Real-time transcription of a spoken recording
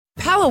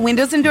Pella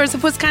Windows and Doors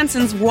of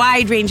Wisconsin's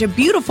wide range of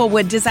beautiful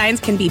wood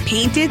designs can be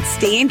painted,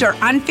 stained, or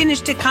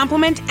unfinished to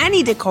complement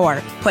any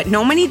decor. Put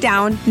no money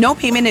down, no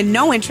payment, and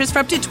no interest for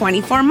up to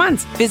 24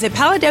 months. Visit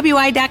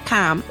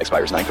PellaWI.com.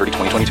 Expires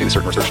 9/30/2022.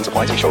 Certain restrictions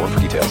apply. See showroom for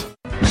details.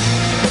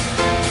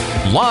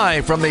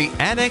 Live from the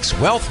Annex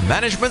Wealth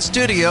Management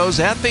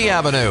Studios at the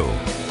Avenue,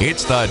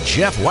 it's the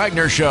Jeff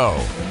Wagner Show.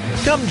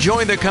 Come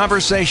join the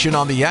conversation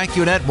on the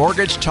AccuNet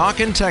Mortgage Talk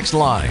and Text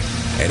line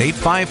at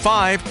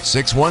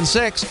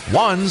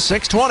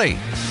 855-616-1620.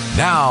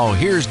 Now,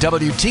 here's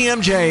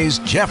WTMJ's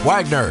Jeff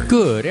Wagner.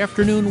 Good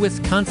afternoon,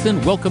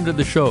 Wisconsin. Welcome to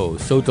the show.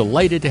 So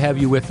delighted to have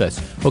you with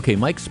us. Okay,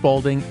 Mike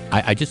Spalding,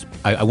 I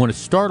want to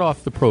start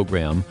off the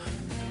program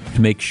to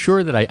make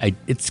sure that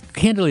it's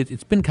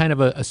been kind of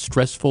a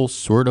stressful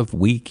sort of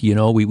week. You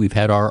know, we've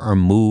had our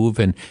move,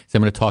 and so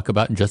I'm going to talk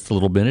about in just a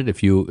little minute.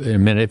 If you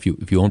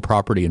own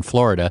property in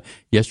Florida,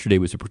 yesterday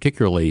was a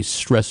particularly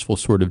stressful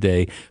sort of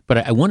day. But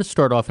I want to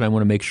start off, and I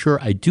want to make sure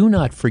I do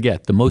not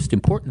forget the most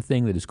important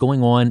thing that is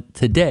going on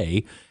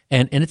today,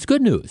 and it's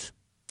good news.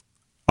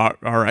 All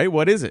right,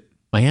 what is it?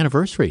 My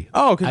anniversary.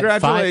 Oh,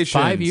 congratulations!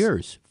 5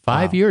 years.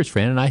 5 years,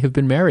 Fran and I have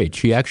been married.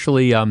 She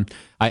actually, in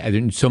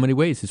so many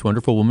ways, this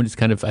wonderful woman has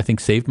kind of, I think,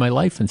 saved my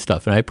life and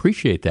stuff, and I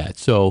appreciate that.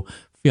 So,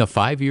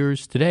 5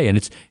 years today, and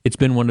it's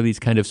been one of these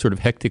kind of sort of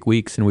hectic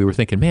weeks, and we were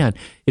thinking, man,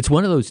 it's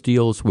one of those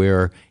deals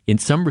where, in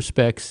some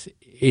respects,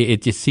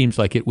 it just seems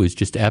like it was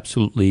just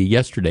absolutely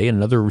yesterday, and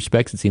in other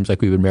respects, it seems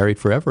like we've been married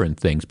forever and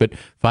things. But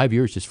 5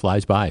 years just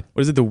flies by.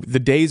 What is it? The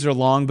days are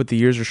long, but the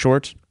years are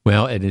short.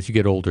 Well, and as you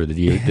get older, the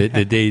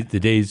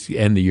days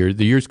and the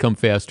years come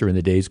faster and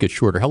the days get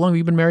shorter. How long have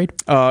you been married?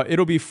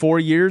 It'll be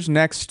 4 years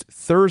next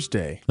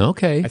Thursday.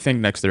 Okay, I think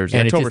next Thursday,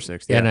 and October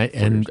 6th. Yeah,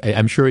 and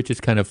I'm sure it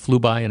just kind of flew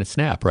by in a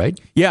snap,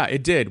 right? Yeah,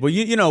 it did. Well,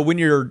 you know, when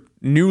you're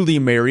newly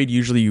married,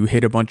 usually you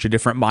hit a bunch of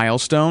different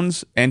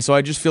milestones, and so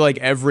I just feel like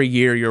every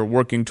year you're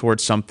working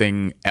towards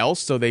something else.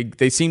 So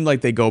they seem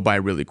like they go by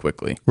really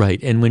quickly. Right,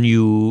 and when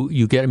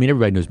you get, I mean,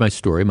 everybody knows my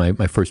story.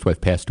 My first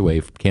wife passed away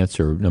from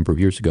cancer a number of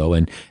years ago,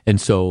 and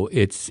so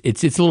it's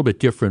a little bit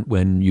different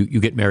when you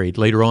get married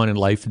later on in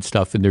life and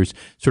stuff, and there's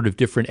sort of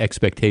different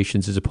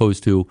expectations as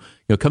opposed to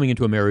coming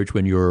into a marriage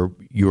when you're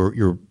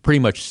pretty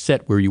much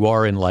set where you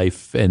are in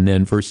life, and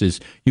then versus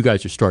you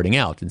guys are starting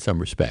out in some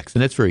respects,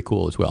 and that's very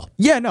cool as well.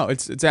 Yeah, no,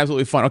 it's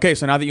absolutely fun. Okay,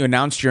 so now that you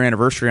announced your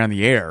anniversary on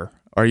the air,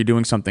 are you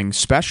doing something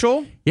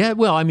special? Yeah,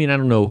 well, I mean, I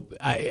don't know.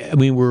 I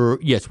mean,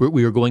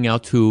 we are going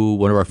out to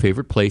one of our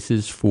favorite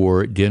places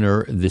for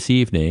dinner this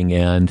evening,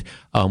 and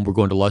we're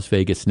going to Las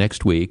Vegas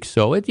next week.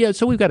 So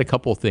so we've got a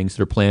couple of things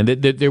that are planned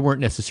that they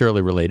weren't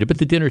necessarily related, but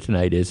the dinner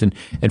tonight is. And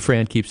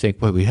Fran keeps saying,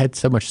 "Boy, we had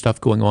so much stuff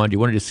going on. Do you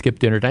want to just skip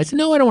dinner tonight?" I said,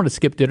 "No, I don't want to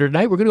skip dinner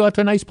tonight. We're going to go out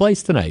to a nice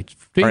place tonight."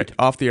 All right,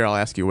 off the air, I'll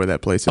ask you where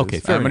that place is. Okay,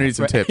 I'm going to need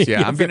some tips.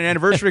 Yeah, I'm getting an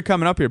anniversary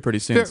coming up here pretty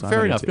soon.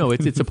 Fair enough. No,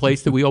 it's a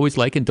place that we always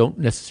like and don't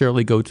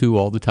necessarily go to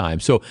all the time.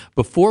 So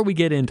before we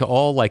get into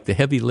all like the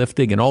heavy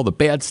lifting and all the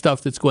bad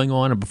stuff that's going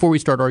on, and before we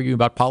start arguing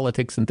about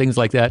politics and things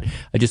like that,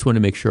 I just want to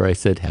make sure I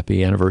said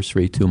happy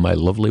anniversary to my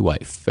lovely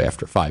wife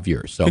after 5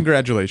 years. So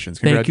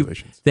congratulations.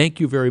 Thank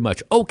you very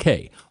much.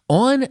 Okay,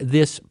 on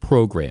this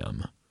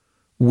program,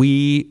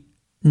 we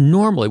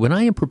normally, when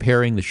I am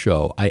preparing the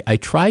show, I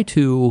try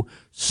to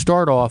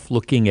start off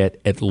looking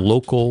at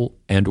local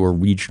and or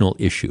regional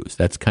issues.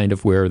 That's kind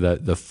of where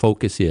the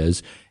focus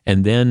is.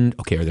 And then,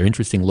 okay, are there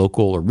interesting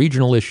local or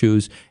regional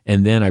issues?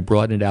 And then I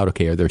broaden it out,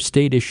 okay, are there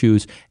state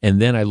issues?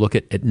 And then I look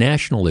at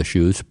national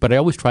issues, but I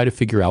always try to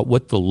figure out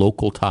what the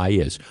local tie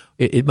is.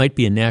 It might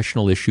be a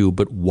national issue,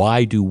 but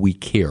why do we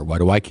care? Why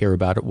do I care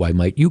about it? Why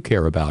might you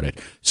care about it?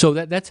 So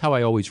that's how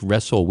I always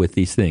wrestle with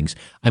these things.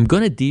 I'm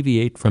going to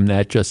deviate from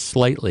that just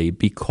slightly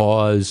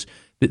because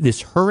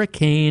this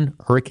Hurricane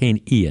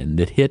Ian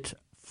that hit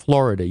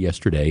Florida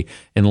yesterday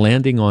and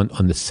landing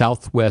on the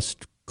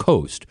southwest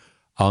coast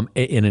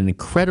in an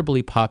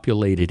incredibly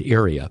populated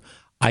area,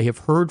 I have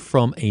heard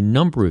from a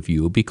number of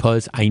you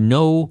because I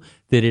know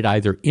that it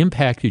either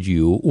impacted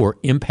you or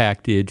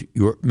impacted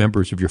your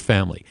members of your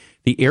family.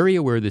 The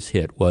area where this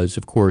hit was,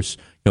 of course,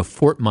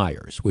 Fort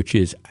Myers, which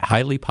is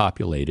highly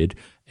populated.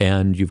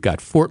 And you've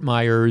got Fort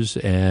Myers,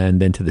 and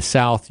then to the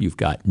south, you've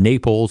got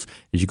Naples.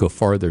 As you go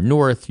farther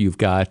north, you've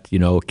got,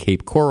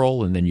 Cape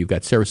Coral, and then you've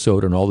got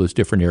Sarasota and all those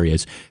different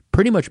areas.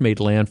 Pretty much made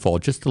landfall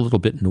just a little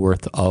bit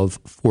north of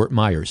Fort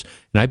Myers.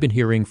 And I've been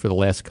hearing for the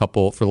last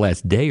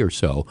day or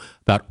so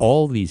about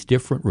all these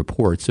different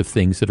reports of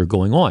things that are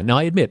going on. Now,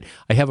 I admit,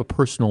 I have a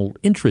personal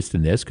interest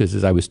in this because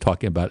as I was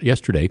talking about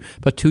yesterday,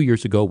 about 2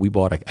 years ago, we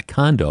bought a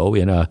condo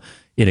in a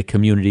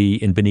community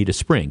in Bonita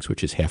Springs,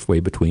 which is halfway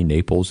between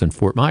Naples and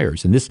Fort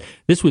Myers. And this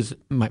was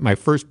my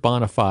first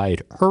bona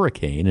fide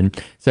hurricane. And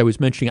as I was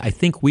mentioning, I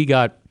think we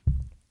got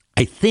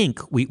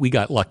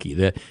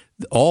lucky.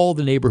 All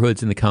the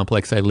neighborhoods in the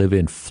complex I live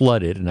in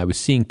flooded, and I was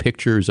seeing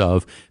pictures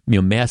of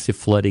massive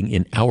flooding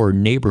in our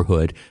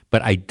neighborhood,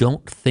 but I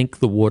don't think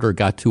the water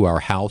got to our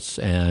house,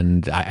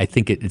 and I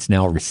think it's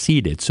now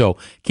receded. So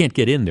can't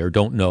get in there,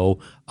 don't know,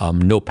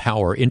 no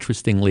power.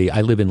 Interestingly,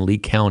 I live in Lee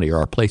County, or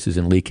our place is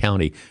in Lee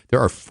County. There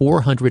are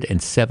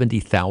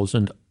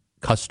 470,000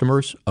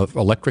 customers, of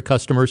electric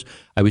customers.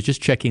 I was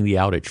just checking the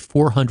outage.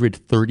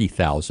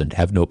 430,000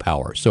 have no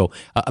power. So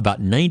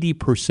about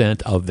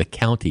 90% of the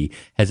county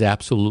has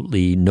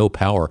absolutely no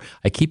power.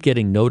 I keep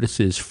getting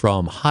notices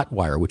from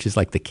Hotwire, which is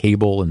like the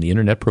cable and the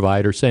internet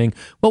provider, saying,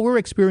 well, we're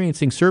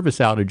experiencing service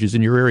outages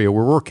in your area.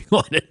 We're working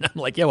on it. And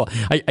I'm like, yeah, well,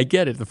 I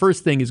get it. The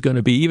first thing is going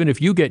to be, even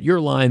if you get your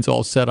lines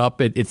all set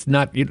up, it's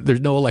not,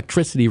 there's no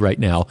electricity right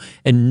now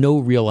and no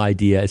real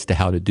idea as to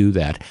how to do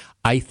that.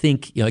 I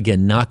think,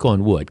 again, knock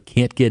on wood,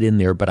 can't get in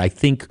there, but I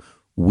think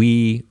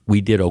we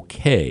did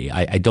okay.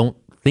 I don't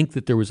think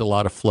that there was a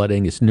lot of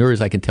flooding. As near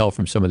as I can tell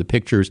from some of the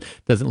pictures,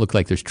 doesn't look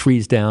like there's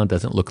trees down,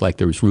 doesn't look like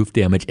there was roof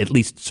damage, at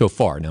least so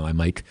far. Now, I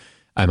might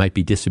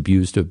be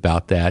disabused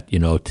about that,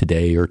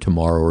 today or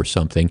tomorrow or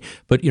something.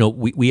 But,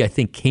 we I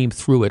think came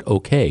through it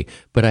okay.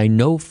 But I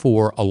know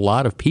for a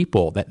lot of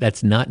people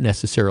that's not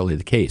necessarily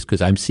the case,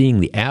 because I'm seeing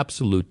the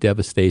absolute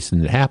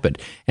devastation that happened.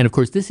 And of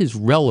course, this is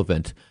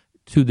relevant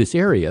to this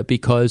area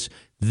because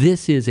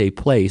this is a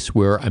place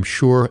where I'm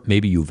sure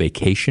maybe you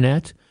vacation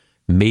at.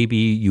 Maybe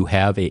you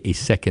have a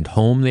second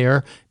home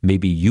there.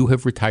 Maybe you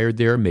have retired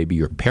there. Maybe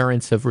your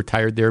parents have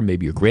retired there.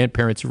 Maybe your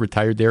grandparents have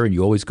retired there, and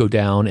you always go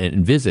down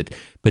and visit.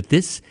 But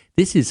this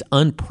is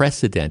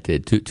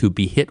unprecedented to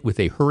be hit with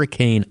a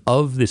hurricane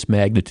of this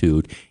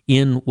magnitude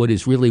in what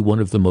is really one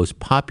of the most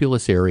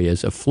populous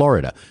areas of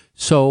Florida.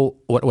 So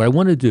what I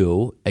want to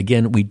do,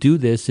 again, we do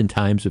this in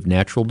times of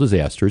natural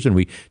disasters, and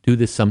we do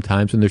this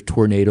sometimes when there's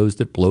tornadoes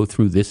that blow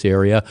through this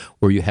area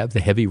or you have the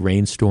heavy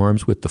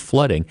rainstorms with the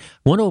flooding.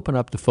 I want to open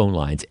up the phone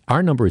lines.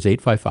 Our number is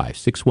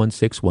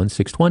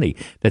 855-616-1620.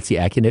 That's the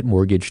AccuNet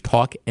Mortgage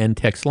talk and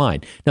text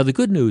line. Now, the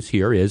good news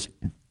here is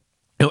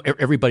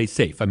everybody's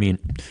safe. I mean,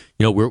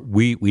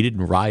 we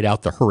didn't ride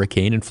out the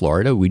hurricane in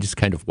Florida. We just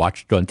kind of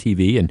watched it on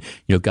TV and,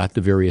 got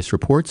the various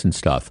reports and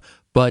stuff.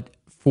 But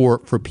for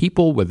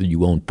people, whether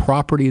you own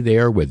property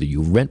there, whether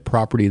you rent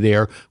property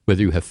there,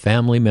 whether you have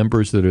family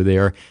members that are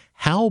there,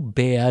 how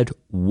bad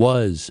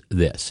was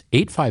this?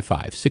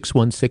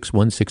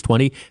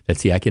 855-616-1620.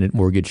 That's the AccuNet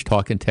Mortgage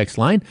talk and text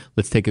line.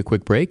 Let's take a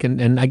quick break.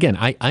 And again,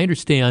 I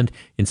understand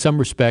in some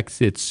respects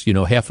it's,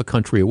 half a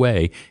country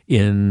away.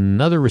 In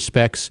other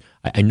respects,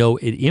 I know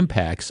it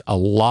impacts a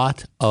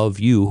lot of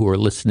you who are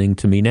listening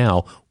to me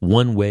now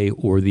one way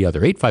or the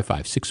other.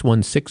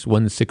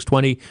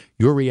 855-616-1620.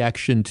 Your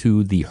reaction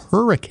to the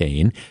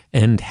hurricane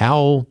and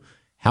how,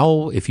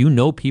 if you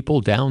know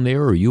people down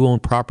there or you own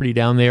property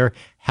down there,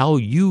 how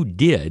you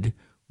did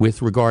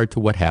with regard to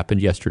what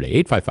happened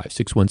yesterday.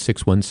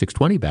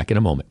 855-616-1620. Back in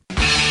a moment.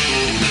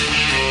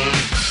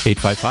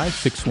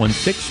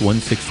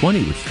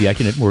 855-616-1620, which is the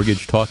AccuNet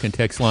Mortgage talk and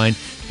text line.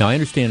 Now, I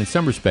understand in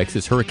some respects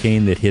this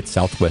hurricane that hit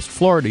southwest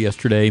Florida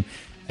yesterday,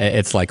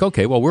 it's like,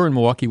 okay, well, we're in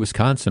Milwaukee,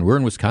 Wisconsin. We're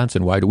in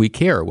Wisconsin. Why do we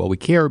care? Well, we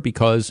care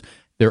because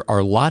there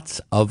are lots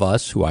of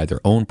us who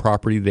either own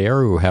property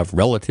there, who have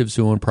relatives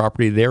who own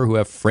property there, who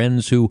have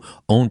friends who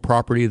own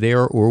property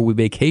there, or we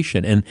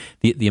vacation. And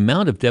the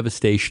amount of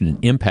devastation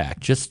and impact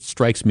just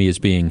strikes me as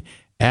being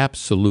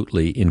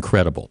absolutely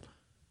incredible.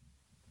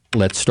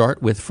 Let's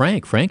start with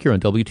Frank. Frank, you're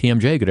on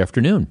WTMJ. Good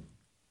afternoon.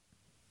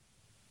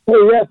 Hey,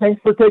 yeah,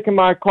 thanks for taking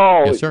my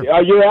call. Yes, sir.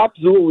 You're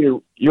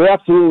absolutely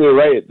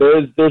right.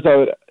 There's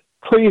a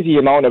crazy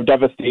amount of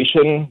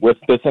devastation with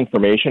this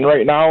information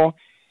right now.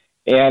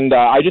 And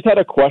I just had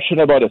a question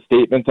about a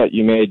statement that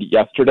you made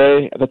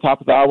yesterday at the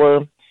top of the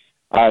hour,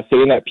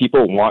 saying that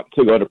people want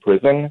to go to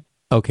prison.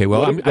 Okay,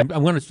 well, I'm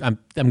going to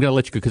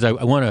let you go because I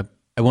want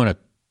to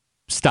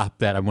stop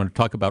that. I want to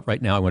talk about right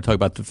now. I want to talk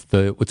about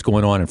the what's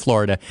going on in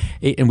Florida,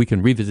 and we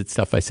can revisit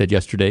stuff I said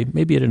yesterday,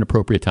 maybe at an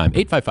appropriate time.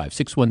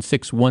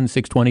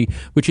 855-616-1620,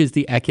 which is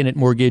the AccuNet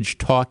Mortgage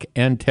talk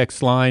and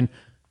text line.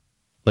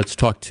 Let's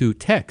talk to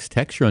Tex.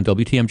 Tex, you're on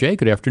WTMJ.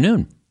 Good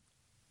afternoon.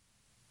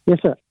 Yes,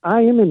 sir.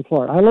 I am in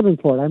Florida. I live in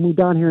Florida. I moved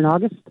down here in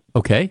August.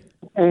 Okay.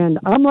 And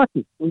I'm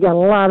lucky. We got a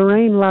lot of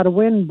rain, a lot of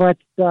wind, but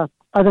other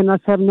than us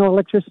having no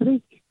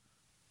electricity,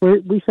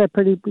 we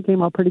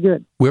came out pretty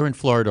good. Where in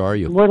Florida are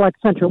you? We're like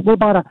central. We're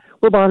about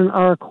an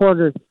hour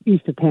quarter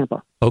east of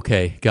Tampa.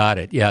 Okay, got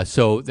it. Yeah,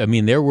 so, I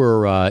mean, there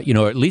were,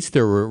 at least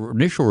there were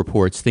initial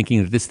reports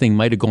thinking that this thing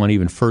might have gone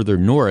even further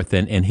north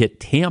and hit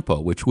Tampa,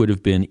 which would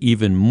have been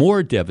even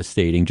more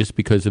devastating just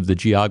because of the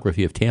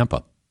geography of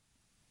Tampa.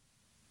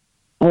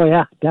 Oh,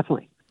 yeah,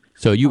 definitely.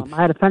 So I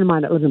had a friend of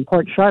mine that lives in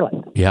Port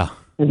Charlotte. Yeah.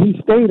 And he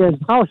stayed at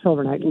his house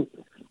overnight. And,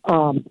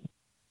 part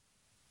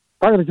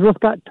of his roof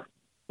got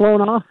blown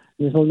off.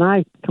 His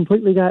lanai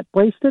completely got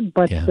wasted,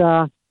 but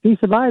he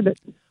survived it.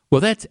 Well,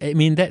 that's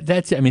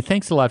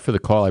thanks a lot for the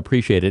call. I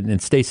appreciate it,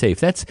 and stay safe.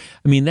 That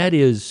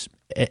is,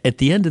 at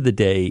the end of the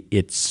day,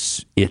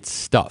 it's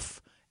stuff.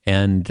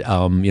 And,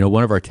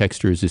 one of our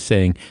texters is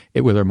saying,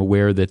 whether I'm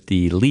aware that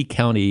the Lee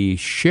County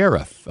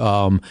Sheriff,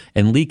 and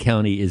Lee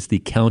County is the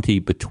county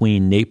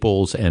between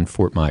Naples and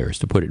Fort Myers,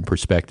 to put it in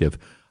perspective.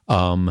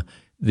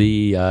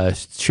 The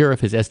sheriff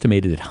has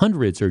estimated that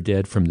hundreds are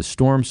dead from the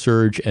storm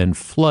surge and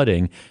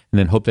flooding, and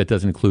then hope that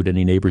doesn't include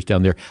any neighbors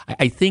down there.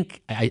 I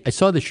think I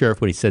saw the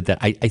sheriff when he said that.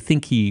 I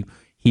think he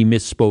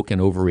misspoke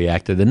and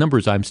overreacted. The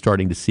numbers I'm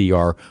starting to see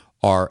are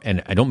are,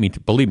 and I don't mean to,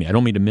 believe me, I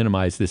don't mean to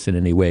minimize this in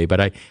any way, but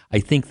I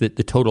think that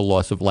the total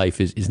loss of life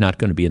is not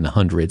going to be in the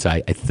hundreds.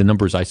 The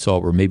numbers I saw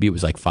were maybe it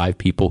was like 5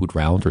 people who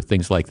drowned or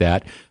things like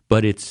that,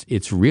 but it's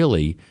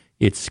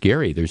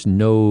scary. There's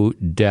no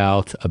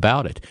doubt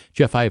about it.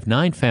 Jeff, I have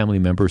 9 family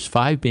members,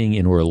 5 being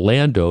in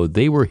Orlando.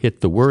 They were hit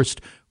the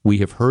worst. We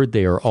have heard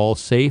they are all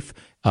safe.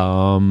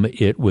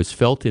 It was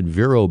felt in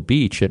Vero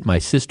Beach at my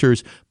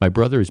sister's. My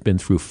brother has been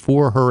through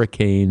 4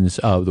 hurricanes,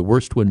 the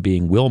worst one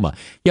being Wilma.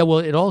 Yeah, well,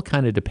 it all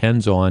kind of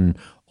depends on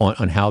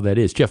how that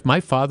is. Jeff,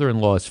 my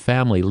father-in-law's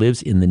family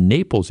lives in the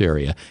Naples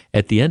area.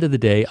 At the end of the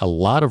day, a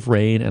lot of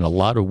rain and a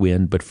lot of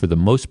wind, but for the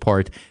most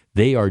part,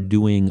 they are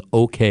doing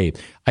okay.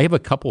 I have a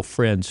couple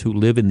friends who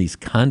live in these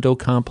condo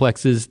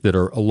complexes that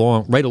are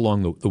right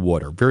along the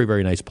water. Very,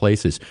 very nice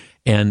places.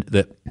 And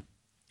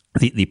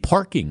the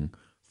parking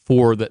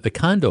for the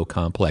condo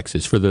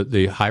complexes, for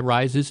the high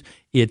rises,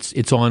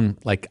 it's on,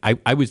 like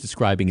I was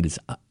describing it as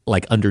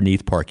like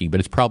underneath parking, but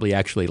it's probably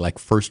actually like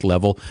first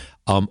level.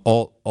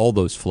 All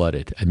those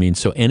flooded. I mean,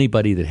 so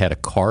anybody that had a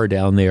car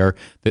down there,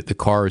 that the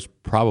car is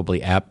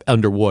probably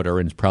underwater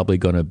and is probably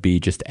going to be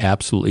just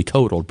absolutely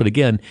totaled. But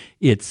again,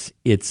 it's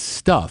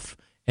stuff,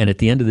 and at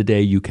the end of the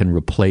day, you can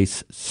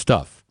replace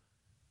stuff.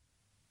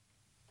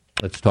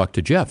 Let's talk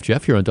to Jeff.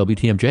 Jeff, you're on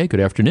WTMJ.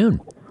 Good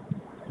afternoon.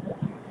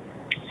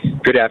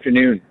 Good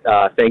afternoon.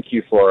 Thank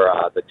you for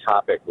the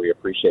topic. We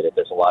appreciate it.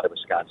 There's a lot of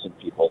Wisconsin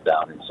people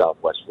down in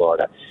Southwest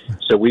Florida.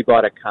 So we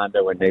bought a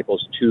condo in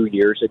Naples 2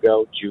 years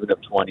ago, June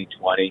of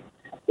 2020,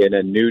 in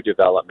a new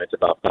development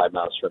about 5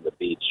 miles from the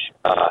beach.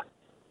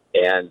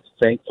 And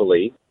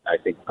thankfully, I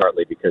think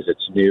partly because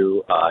it's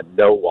new,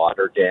 no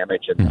water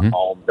damage in the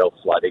home, no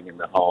flooding in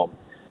the home,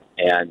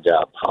 and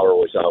power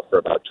was out for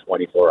about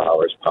 24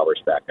 hours.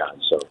 Power's back on.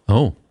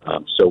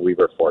 So we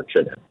were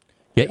fortunate.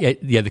 Yeah.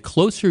 The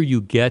closer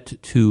you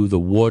get to the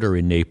water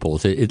in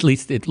Naples, at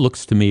least it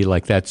looks to me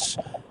like that's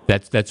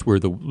where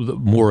the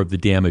more of the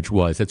damage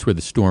was. That's where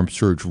the storm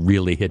surge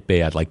really hit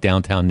bad, like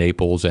downtown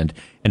Naples, and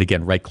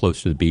again right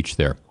close to the beach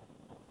there.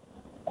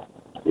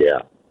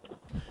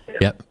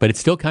 Yeah, but it's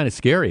still kind of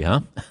scary,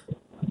 huh?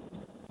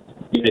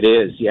 It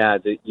is. Yeah,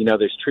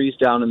 there's trees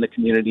down in the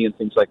community and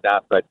things like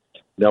that, but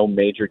no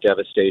major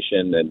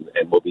devastation, and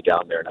we'll be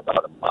down there in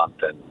about a month,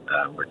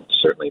 and we're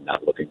certainly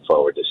not looking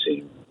forward to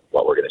seeing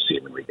what we're going to see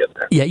when we get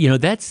there. Yeah,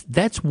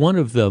 that's one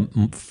of the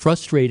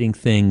frustrating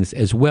things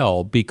as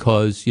well,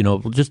 because,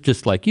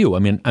 just like you, I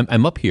mean,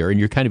 I'm up here and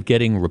you're kind of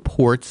getting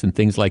reports and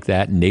things like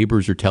that, and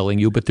neighbors are telling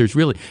you, but there's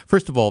really,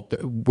 first of all,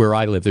 where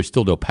I live, there's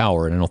still no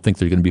power, and I don't think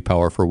there's going to be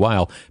power for a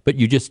while, but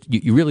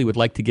you really would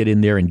like to get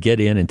in there and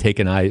take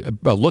a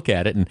look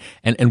at it,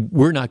 and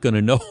we're not going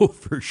to know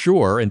for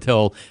sure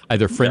until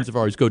either friends of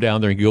ours go down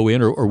there and go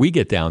in, or we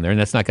get down there, and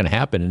that's not going to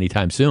happen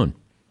anytime soon.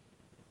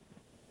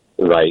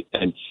 Right.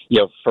 And,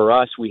 for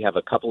us, we have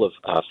a couple of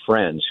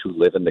friends who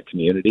live in the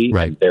community,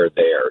 right, and they're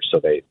there. So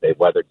they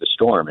weathered the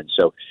storm. And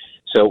so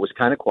it was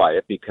kind of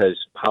quiet because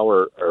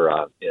power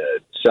or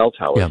cell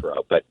towers were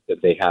out, but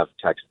they've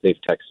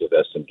texted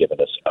us and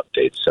given us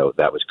updates. So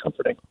that was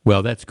comforting.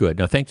 Well, that's good.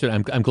 Now, thanks.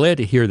 I'm glad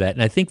to hear that.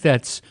 And I think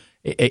that's,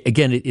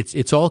 again,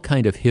 it's all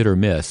kind of hit or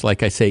miss.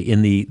 Like I say,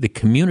 in the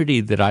community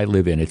that I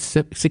live in, it's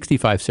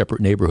 65 separate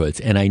neighborhoods.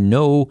 And I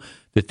know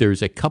that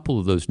there's a couple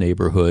of those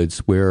neighborhoods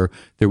where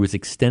there was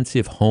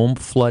extensive home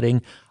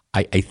flooding.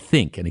 I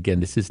think, and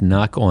again, this is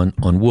knock on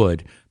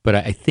wood, but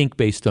I think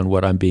based on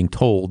what I'm being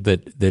told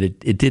that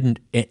it didn't,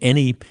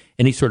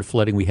 any sort of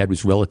flooding we had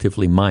was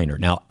relatively minor.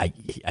 Now, I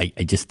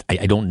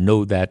don't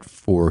know that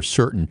for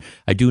certain.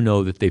 I do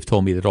know that they've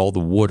told me that all the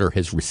water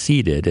has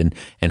receded,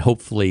 and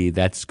hopefully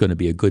that's going to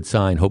be a good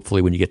sign.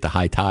 Hopefully when you get the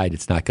high tide,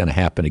 it's not going to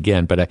happen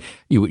again. But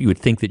you would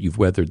think that you've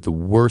weathered the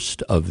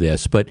worst of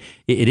this. But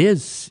it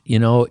is,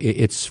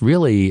 it's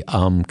really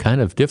kind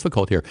of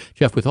difficult here.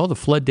 Jeff, with all the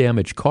flood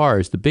damaged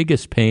cars, the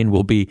biggest pain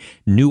will be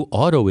new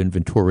auto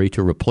inventory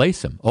to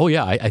replace them. Oh,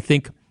 yeah, I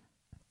think,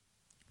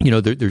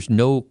 there's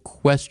no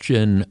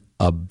question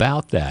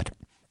about that.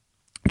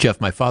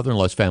 Jeff, my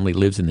father-in-law's family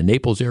lives in the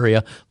Naples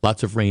area.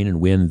 Lots of rain and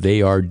wind.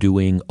 They are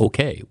doing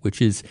okay,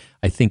 which is,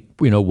 I think,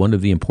 one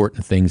of the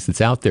important things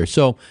that's out there.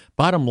 So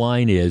bottom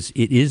line is,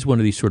 it is one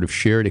of these sort of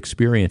shared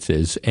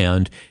experiences,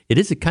 and it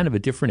is a kind of a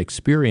different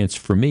experience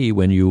for me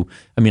when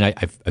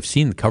I've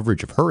seen the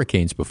coverage of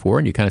hurricanes before,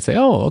 and you kind of say,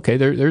 oh, okay,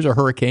 there's a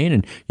hurricane,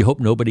 and you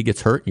hope nobody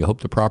gets hurt, and you hope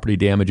the property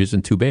damage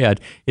isn't too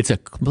bad. It's a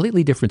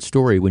completely different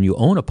story when you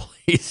own a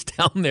place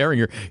down there,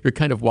 and you're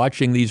kind of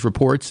watching these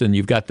reports, and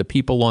you've got the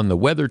people on the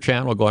Weather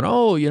Channel going,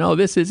 oh,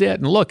 this is it,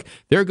 and look,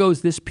 there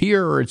goes this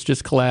pier, or it's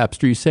just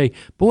collapsed, or you say,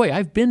 boy,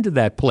 I've been to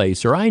that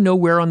place, or I know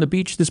where on the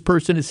beach this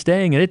person is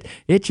staying, and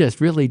it just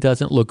really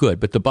doesn't look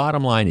good. But the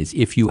bottom line is,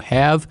 if you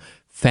have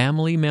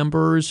family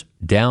members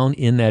down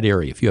in that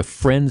area, if you have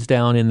friends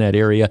down in that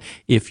area,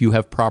 if you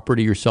have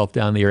property yourself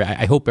down the area,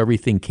 I hope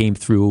everything came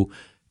through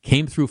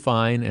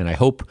fine, and I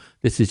hope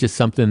this is just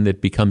something that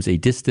becomes a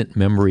distant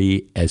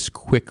memory as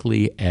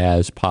quickly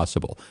as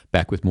possible.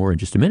 Back with more in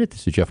just a minute.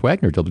 This is Jeff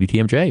Wagner,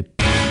 WTMJ.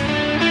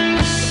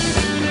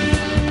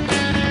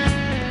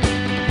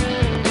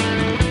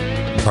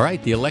 All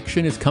right, the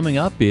election is coming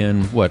up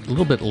in, a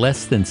little bit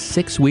less than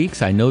 6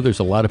 weeks. I know there's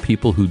a lot of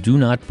people who do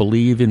not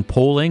believe in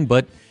polling,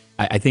 but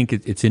I think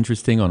it's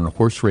interesting on a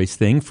horse race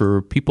thing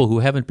for people who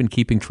haven't been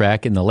keeping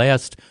track. In the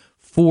last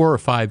 4 or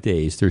 5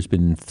 days, there's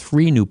been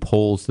 3 new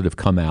polls that have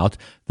come out.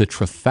 The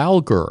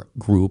Trafalgar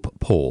Group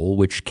poll,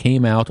 which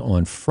came out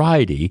on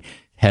Friday,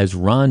 has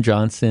Ron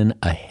Johnson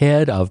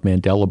ahead of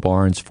Mandela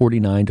Barnes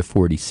 49 to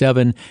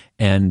 47,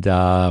 and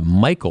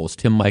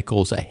Tim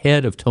Michaels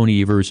ahead of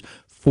Tony Evers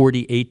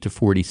 48 to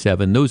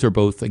 47. Those are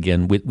both,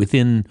 again,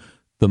 within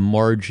the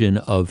margin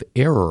of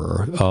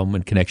error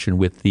in connection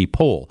with the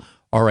poll.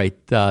 All right,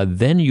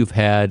 then you've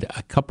had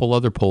a couple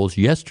other polls.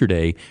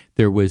 Yesterday,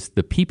 there was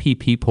the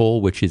PPP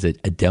poll, which is a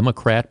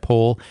Democrat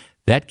poll.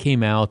 That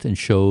came out and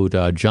showed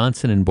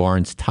Johnson and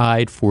Barnes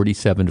tied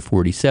 47 to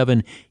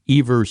 47,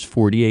 Evers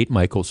 48,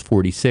 Michaels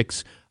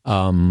 46.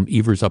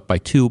 Evers up by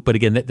 2, but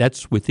again,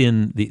 that's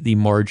within the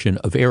margin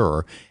of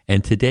error.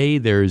 And today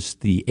there's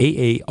the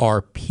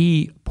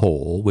AARP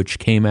poll, which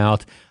came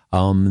out.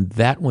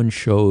 That one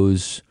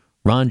shows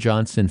Ron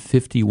Johnson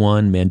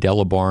 51,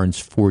 Mandela Barnes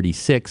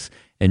 46,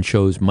 and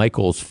shows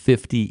Michaels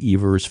 50,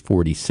 Evers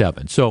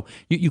 47. So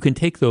you can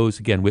take those,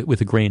 again, with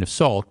a grain of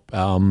salt.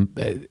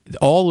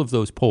 All of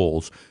those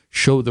polls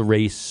show the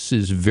race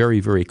is very,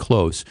 very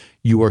close.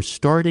 You are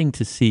starting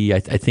to see, I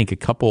think, a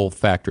couple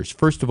factors.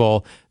 First of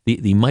all,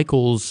 the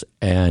Michaels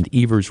and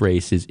Evers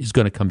race is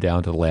going to come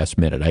down to the last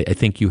minute. I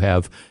think you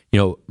have,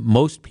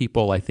 most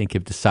people, I think,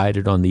 have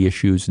decided on the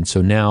issues. And so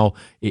now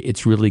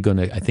it's really going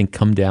to, I think,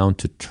 come down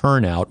to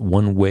turnout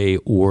one way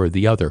or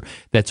the other.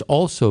 That's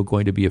also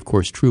going to be, of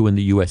course, true in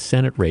the U.S.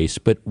 Senate race.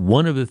 But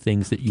one of the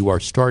things that you are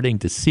starting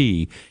to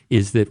see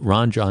is that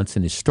Ron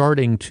Johnson is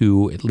starting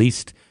to, at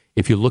least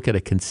if you look at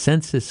a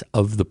consensus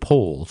of the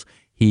polls,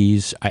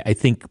 he's, I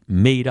think,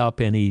 made up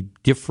any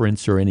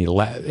difference or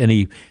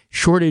any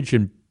shortage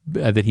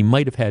that he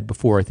might have had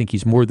before. I think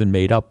he's more than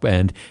made up.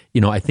 And,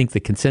 I think the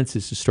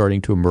consensus is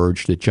starting to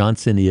emerge that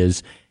Johnson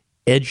is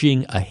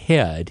edging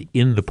ahead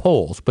in the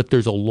polls, but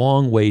there's a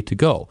long way to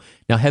go.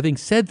 Now, having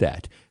said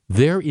that,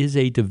 there is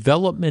a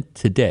development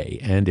today,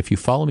 and if you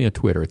follow me on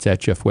Twitter, it's at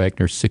Jeff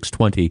Wagner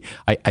 620.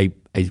 I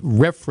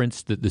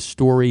referenced the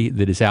story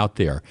that is out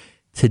there.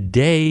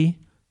 Today,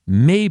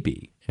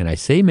 maybe, and I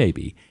say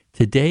maybe,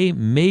 today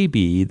may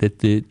be the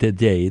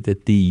day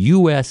that the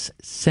U.S.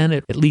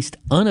 Senate, at least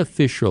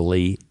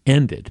unofficially,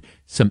 ended.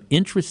 Some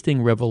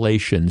interesting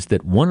revelations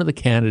that one of the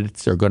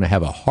candidates are going to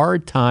have a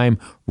hard time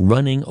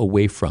running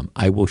away from.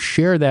 I will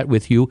share that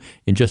with you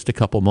in just a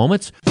couple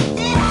moments.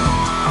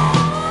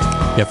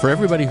 Yeah, for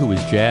everybody who was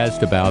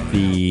jazzed about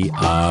the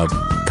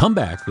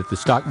comeback that the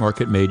stock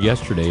market made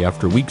yesterday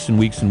after weeks and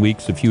weeks and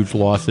weeks of huge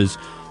losses,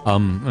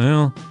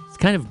 it's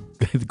kind of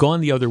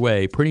gone the other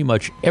way. Pretty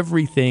much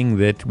everything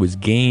that was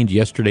gained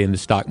yesterday in the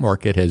stock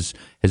market has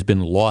been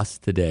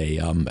lost today.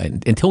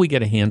 Until we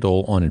get a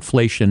handle on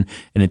inflation,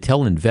 and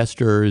until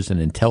investors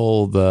and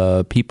until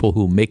the people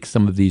who make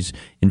some of these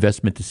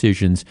investment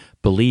decisions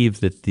believe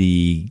that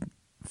the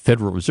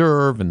Federal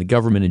Reserve and the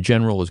government in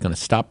general is going to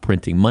stop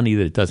printing money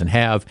that it doesn't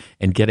have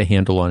and get a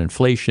handle on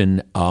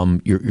inflation,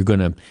 you're going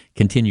to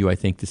continue, I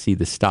think, to see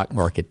the stock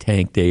market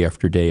tank day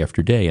after day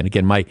after day. And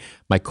again, my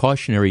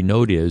cautionary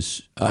note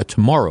is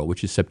tomorrow,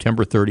 which is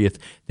September 30th,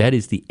 that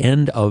is the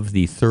end of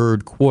the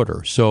third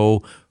quarter.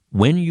 So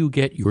when you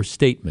get your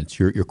statements,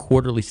 your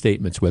quarterly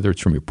statements, whether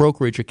it's from your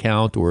brokerage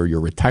account or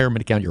your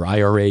retirement account, your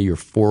IRA, your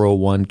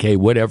 401k,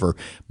 whatever,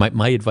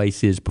 my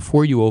advice is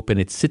before you open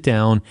it, sit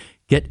down,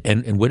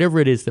 and whatever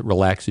it is that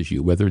relaxes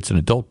you, whether it's an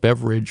adult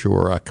beverage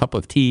or a cup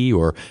of tea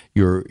or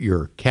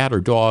your cat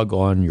or dog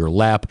on your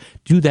lap,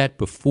 do that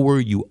before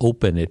you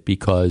open it,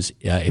 because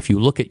if you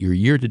look at your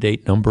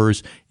year-to-date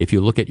numbers, if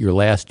you look at your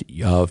last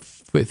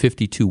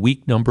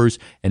 52-week numbers,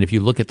 and if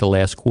you look at the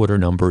last quarter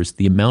numbers,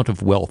 the amount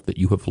of wealth that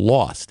you have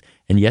lost,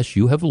 and yes,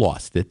 you have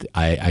lost it.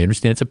 I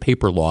understand it's a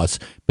paper loss,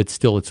 but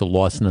still it's a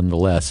loss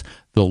nonetheless.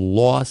 The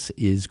loss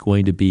is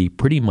going to be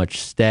pretty much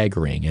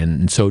staggering,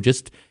 and so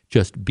just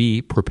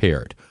be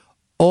prepared.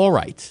 All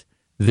right.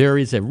 There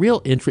is a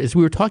real interest, as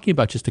we were talking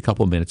about just a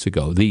couple of minutes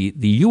ago, the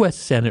U.S.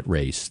 Senate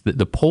race,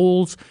 the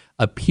polls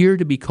appear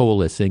to be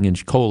coalescing and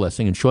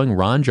showing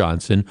Ron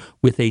Johnson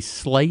with a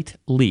slight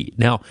lead.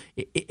 Now,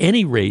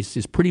 any race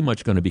is pretty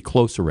much going to be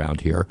close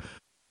around here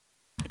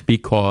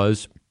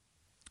because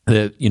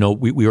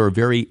we are a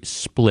very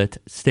split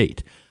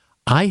state.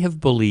 I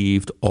have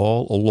believed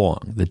all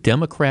along the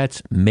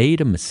Democrats made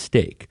a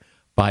mistake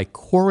by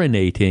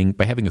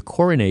having a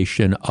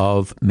coronation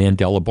of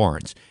Mandela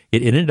Barnes.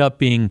 It ended up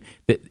being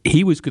that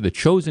he was the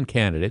chosen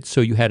candidate, so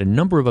you had a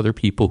number of other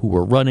people who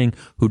were running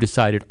who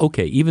decided,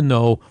 okay, even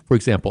though, for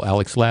example,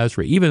 Alex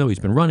Lasry, even though he's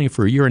been running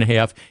for a year and a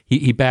half,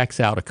 he backs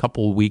out a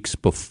couple of weeks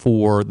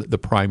before the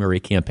primary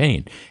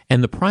campaign.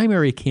 And the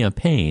primary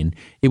campaign,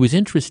 it was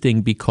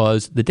interesting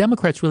because the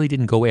Democrats really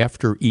didn't go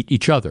after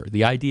each other.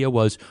 The idea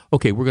was,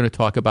 okay, we're going to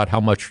talk about how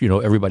much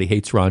everybody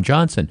hates Ron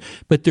Johnson,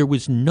 but there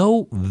was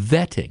no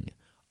vetting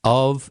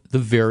of the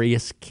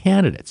various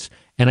candidates.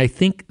 And I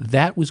think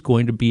that was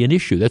going to be an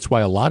issue. That's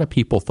why a lot of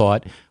people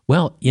thought,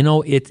 Well,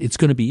 it's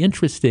going to be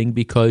interesting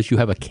because you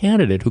have a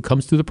candidate who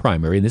comes through the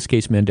primary, in this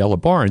case Mandela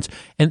Barnes,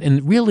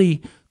 and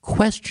really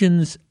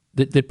questions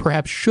that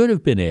perhaps should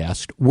have been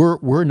asked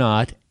were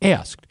not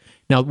asked.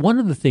 Now, one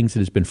of the things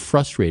that has been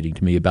frustrating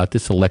to me about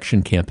this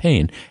election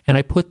campaign, and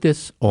I put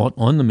this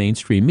on the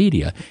mainstream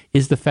media,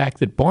 is the fact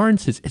that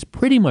Barnes has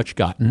pretty much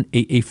gotten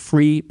a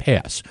free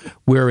pass,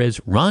 whereas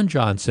Ron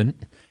Johnson,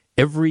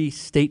 every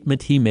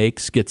statement he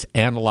makes gets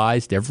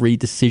analyzed. Every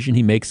decision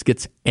he makes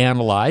gets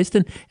analyzed.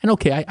 And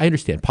okay, I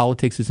understand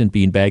politics isn't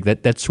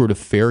beanbag. That's sort of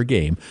fair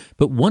game.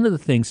 But one of the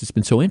things that's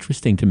been so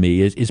interesting to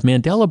me is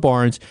Mandela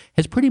Barnes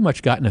has pretty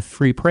much gotten a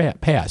free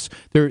pass.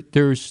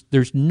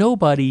 There's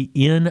nobody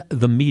in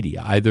the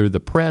media, either the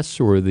press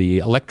or the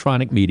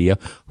electronic media,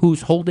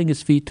 who's holding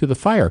his feet to the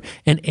fire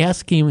and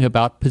asking him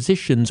about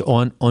positions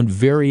on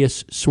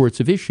various sorts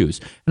of issues.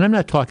 And I'm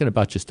not talking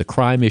about just the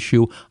crime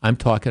issue. I'm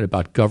talking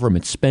about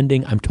government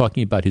spending. I'm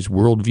talking about his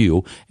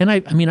worldview. And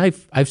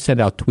I've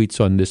sent out tweets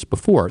on this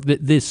before.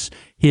 That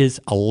his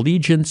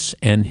allegiance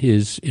and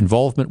his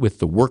involvement with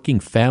the Working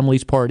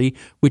Families Party,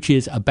 which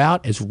is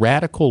about as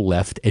radical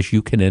left as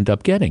you can end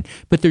up getting.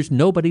 But there's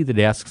nobody that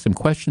asks him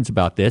questions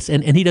about this,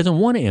 and he doesn't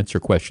want to answer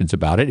questions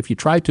about it. If you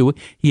try to,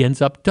 he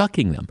ends up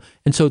ducking them.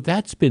 And so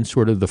that's been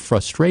sort of the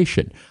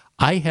frustration.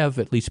 I have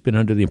at least been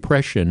under the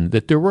impression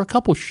that there were a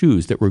couple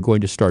shoes that were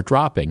going to start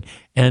dropping.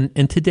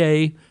 And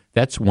today,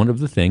 that's one of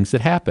the things that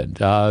happened.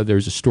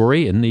 There's a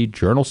story in the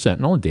Journal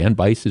Sentinel, and Dan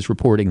Bice is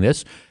reporting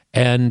this,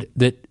 and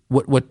that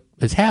what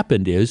has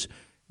happened is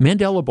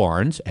Mandela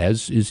Barnes,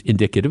 as is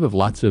indicative of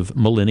lots of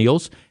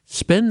millennials,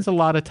 spends a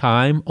lot of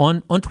time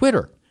on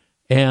Twitter.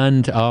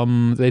 And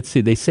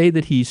they say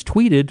that he's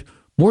tweeted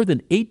more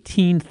than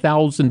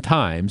 18,000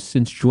 times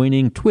since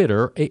joining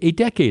Twitter a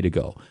decade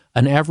ago,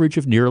 an average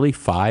of nearly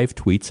 5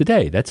 tweets a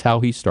day. That's how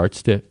he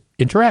starts to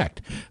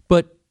interact.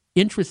 But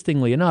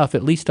interestingly enough,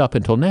 at least up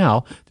until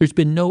now, there's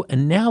been no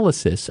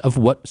analysis of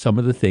what some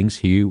of the things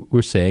he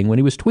was saying when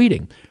he was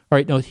tweeting. All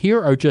right, now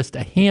here are just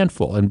a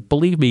handful, and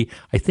believe me,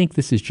 I think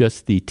this is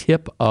just the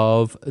tip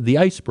of the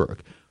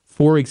iceberg.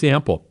 For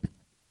example,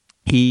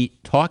 he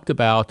talked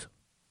about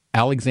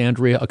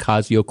Alexandria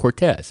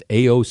Ocasio-Cortez,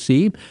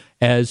 AOC,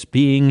 as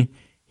being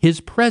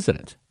his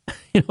president.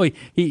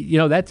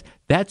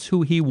 That's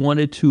who he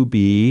wanted to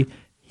be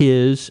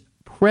his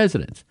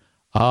president.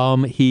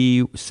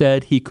 He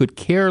said he could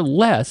care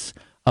less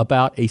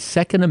about a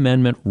Second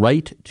Amendment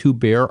right to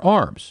bear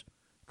arms.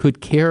 Could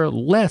care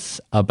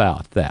less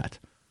about that.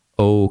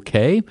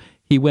 Okay.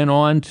 He went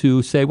on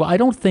to say, well, I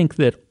don't think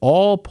that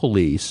all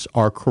police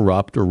are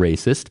corrupt or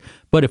racist,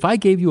 but if I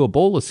gave you a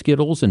bowl of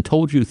Skittles and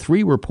told you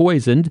 3 were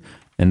poisoned,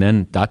 and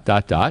then ...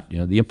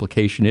 the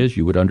implication is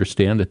you would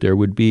understand that there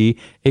would be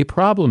a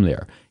problem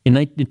there. In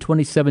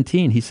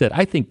 2017, he said,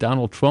 I think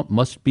Donald Trump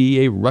must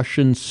be a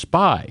Russian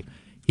spy.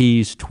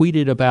 He's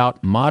tweeted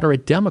about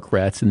moderate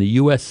Democrats in the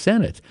U.S.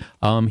 Senate.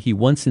 He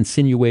once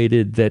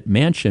insinuated that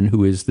Manchin,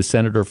 who is the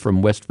senator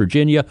from West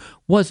Virginia,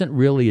 wasn't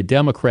really a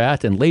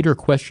Democrat, and later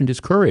questioned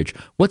his courage.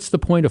 What's the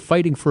point of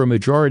fighting for a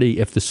majority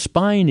if the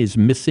spine is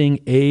missing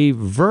a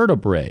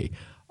vertebrae?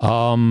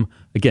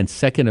 Again,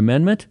 Second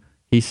Amendment.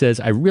 He says,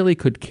 I really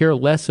could care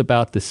less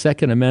about the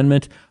Second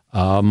Amendment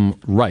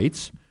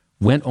rights.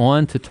 Went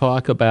on to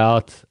talk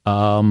about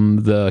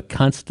the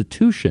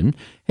Constitution.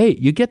 Hey,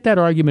 you get that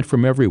argument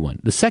from everyone.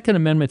 The Second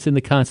Amendment's in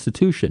the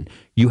Constitution.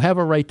 You have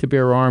a right to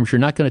bear arms. You're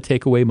not going to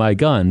take away my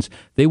guns.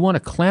 They want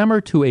to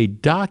clamor to a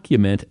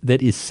document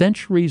that is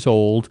centuries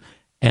old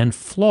and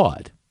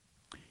flawed.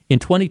 In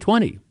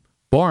 2020,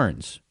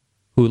 Barnes,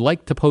 who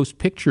liked to post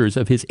pictures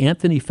of his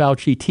Anthony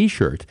Fauci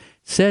T-shirt,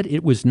 said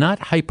it was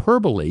not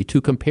hyperbole to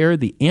compare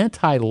the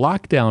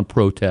anti-lockdown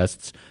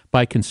protests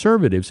by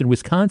conservatives in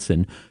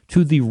Wisconsin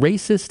to the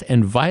racist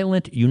and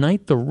violent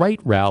Unite the Right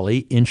rally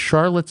in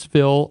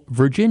Charlottesville,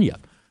 Virginia.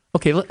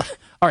 Okay, all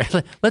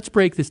right, let's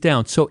break this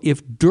down. So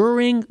if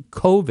during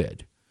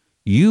COVID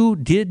you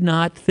did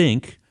not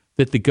think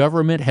that the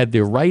government had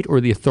the right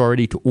or the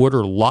authority to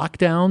order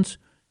lockdowns,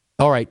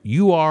 all right,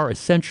 you are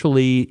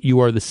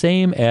the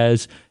same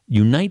as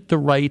Unite the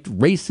Right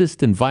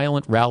racist and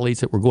violent rallies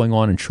that were going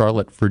on in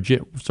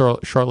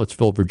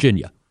Charlottesville,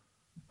 Virginia.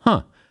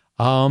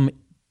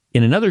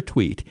 In another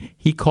tweet,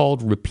 he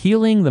called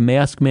repealing the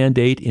mask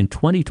mandate in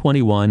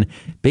 2021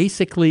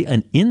 basically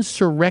an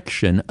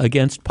insurrection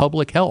against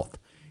public health.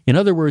 In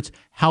other words,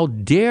 how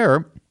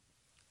dare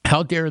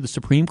the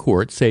Supreme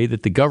Court say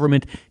that the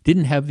government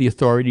didn't have the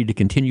authority to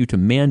continue to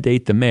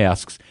mandate the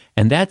masks,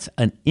 and that's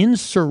an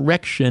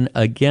insurrection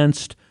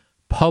against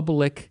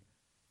public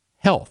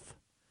health.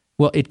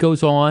 Well, it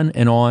goes on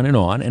and on and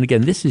on. And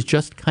again, this is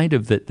just kind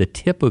of the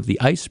tip of the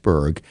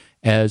iceberg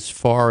as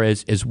far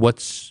as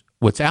what's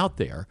out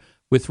there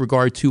with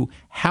regard to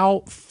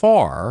how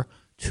far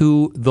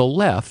to the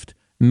left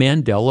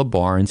Mandela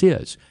Barnes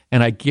is.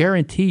 And I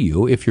guarantee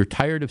you, if you're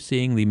tired of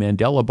seeing the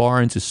Mandela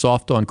Barnes is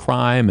soft on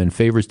crime and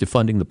favors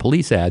defunding the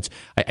police ads,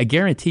 I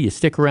guarantee you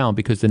stick around,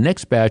 because the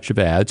next batch of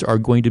ads are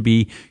going to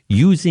be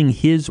using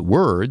his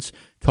words,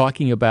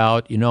 talking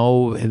about,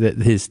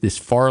 this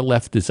far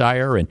left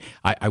desire, and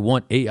I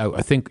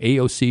think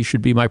AOC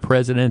should be my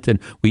president, and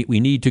we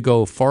need to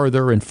go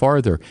farther and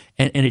farther.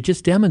 And it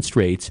just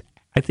demonstrates,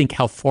 I think,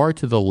 how far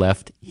to the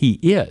left he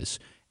is.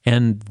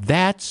 And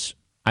that's,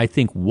 I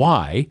think,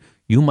 why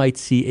you might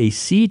see a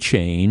sea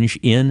change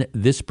in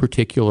this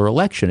particular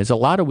election, as a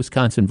lot of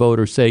Wisconsin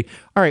voters say,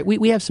 all right,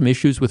 we have some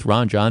issues with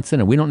Ron Johnson,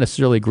 and we don't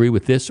necessarily agree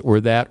with this or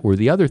that or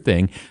the other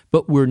thing,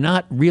 but we're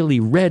not really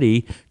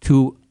ready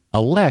to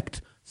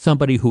elect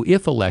somebody who,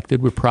 if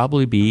elected, would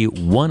probably be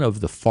one of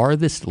the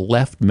farthest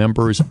left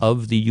members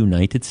of the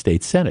United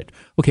States Senate.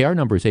 Okay, our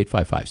number is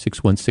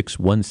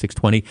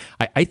 855-616-1620.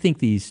 I think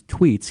these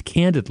tweets,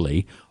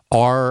 candidly,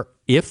 are,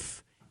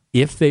 if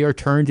they are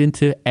turned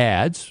into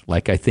ads,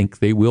 like I think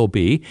they will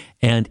be,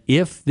 and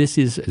if this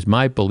is, as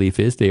my belief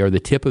is, they are the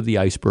tip of the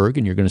iceberg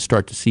and you're going to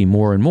start to see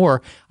more and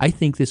more, I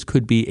think this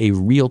could be a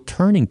real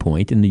turning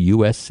point in the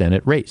U.S.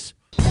 Senate race.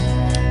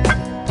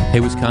 Hey,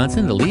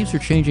 Wisconsin, the leaves are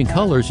changing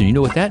colors, and you know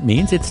what that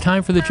means. It's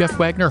time for the Jeff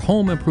Wagner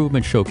Home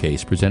Improvement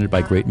Showcase, presented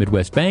by Great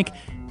Midwest Bank.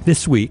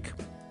 This week,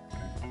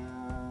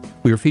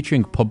 we are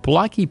featuring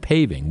Poblocki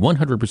Paving,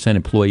 100%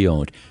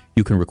 employee-owned.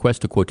 You can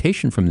request a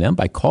quotation from them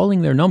by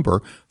calling their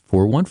number,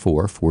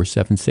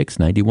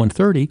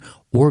 414-476-9130,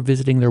 or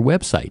visiting their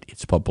website.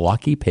 It's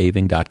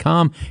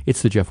poblockipaving.com.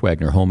 It's the Jeff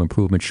Wagner Home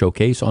Improvement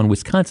Showcase on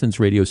Wisconsin's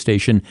radio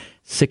station,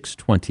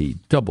 620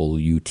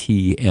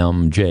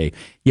 WTMJ.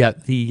 Yeah,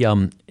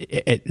 and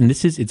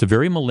it's a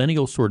very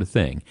millennial sort of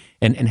thing.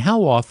 And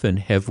how often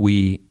have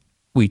we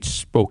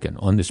spoken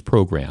on this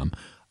program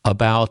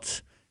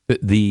about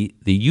the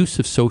use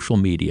of social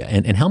media,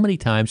 and how many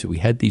times have we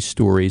had these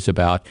stories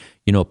about,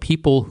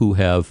 people who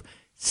have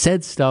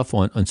said stuff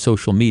on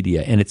social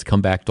media and it's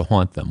come back to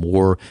haunt them,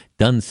 or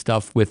done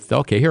stuff with,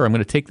 okay, here, I'm going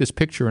to take this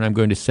picture and I'm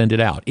going to send it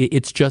out.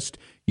 It's just,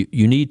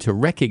 you need to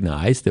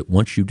recognize that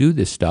once you do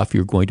this stuff,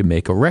 you're going to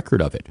make a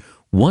record of it.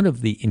 One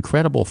of the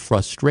incredible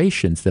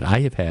frustrations that I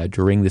have had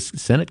during this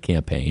Senate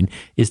campaign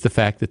is the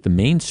fact that the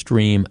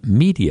mainstream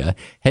media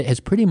has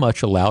pretty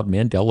much allowed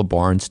Mandela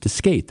Barnes to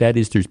skate. That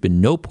is, there's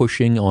been no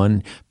pushing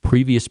on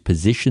previous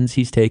positions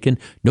he's taken.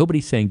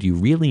 Nobody's saying, do you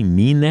really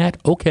mean that?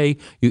 Okay,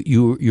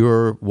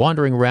 you're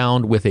wandering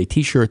around with a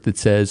T-shirt that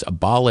says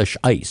abolish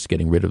ICE,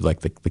 getting rid of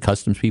the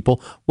customs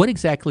people. What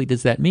exactly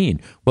does that mean?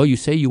 Well, you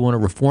say you want to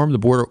reform the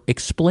border.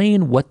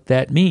 Explain what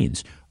that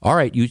means. All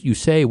right, you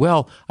say,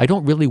 well, I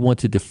don't really want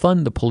to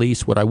defund the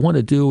police. What I want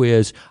to do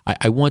is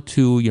I want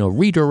to,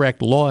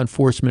 redirect law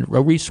enforcement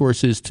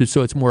resources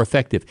so it's more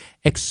effective.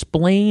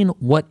 Explain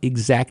what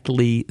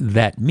exactly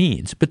that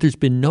means. But there's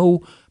been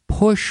no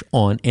push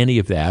on any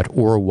of that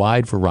or a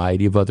wide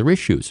variety of other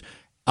issues.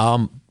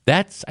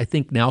 That's, I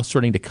think, now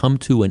starting to come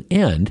to an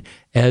end,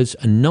 as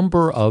a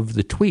number of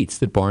the tweets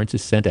that Barnes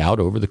has sent out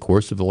over the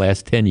course of the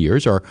last 10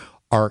 years are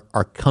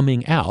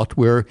coming out,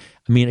 where,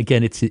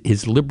 again, it's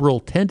his liberal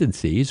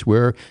tendencies,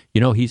 where,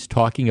 he's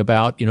talking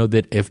about,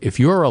 that if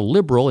you're a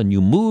liberal and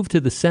you move to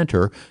the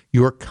center,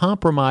 you're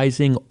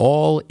compromising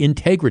all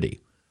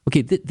integrity.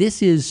 Okay,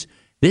 this is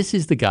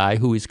the guy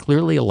who is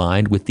clearly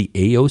aligned with the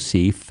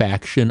AOC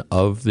faction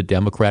of the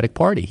Democratic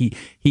Party.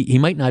 He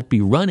might not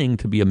be running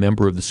to be a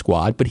member of the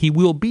squad, but he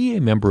will be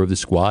a member of the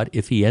squad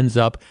if he ends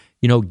up,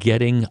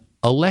 getting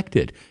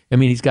elected.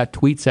 He's got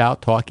tweets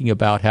out talking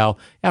about how,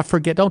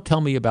 don't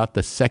tell me about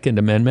the Second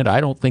Amendment.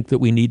 I don't think that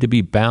we need to be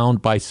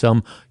bound by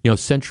some,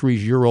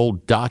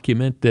 centuries-year-old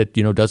document that,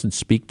 doesn't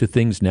speak to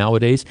things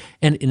nowadays.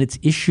 And it's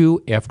issue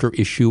after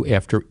issue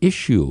after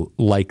issue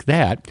like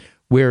that,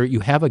 where you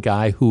have a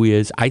guy who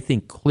is, I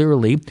think,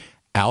 clearly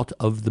out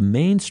of the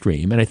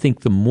mainstream. And I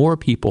think the more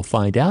people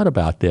find out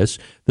about this,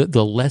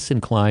 the less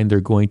inclined they're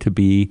going to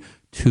be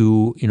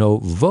to,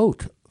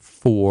 vote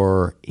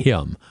for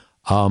him.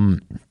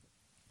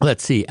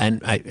 Let's see,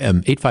 and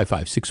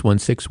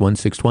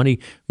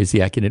 855-616-1620 is the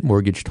AccuNet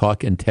Mortgage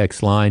Talk and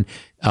Text line.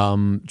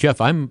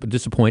 Jeff, I'm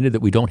disappointed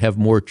that we don't have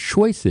more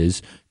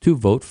choices to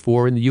vote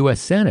for in the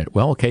U.S. Senate.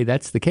 Well, okay,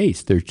 that's the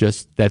case.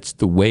 That's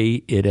the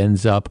way it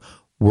ends up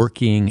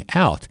working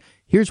out.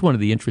 Here's one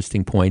of the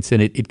interesting points,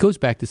 and it goes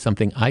back to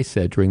something I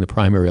said during the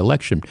primary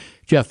election.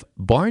 Jeff,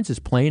 Barnes is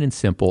plain and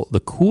simple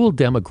the cool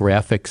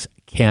demographics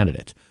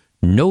candidate.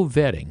 No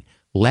vetting.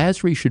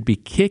 Lasry should be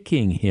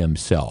kicking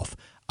himself.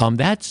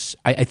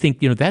 I think,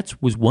 that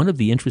was one of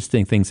the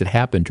interesting things that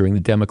happened during the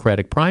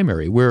Democratic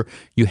primary, where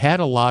you had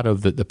a lot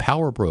of the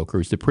power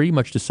brokers that pretty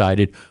much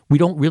decided, we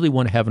don't really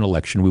want to have an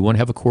election. We want to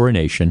have a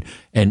coronation,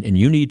 and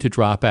you need to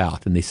drop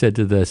out. And they said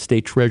to the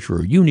state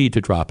treasurer, you need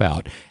to drop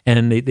out.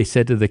 And they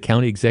said to the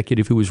county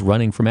executive who was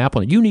running from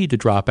Appleton, you need to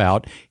drop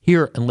out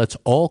here, and let's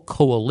all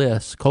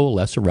coalesce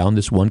around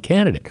this one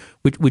candidate,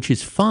 which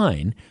is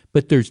fine.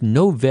 But there's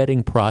no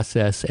vetting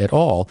process at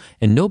all,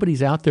 and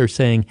nobody's out there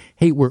saying,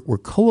 hey, we're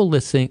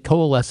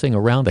coalescing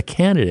around a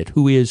candidate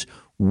who is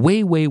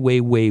way, way,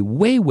 way, way,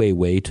 way, way,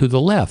 way to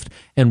the left.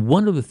 And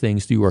one of the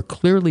things that you are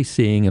clearly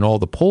seeing in all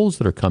the polls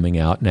that are coming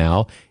out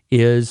now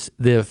is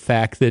the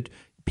fact that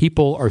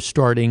people are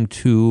starting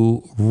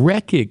to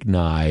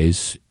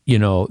recognize,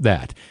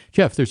 that.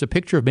 Jeff, there's a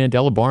picture of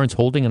Mandela Barnes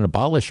holding an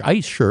Abolish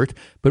ICE shirt,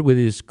 but with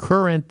his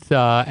current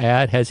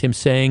ad has him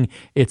saying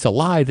it's a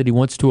lie that he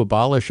wants to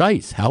abolish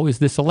ICE. How is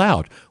this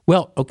allowed?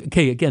 Well,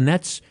 okay, again,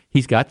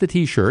 he's got the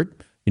T-shirt,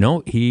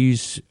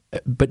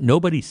 but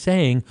nobody's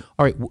saying,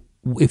 all right,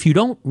 if you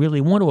don't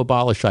really want to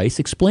abolish ICE,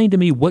 explain to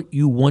me what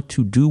you want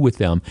to do with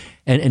them,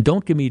 and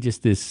don't give me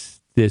just this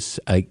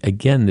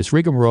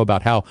rigmarole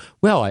about how,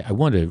 well, I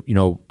want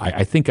to,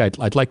 I think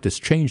I'd like to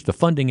change the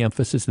funding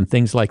emphasis and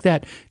things like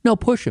that. No,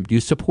 push him. Do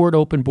you support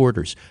open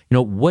borders?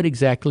 What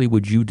exactly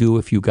would you do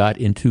if you got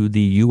into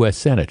the U.S.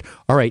 Senate?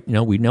 All right,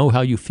 we know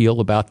how you feel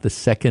about the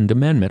Second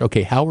Amendment.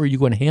 Okay, how are you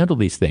going to handle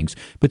these things?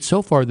 But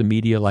so far, the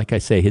media, like I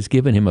say, has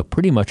given him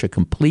pretty much a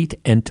complete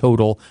and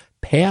total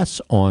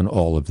pass on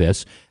all of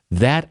this.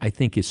 That, I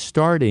think, is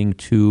starting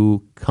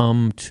to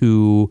come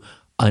to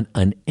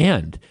an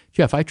end.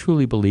 Jeff, I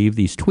truly believe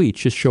these tweets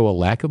just show a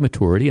lack of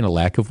maturity and a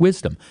lack of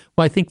wisdom.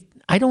 Well,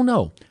 I don't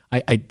know.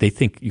 They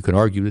think you can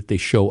argue that they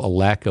show a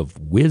lack of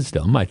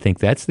wisdom. I think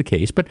that's the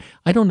case, but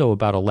I don't know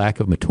about a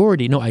lack of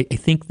maturity. No, I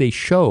think they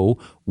show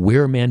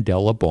where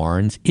Mandela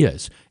Barnes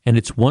is, and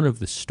it's one of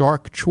the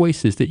stark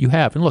choices that you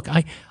have. And look,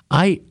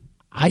 I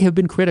have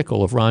been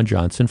critical of Ron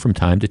Johnson from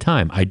time to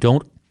time. I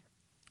don't,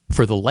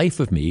 for the life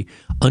of me,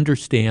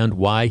 understand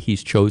why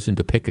he's chosen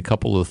to pick a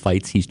couple of the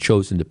fights he's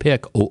chosen to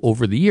pick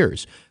over the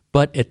years.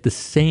 But at the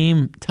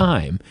same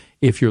time,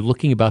 if you're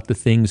looking about the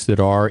things that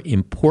are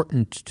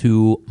important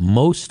to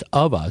most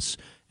of us,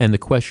 and the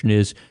question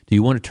is, do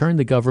you want to turn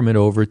the government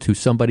over to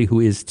somebody who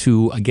is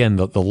to, again,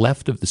 the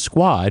left of the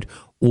squad,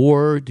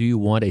 or do you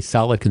want a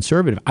solid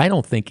conservative? I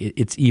don't think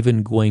it's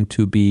even going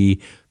to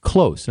be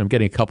close. And I'm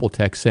getting a couple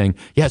texts saying,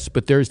 yes,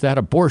 but there's that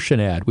abortion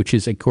ad, which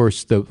is, of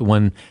course, the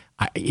one.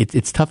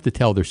 It's tough to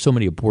tell. There's so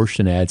many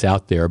abortion ads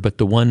out there, but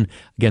the one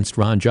against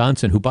Ron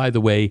Johnson, who, by the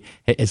way,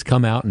 has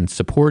come out and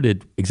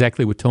supported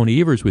exactly what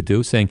Tony Evers would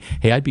do, saying,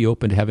 hey, I'd be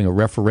open to having a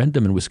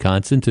referendum in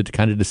Wisconsin to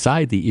kind of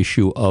decide the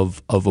issue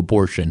of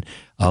abortion.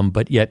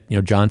 But yet,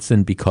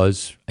 Johnson,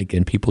 because,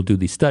 again, people do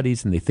these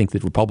studies and they think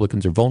that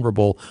Republicans are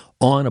vulnerable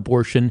on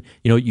abortion,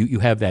 you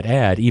have that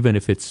ad, even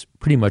if it's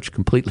pretty much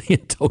completely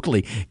and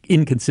totally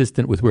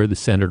inconsistent with where the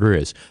senator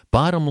is.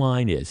 Bottom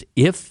line is,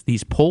 if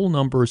these poll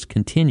numbers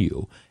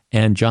continue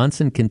and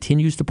Johnson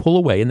continues to pull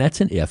away, and that's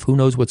an if, who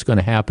knows what's going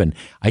to happen,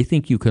 I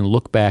think you can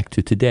look back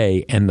to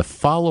today and the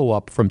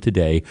follow-up from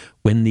today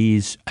when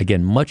these,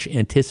 again, much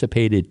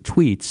anticipated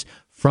tweets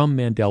from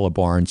Mandela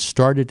Barnes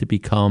started to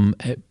become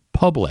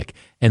public.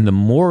 And the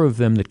more of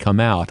them that come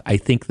out, I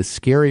think the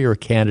scarier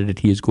candidate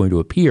he is going to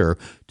appear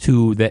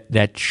to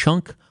that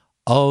chunk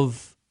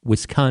of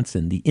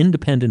Wisconsin, the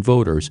independent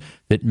voters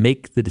that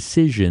make the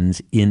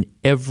decisions in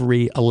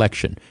every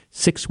election.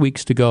 6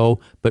 weeks to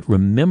go, but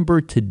remember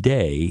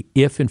today,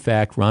 if in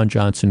fact Ron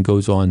Johnson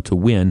goes on to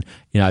win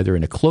either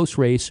in a close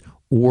race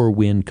or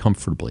win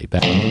comfortably.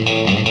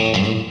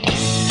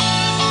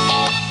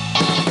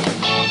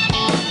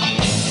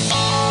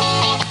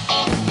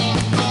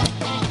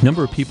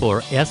 Number of people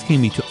are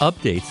asking me to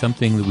update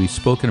something that we've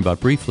spoken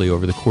about briefly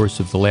over the course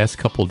of the last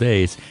couple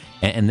days,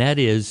 and that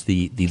is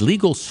the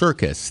legal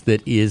circus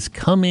that is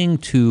coming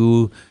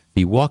to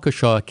the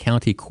Waukesha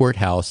County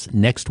Courthouse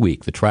next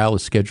week. The trial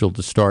is scheduled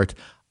to start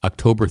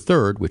October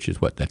 3rd, which is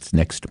that's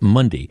next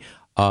Monday.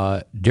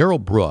 Darrell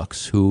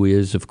Brooks, who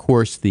is, of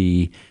course,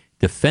 the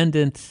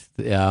defendant,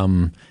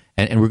 and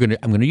I'm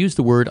going to use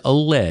the word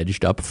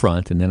alleged up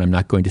front, and then I'm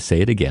not going to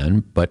say it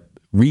again, but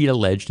read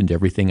alleged into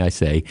everything I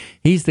say.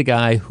 He's the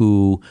guy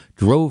who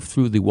drove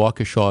through the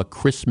Waukesha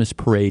Christmas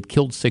parade,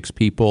 killed 6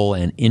 people,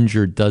 and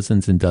injured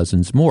dozens and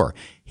dozens more.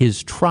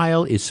 His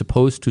trial is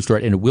supposed to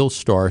start, and it will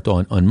start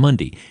on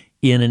Monday.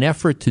 In an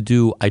effort to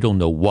do I don't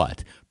know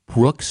what,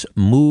 Brooks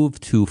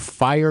moved to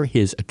fire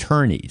his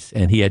attorneys,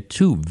 and he had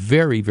 2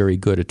 very, very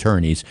good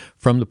attorneys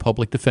from the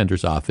public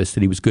defender's office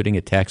that he was getting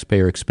at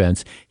taxpayer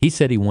expense. He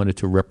said he wanted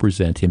to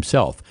represent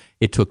himself.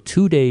 It took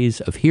 2 days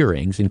of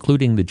hearings,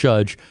 including the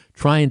judge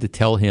trying to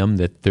tell him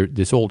that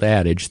this old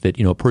adage that,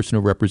 a person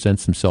who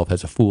represents himself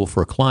has a fool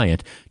for a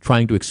client,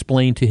 trying to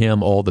explain to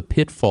him all the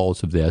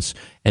pitfalls of this,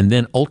 and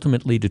then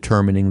ultimately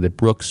determining that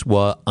Brooks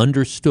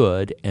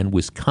understood and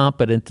was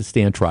competent to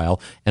stand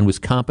trial and was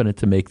competent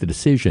to make the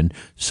decision.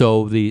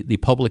 So the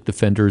public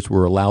defenders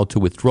were allowed to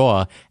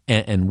withdraw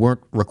and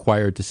weren't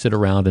required to sit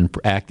around and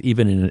act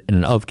even in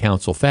an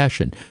of-counsel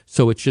fashion.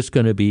 So it's just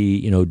going to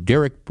be,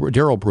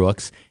 Darrell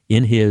Brooks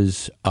in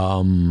his,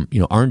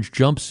 orange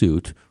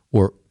jumpsuit,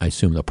 or I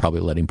assume they'll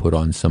probably let him put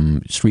on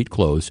some street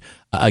clothes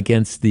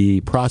against the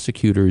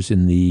prosecutors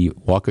in the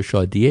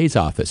Waukesha DA's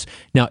office.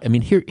 Now, I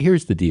mean,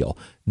 here's the deal.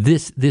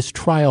 This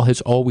trial has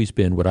always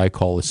been what I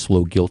call a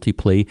slow guilty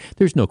plea.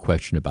 There's no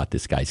question about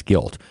this guy's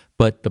guilt.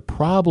 But the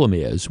problem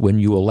is when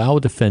you allow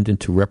a defendant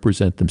to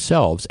represent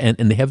themselves, and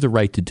they have the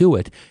right to do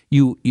it,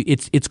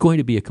 it's going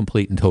to be a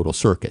complete and total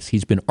circus.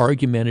 He's been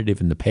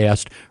argumentative in the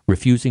past,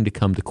 refusing to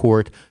come to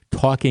court,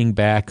 talking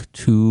back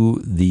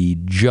to the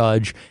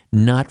judge,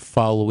 not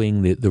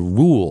following the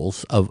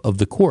rules of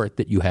the court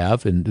that you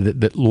have, and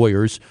that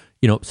lawyers,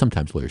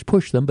 sometimes lawyers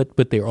push them,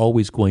 but they're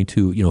always going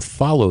to,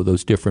 follow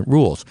those different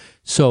rules.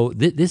 So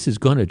this is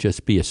going to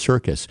just be a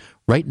circus.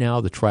 Right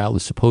now, the trial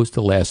is supposed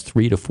to last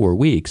 3 to 4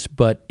 weeks,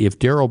 but if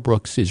Darrell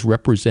Brooks is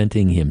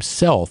representing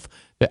himself,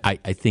 I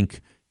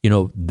think,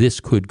 this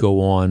could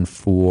go on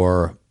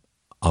for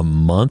a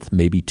month,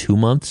 maybe 2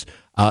 months.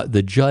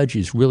 The judge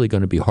is really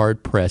going to be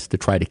hard-pressed to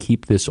try to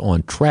keep this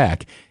on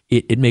track.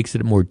 It makes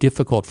it more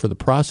difficult for the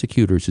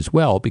prosecutors as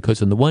well,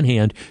 because on the one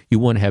hand, you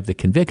want to have the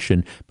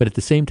conviction, but at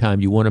the same time,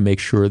 you want to make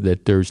sure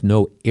that there's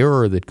no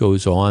error that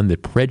goes on,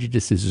 that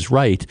prejudice is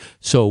right.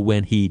 So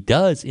when he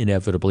does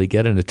inevitably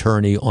get an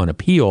attorney on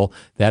appeal,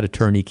 that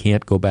attorney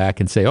can't go back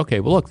and say, okay,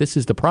 well, look, this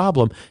is the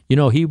problem.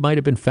 He might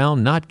have been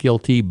found not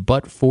guilty,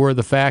 but for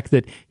the fact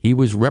that he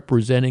was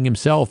representing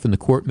himself and the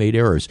court made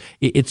errors.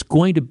 It's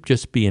going to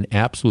just be an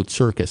absolute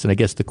circus. And I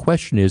guess the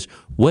question is,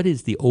 what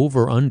is the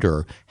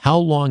over-under? How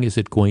long is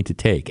it going to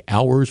take,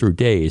 hours or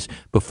days,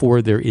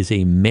 before there is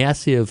a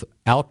massive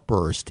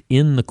outburst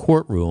in the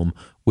courtroom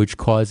which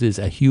causes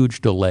a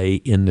huge delay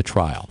in the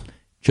trial?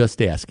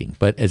 Just asking.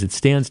 But as it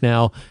stands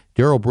now,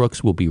 Darrell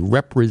Brooks will be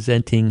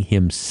representing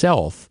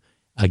himself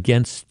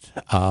against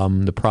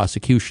the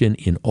prosecution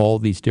in all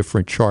these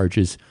different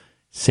charges.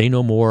 Say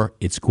no more.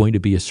 It's going to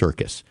be a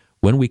circus.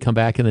 When we come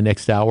back in the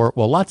next hour,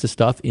 well, lots of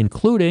stuff,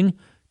 including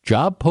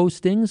job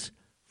postings,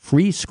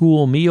 free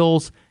school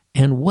meals,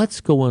 and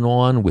what's going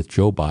on with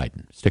Joe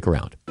Biden. Stick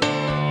around.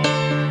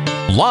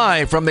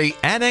 Live from the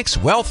Annex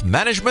Wealth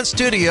Management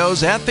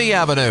Studios at the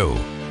Avenue,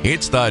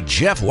 it's the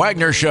Jeff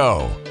Wagner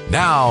Show.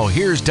 Now,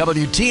 here's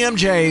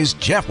WTMJ's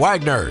Jeff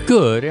Wagner.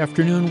 Good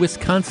afternoon,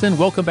 Wisconsin.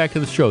 Welcome back to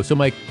the show. So,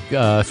 Mike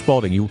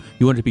Spalding, you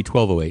want it to be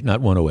 12:08, not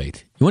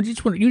 1:08. You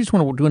just want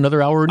to do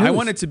another hour of news? I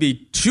want it to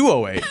be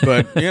 2:08,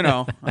 but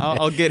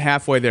I'll get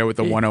halfway there with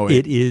the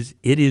 1:08.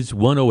 It is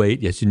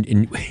 1:08. Yes,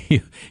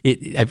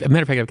 as a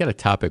matter of fact, I've got a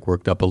topic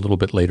worked up a little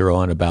bit later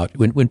on about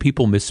when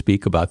people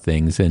misspeak about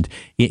things, and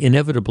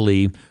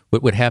inevitably,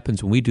 what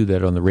happens when we do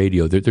that on the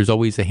radio? There's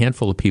always a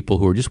handful of people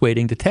who are just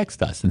waiting to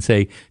text us and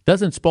say,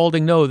 "Doesn't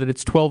Spalding know that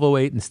it's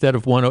 12:08 instead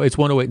of 1:08? It's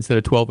 1:08 instead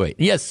of 12:08."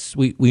 Yes,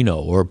 we know.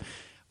 Or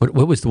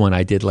what was the one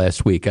I did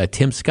last week?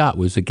 Tim Scott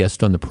was a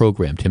guest on the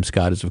program. Tim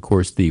Scott is, of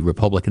course, the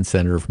Republican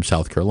senator from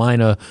South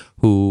Carolina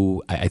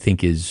who I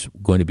think is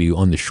going to be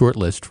on the short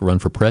list to run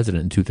for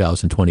president in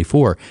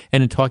 2024.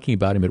 And in talking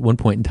about him at one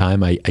point in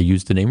time, I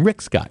used the name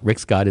Rick Scott. Rick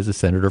Scott is a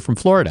senator from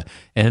Florida.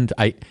 And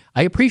I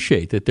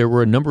appreciate that there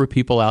were a number of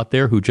people out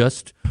there who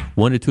just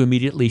wanted to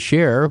immediately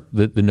share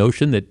the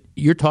notion that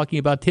you're talking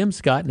about Tim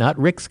Scott, not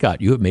Rick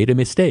Scott. You have made a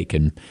mistake.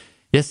 And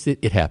yes,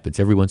 it happens.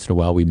 Every once in a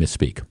while we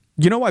misspeak.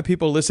 You know why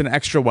people listen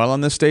extra well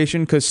on this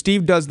station? Because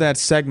Steve does that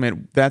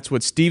segment, That's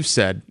What Steve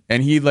Said,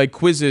 and he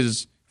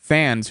quizzes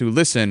fans who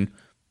listen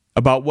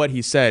about what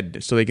he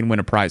said so they can win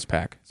a prize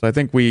pack. So I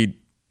think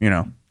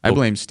I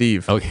blame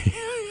Steve. Okay.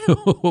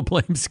 We'll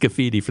blame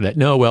Scafidi for that.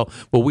 No, well,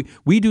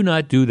 we do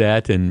not do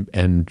that,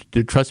 and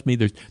trust me,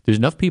 there's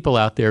enough people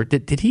out there.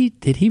 Did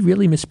he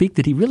really misspeak?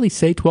 Did he really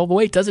say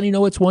 12:08? Doesn't he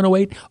know it's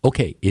 1:08?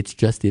 Okay,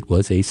 it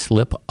was a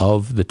slip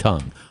of the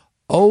tongue.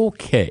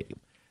 Okay.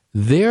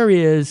 There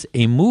is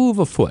a move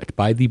afoot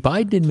by the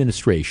Biden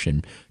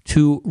administration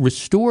to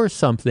restore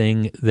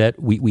something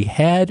that we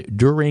had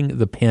during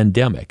the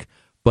pandemic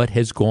but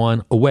has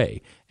gone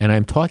away. And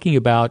I'm talking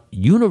about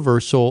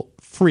universal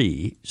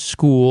free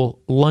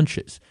school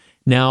lunches.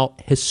 Now,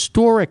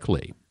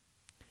 historically,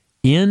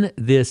 in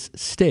this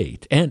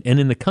state and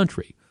in the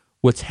country,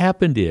 what's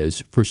happened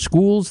is for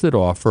schools that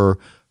offer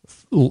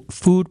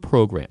food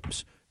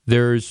programs,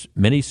 there's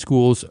many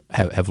schools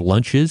have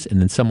lunches and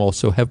then some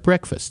also have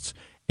breakfasts.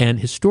 And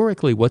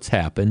historically, what's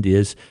happened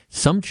is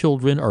some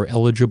children are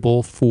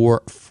eligible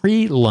for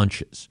free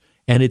lunches,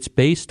 and it's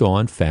based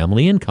on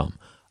family income.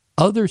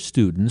 Other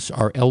students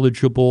are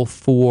eligible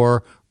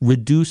for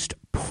reduced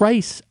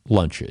price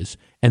lunches,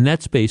 and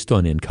that's based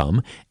on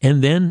income.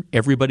 And then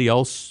everybody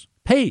else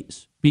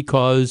pays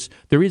because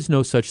there is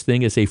no such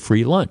thing as a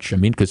free lunch. I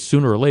mean, because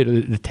sooner or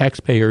later, the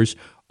taxpayers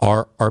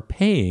are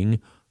paying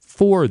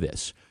for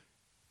this.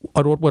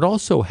 What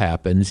also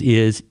happens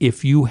is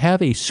if you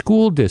have a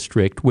school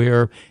district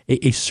where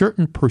a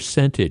certain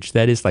percentage,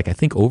 that is I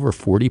think over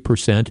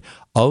 40%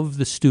 of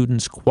the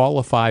students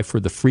qualify for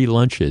the free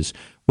lunches,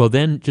 well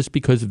then just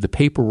because of the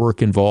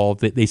paperwork involved,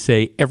 they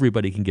say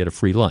everybody can get a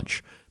free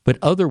lunch. But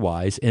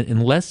otherwise,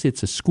 unless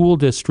it's a school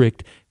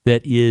district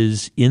that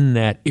is in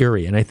that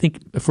area, and I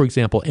think, for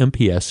example,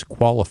 MPS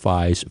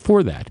qualifies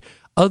for that.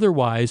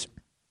 Otherwise,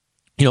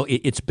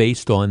 It's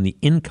based on the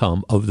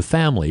income of the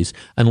families,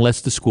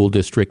 unless the school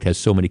district has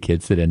so many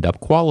kids that end up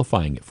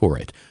qualifying for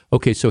it.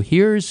 Okay, so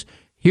here's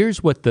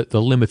what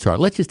the limits are.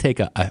 Let's just take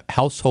a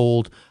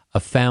household, a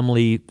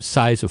family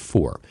size of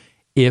 4.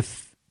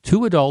 If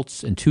 2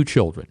 adults and 2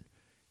 children,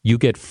 you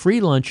get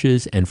free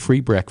lunches and free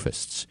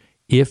breakfasts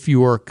if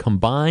your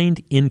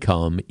combined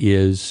income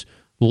is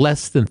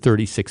less than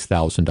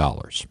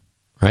 $36,000,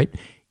 right?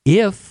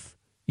 If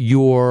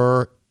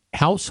your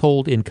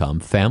household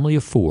income, family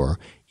of 4,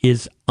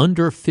 is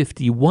under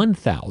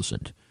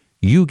 $51,000,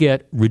 you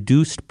get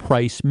reduced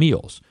price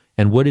meals.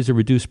 And what is a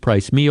reduced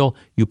price meal?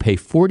 You pay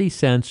 40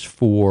 cents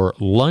for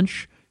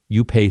lunch,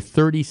 you pay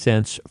 30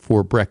 cents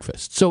for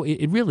breakfast. So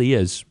it really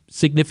is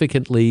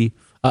significantly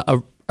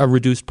a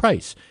reduced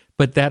price.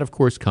 But that, of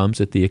course,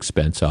 comes at the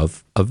expense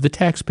of the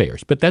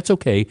taxpayers. But that's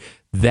okay.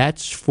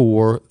 That's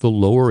for the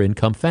lower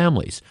income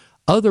families.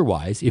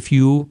 Otherwise, if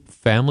you,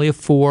 family of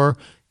 4,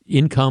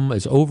 income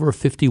is over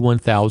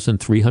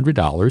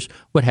 $51,300,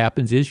 what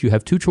happens is you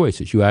have 2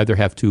 choices. You either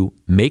have to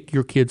make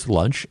your kids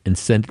lunch and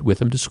send it with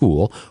them to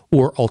school,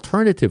 or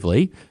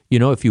alternatively,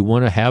 if you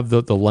want to have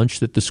the lunch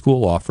that the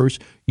school offers,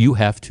 you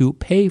have to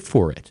pay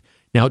for it.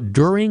 Now,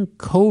 during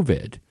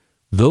COVID,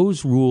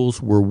 those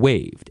rules were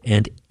waived,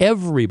 and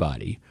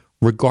everybody,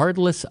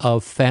 regardless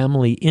of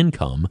family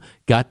income,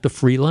 got the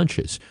free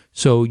lunches.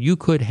 So you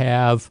could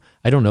have,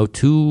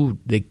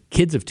 the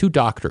kids of 2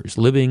 doctors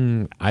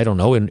living,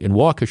 in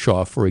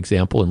Waukesha, for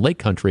example, in Lake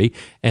Country,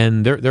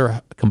 and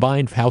their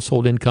combined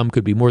household income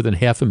could be more than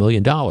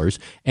 $500,000,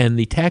 and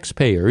the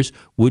taxpayers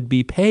would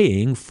be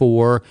paying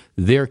for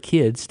their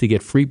kids to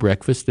get free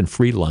breakfast and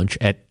free lunch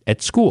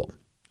at school.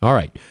 All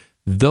right.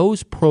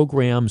 Those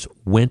programs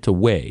went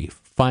away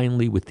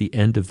finally with the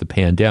end of the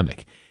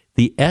pandemic.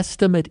 The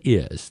estimate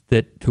is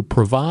that to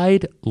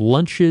provide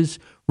lunches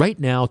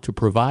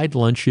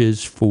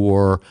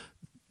for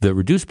the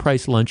reduced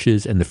price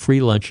lunches and the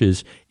free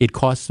lunches, it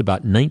costs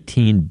about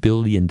 $19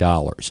 billion.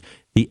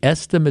 The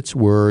estimates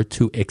were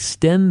to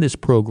extend this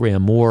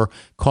program more,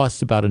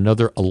 costs about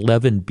another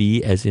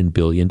 $11 as in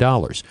billion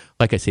dollars.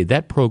 Like I say,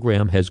 that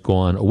program has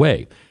gone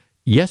away.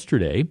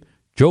 Yesterday,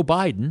 Joe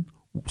Biden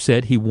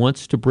said he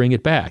wants to bring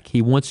it back.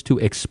 He wants to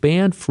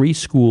expand free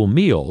school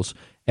meals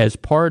as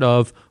part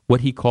of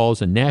what he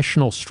calls a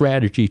national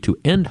strategy to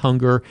end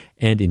hunger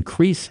and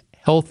increase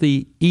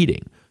healthy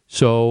eating.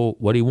 So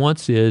what he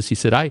wants is, he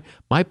said,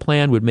 my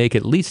plan would make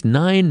at least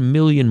 9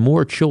 million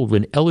more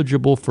children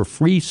eligible for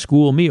free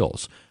school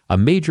meals, a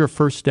major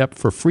first step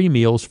for free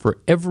meals for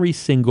every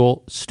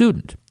single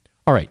student.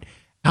 All right.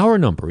 Our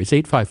number is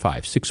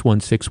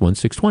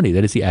 855-616-1620.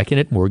 That is the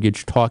Accunet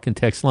Mortgage talk and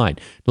text line.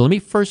 Now, let me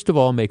first of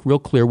all make real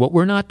clear what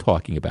we're not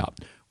talking about.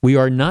 We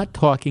are not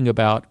talking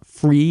about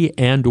free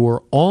and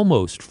or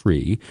almost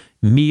free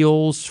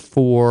meals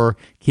for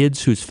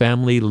kids whose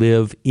family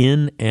live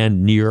in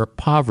and near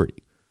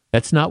poverty.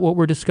 That's not what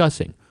we're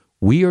discussing.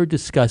 We are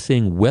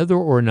discussing whether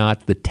or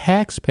not the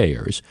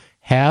taxpayers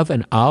have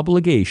an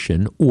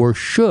obligation or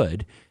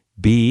should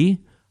be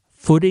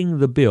footing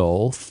the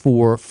bill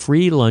for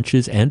free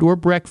lunches and or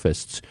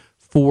breakfasts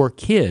for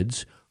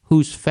kids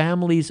whose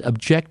families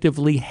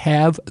objectively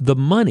have the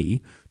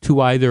money to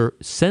either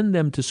send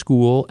them to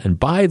school and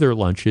buy their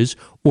lunches,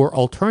 or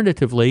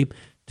alternatively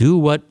do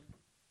what,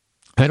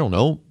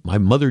 my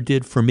mother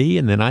did for me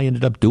and then I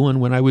ended up doing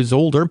when I was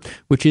older,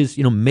 which is,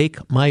 make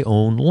my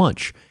own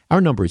lunch.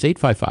 Our number is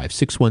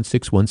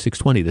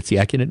 855-616-1620. That's the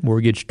Accunet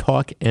Mortgage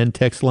talk and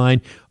text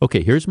line.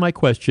 Okay, here's my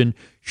question.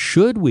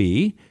 Should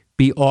we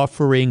be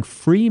offering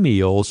free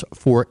meals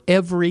for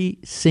every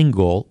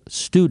single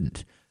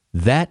student?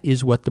 That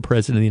is what the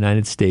President of the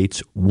United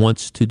States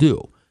wants to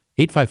do.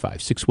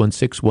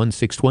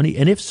 855-616-1620.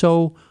 And if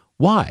so,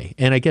 why?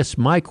 And I guess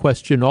my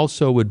question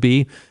also would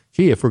be,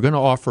 if we're going to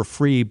offer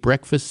free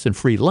breakfasts and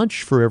free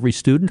lunch for every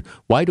student,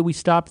 why do we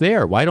stop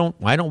there? Why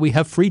don't we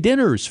have free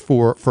dinners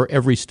for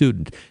every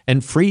student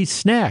and free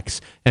snacks?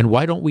 And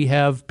why don't we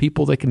have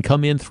people that can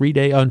come in 3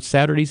 days on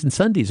Saturdays and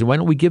Sundays? And why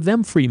don't we give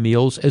them free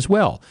meals as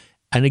well?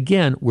 And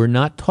again, we're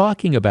not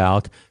talking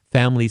about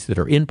families that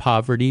are in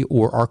poverty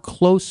or are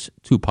close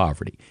to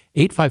poverty.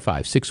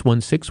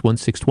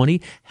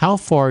 855-616-1620. How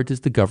far does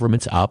the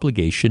government's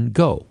obligation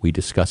go? We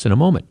discuss in a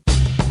moment.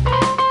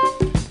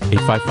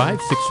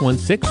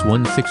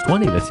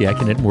 855-616-1620. That's the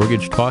Accunet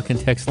Mortgage talk and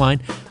text line.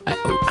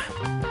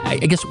 I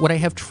guess what I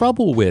have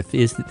trouble with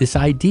is this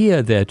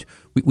idea that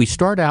we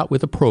start out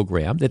with a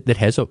program that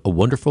has a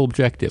wonderful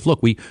objective.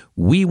 Look, we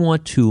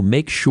want to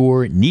make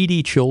sure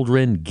needy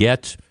children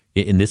get,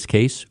 in this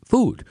case,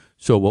 food.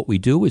 So what we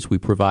do is we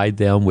provide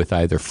them with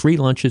either free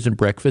lunches and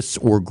breakfasts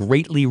or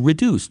greatly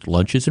reduced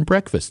lunches and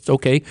breakfasts,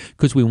 okay,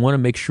 because we want to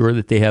make sure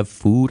that they have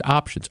food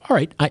options. All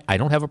right, I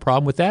don't have a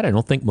problem with that. I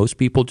don't think most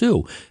people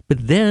do.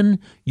 But then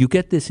you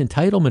get this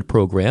entitlement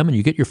program and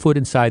you get your foot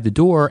inside the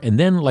door, and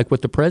then like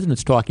what the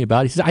president's talking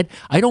about, he says,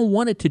 I don't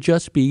want it to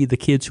just be the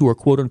kids who are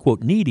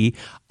quote-unquote needy.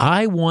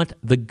 I want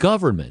the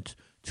government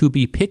to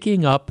be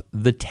picking up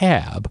the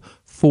tab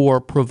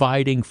for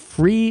providing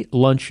free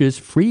lunches,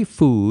 free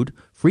food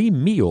free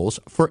meals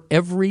for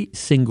every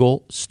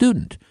single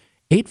student.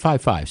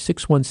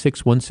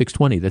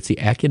 855-616-1620. That's the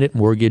AccuNet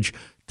Mortgage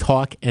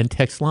talk and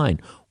text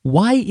line.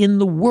 Why in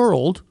the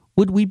world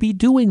would we be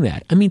doing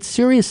that? I mean,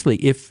 seriously,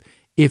 if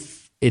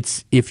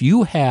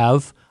you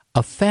have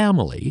a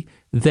family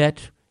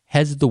that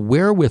has the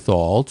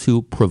wherewithal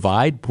to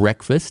provide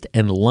breakfast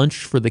and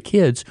lunch for the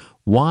kids,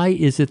 why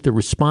is it the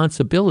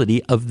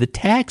responsibility of the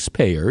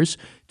taxpayers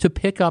to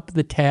pick up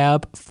the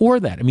tab for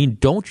that? I mean,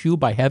 don't you,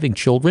 by having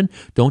children,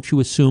 don't you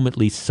assume at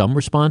least some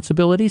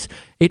responsibilities?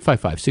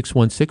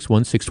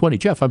 855-616-1620.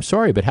 Jeff, I'm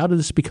sorry, but how does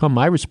this become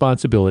my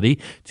responsibility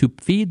to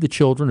feed the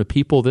children of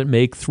people that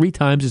make 3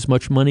 times as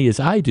much money as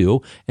I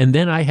do, and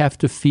then I have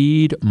to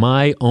feed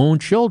my own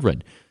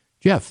children?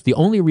 Jeff, the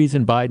only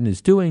reason Biden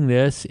is doing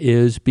this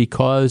is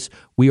because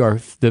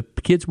the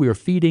kids we are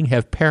feeding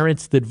have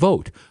parents that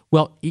vote.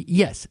 Well,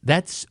 yes,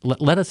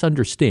 let us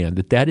understand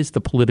that is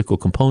the political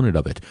component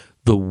of it.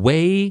 The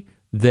way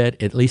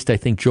that at least I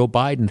think Joe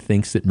Biden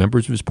thinks that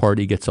members of his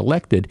party gets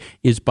elected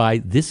is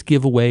by this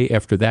giveaway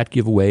after that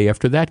giveaway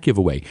after that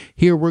giveaway.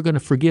 Here, we're going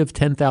to forgive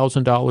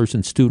 $10,000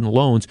 in student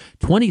loans,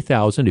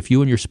 $20,000 if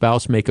you and your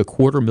spouse make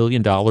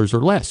 $250,000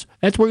 or less.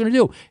 That's what we're going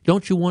to do.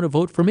 Don't you want to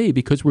vote for me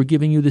because we're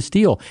giving you this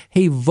deal?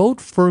 Hey,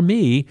 vote for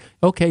me.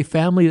 Okay,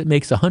 family that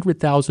makes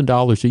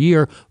 $100,000 a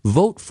year,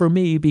 vote for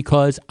me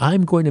because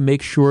I'm going to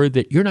make sure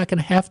that you're not going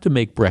to have to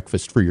make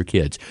breakfast for your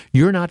kids.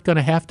 You're not going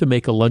to have to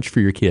make a lunch for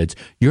your kids.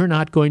 You're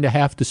not going to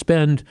have to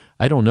spend,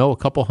 I don't know, a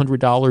couple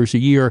 $100s a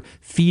year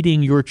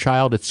feeding your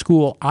child at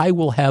school. I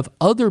will have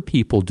other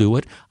people do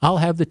it. I'll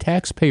have the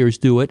taxpayers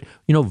do it.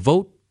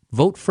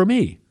 Vote for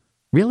me.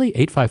 Really?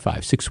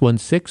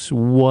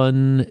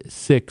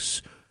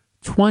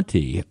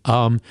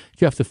 855-616-1620.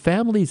 Jeff, the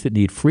families that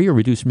need free or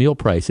reduced meal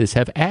prices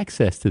have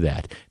access to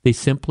that. They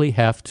simply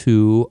have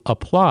to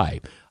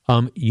apply.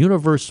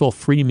 Universal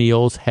free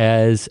meals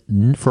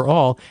for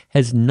all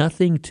has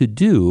nothing to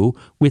do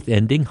with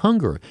ending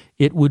hunger.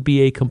 It would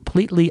be a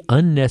completely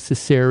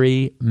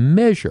unnecessary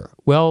measure.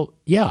 Well,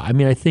 yeah, I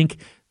mean, I think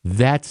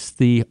that's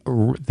the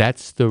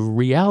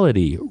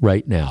reality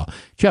right now.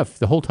 Jeff,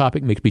 the whole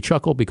topic makes me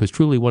chuckle because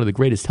truly one of the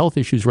greatest health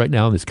issues right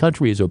now in this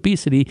country is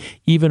obesity,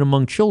 even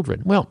among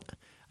children. Well,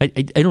 I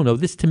don't know.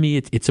 This to me,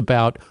 it's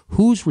about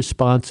whose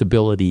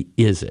responsibility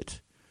is it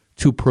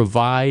to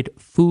provide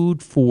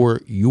food for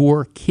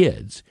your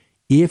kids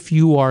if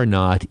you are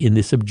not in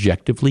this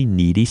objectively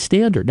needy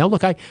standard. Now,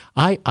 look, I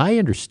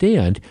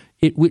understand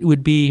it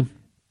would be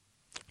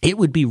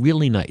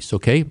really nice,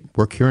 okay?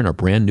 Work here in our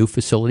brand new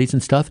facilities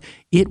and stuff.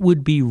 It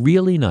would be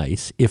really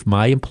nice if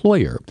my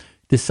employer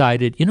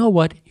decided, you know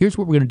what, here's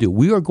what we're going to do.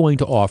 We are going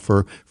to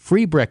offer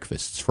free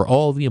breakfasts for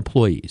all the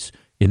employees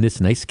in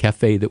this nice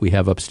cafe that we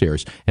have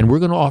upstairs. And we're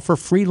going to offer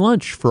free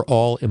lunch for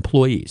all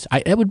employees.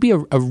 That would be a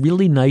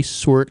really nice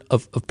sort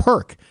of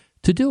perk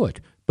to do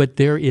it. But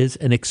there is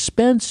an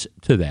expense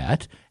to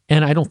that,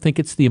 and I don't think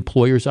it's the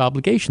employer's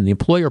obligation. The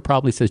employer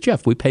probably says,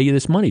 Jeff, we pay you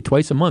this money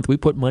twice a month. We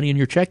put money in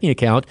your checking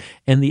account,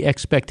 and the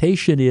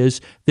expectation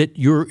is that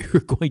you're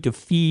going to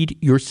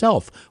feed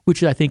yourself,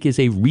 which I think is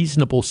a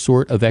reasonable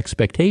sort of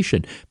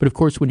expectation. But of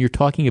course, when you're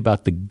talking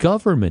about the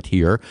government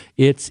here,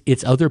 it's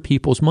other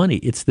people's money.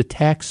 It's the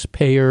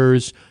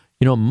taxpayers'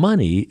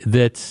 money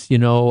that's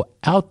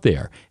out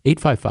there.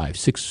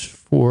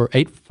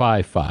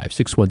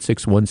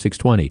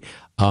 855-616-1620.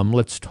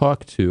 Let's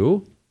talk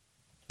to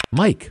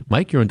Mike.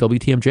 Mike, you're on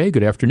WTMJ.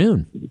 Good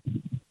afternoon.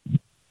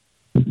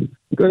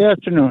 Good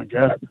afternoon,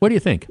 Jeff. What do you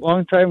think?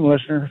 Long-time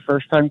listener,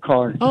 first-time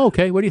caller. Oh,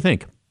 okay. What do you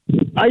think?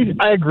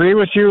 I agree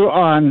with you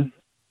on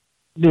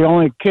the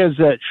only kids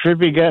that should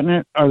be getting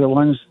it are the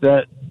ones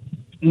that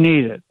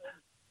need it.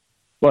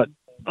 But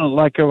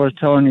like I was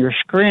telling your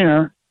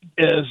screener,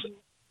 is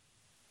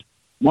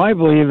my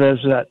belief is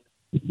that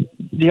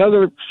the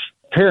other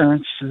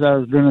parents that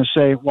are going to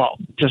say, well,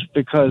 just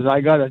because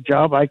I got a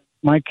job,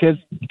 my kids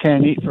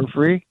can't eat for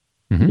free.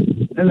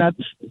 Mm-hmm. And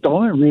that's the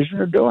only reason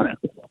they're doing it.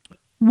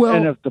 Well,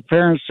 and if the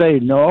parents say,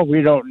 no,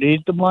 we don't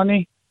need the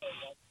money,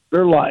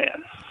 they're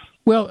lying.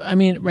 Well, I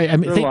mean, right. I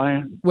mean, they're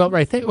lying. Well,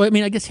 right. I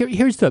mean, I guess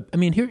here's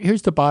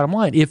the bottom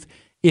line.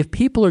 If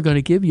people are going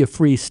to give you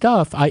free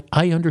stuff,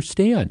 I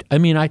understand. I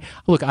mean, I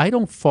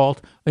don't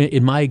fault,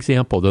 in my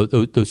example,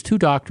 those 2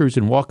 doctors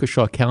in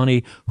Waukesha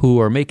County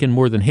who are making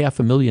more than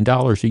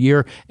 $500,000 a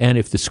year, and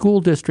if the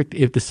school district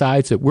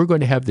decides that we're going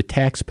to have the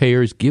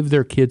taxpayers give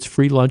their kids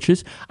free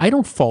lunches, I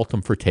don't fault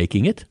them for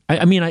taking it.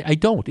 I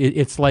don't.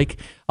 It's like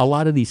a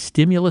lot of these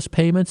stimulus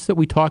payments that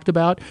we talked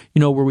about,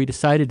 where we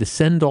decided to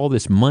send all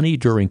this money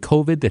during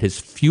COVID that has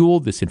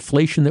fueled this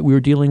inflation that we were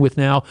dealing with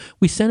now.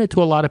 We sent it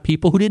to a lot of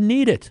people who didn't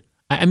need it.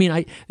 I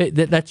mean,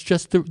 that's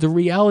just the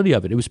reality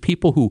of it. It was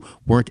people who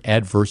weren't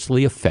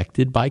adversely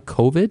affected by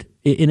COVID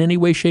in any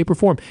way, shape, or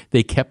form.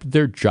 They kept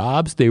their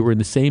jobs. They were in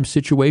the same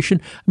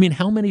situation. I mean,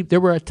 there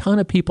were a ton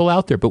of people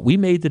out there, but we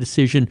made the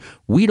decision,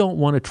 we don't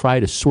want to try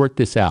to sort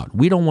this out.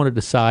 We don't want to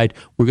decide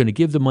we're going to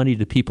give the money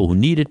to people who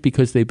need it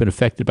because they've been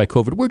affected by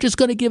COVID. We're just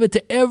going to give it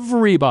to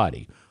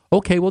everybody.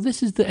 okay, well,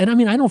 this is and I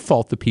mean, I don't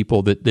fault the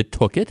people that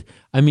took it.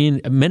 I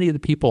mean, many of the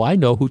people I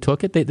know who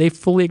took it, they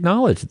fully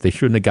acknowledge that they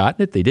shouldn't have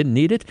gotten it. They didn't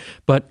need it,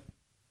 but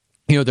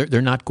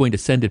they're not going to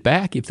send it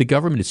back. If the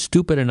government is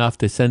stupid enough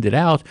to send it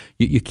out,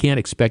 you can't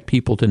expect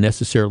people to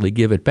necessarily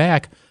give it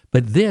back.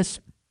 But this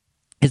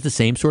is the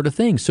same sort of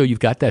thing. So you've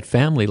got that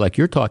family like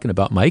you're talking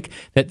about, Mike,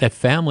 that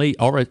family,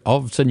 all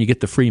of a sudden you get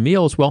the free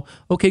meals. Well,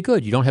 okay,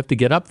 good. You don't have to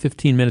get up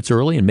 15 minutes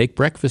early and make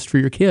breakfast for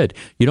your kid.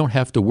 You don't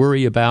have to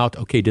worry about,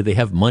 okay, do they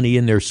have money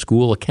in their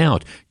school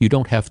account? You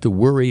don't have to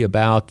worry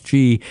about,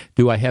 gee,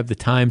 do I have the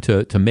time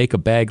to make a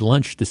bag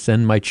lunch to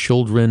send my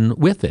children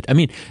with it? I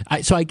mean,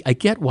 I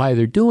get why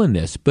they're doing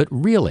this, but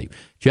really,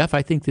 Jeff,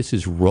 I think this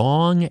is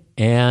wrong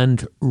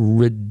and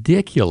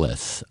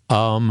ridiculous.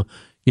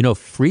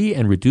 Free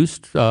and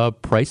reduced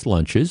price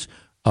lunches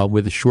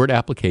with a short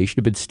application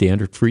have been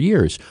standard for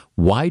years.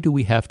 Why do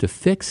we have to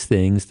fix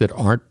things that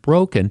aren't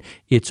broken?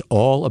 It's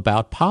all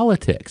about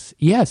politics.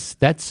 Yes,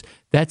 that's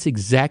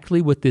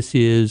exactly what this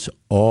is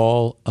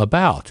all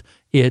about.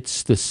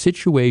 It's the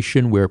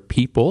situation where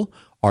people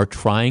are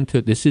trying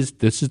to, this is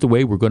the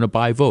way we're going to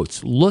buy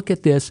votes. Look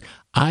at this.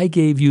 I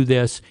gave you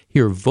this.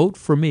 Here, vote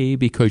for me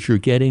because you're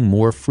getting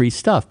more free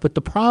stuff. But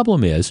the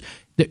problem is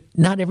that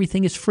not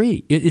everything is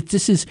free.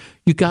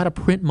 You got to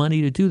print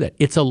money to do that.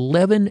 It's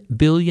 $11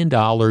 billion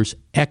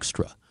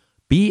extra.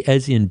 B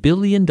as in $1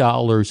 billion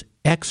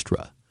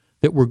extra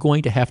that we're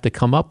going to have to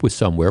come up with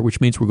somewhere,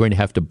 which means we're going to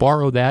have to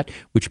borrow that,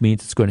 which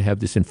means it's going to have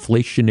this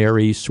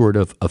inflationary sort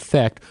of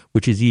effect,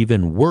 which is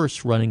even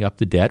worse running up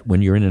the debt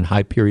when you're in a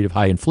high period of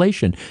high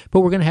inflation.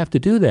 But we're going to have to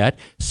do that.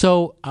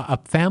 So a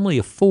family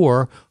of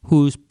four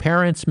whose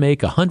parents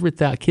make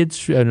 $100,000,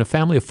 kids in a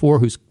family of four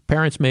whose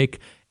parents make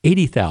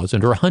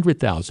 $80,000 or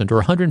 $100,000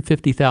 or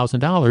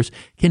 $150,000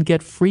 can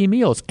get free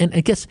meals. And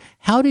I guess,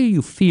 how do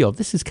you feel?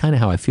 This is kind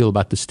of how I feel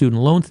about the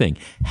student loan thing.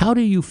 How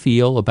do you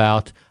feel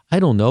about, I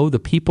don't know, the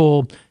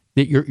people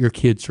that your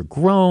kids are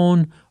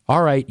grown?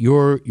 All right,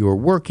 you're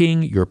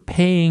working, you're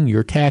paying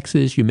your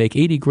taxes, you make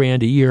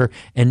 $80,000 a year,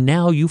 and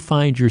now you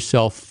find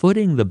yourself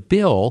footing the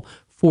bill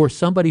for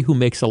somebody who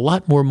makes a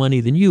lot more money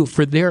than you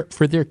for their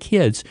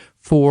kids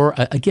for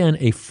again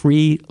a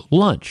free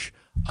lunch.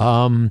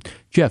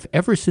 Jeff,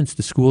 ever since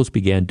the schools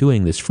began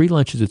doing this, free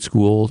lunches at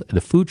school,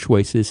 the food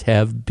choices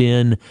have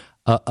been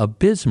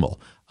abysmal,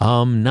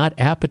 not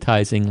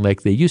appetizing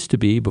like they used to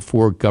be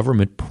before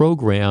government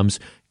programs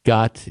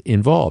got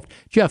involved.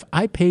 Jeff,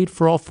 I paid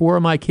for all four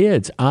of my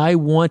kids. I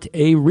want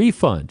a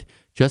refund,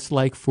 just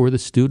like for the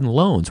student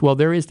loans. Well,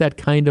 there is that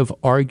kind of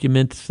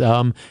argument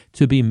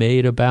to be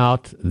made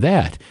about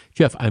that.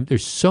 Jeff,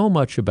 there's so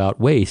much about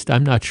waste.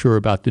 I'm not sure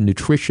about the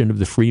nutrition of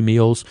the free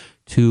meals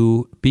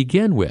to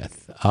begin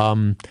with.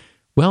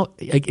 Well,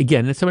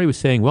 again, somebody was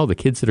saying, well, the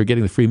kids that are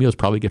getting the free meals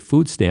probably get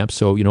food stamps,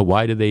 so,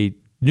 why do they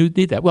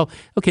need that? Well,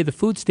 okay, the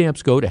food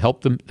stamps go to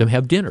help them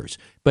have dinners.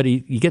 But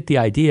you get the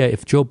idea,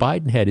 if Joe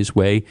Biden had his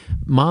way,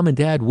 mom and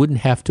dad wouldn't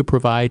have to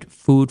provide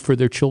food for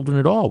their children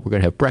at all. We're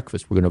going to have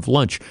breakfast. We're going to have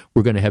lunch.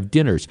 We're going to have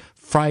dinners.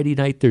 Friday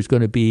night, there's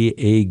going to be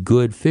a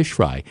good fish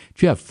fry.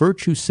 Jeff,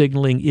 virtue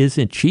signaling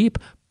isn't cheap.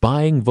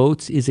 Buying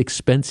votes is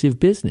expensive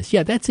business.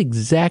 Yeah, that's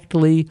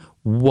exactly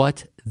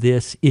what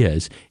this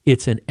is.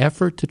 It's an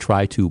effort to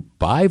try to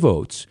buy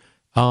votes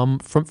from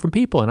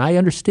people. And I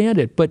understand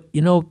it. But,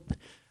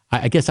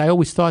 I guess I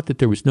always thought that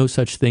there was no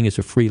such thing as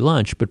a free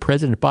lunch, but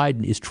President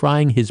Biden is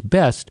trying his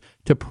best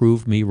to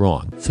prove me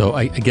wrong. So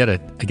I get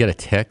a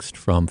text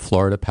from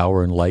Florida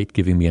Power and Light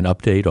giving me an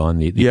update on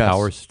the yes.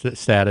 power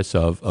status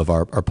of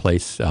our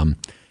place.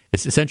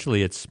 It's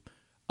essentially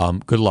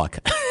good luck.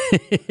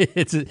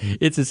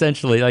 It's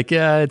essentially like,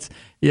 yeah, it's,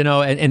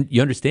 and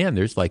you understand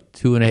there's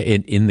like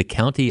in the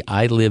county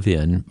I live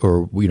in,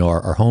 or,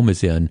 our home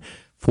is in,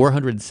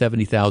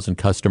 470,000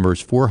 customers,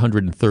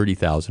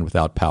 430,000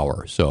 without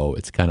power. So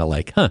it's kind of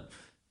like,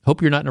 hope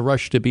you're not in a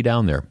rush to be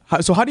down there.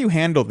 So how do you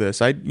handle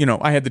this? I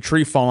had the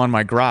tree fall on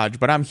my garage,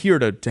 but I'm here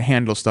to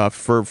handle stuff.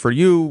 For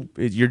you,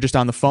 you're just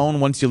on the phone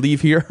once you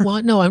leave here?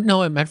 Well, no. As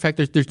a matter of fact,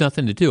 there's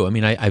nothing to do. I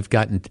mean,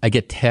 I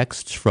get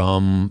texts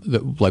from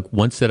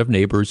one set of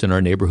neighbors in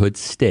our neighborhood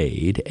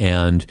stayed,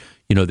 and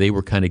they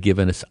were kind of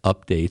giving us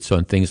updates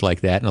on things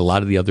like that, and a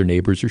lot of the other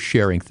neighbors are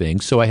sharing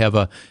things. So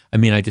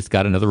I just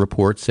got another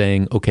report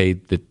saying, okay,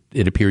 that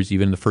it appears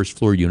even in the first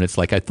floor units,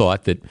 like I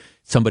thought, that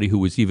somebody who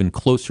was even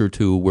closer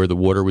to where the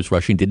water was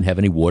rushing didn't have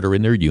any water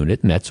in their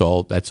unit, and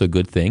that's a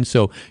good thing.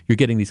 So you're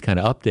getting these kind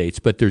of updates,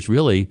 but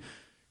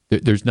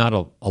there's not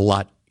a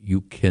lot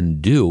you can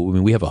do. I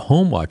mean, we have a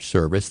home watch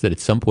service that at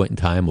some point in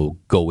time will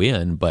go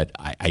in, but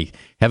I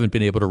haven't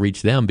been able to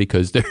reach them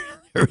because they're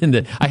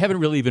I haven't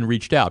really even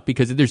reached out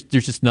because there's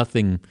just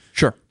nothing.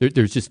 Sure,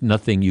 there's just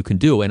nothing you can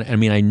do. And I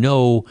mean, I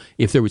know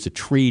if there was a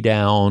tree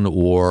down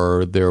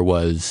or there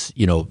was,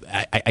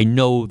 I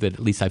know that at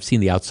least I've seen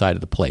the outside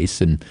of the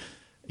place, and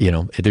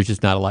there's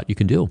just not a lot you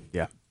can do.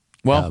 Yeah.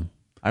 Well,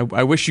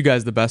 I wish you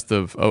guys the best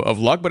of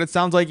luck, but it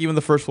sounds like even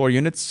the first floor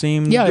units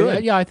seem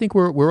good. Yeah, I think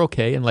we're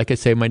okay. And like I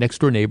say, my next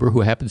door neighbor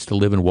who happens to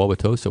live in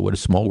Wauwatosa, what a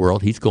small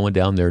world, he's going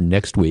down there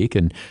next week,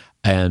 and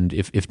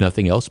if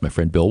nothing else, my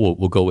friend Bill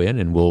will go in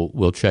and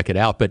we'll check it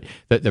out. But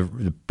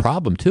the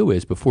problem too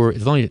is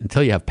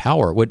until you have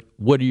power, what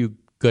are you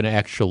going to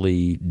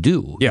actually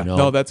do? Yeah,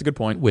 no, that's a good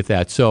point with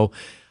that. So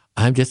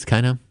I'm just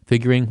kind of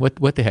figuring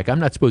what the heck. I'm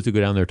not supposed to go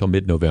down there until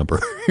mid-November.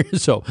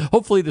 So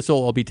hopefully this will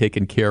all be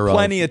taken care of.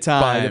 Plenty of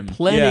time.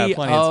 Plenty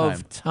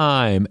of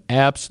time.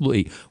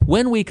 Absolutely.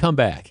 When we come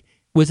back,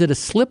 was it a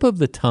slip of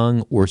the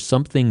tongue or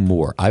something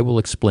more? I will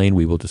explain.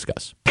 We will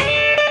discuss.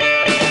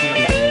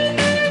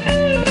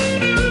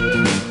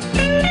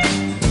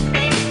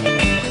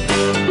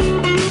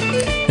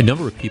 A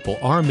number of people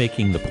are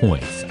making the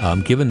point,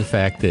 given the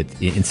fact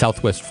that in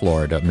Southwest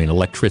Florida,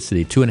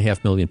 electricity,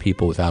 2.5 million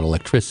people without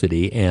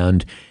electricity,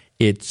 and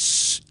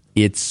it's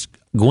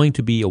going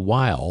to be a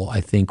while,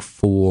 I think,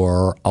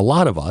 for a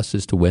lot of us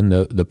as to when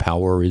the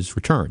power is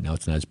returned. Now,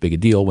 it's not as big a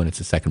deal when it's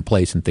a second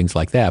place and things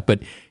like that,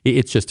 but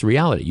it's just the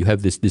reality. You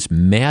have this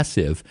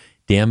massive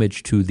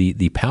damage to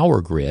the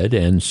power grid,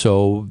 and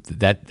so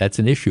that's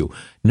an issue.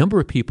 A number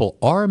of people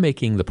are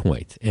making the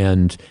point,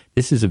 and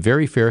this is a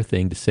very fair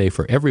thing to say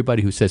for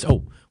everybody who says,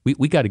 oh,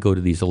 we got to go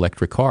to these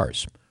electric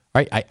cars.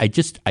 All right,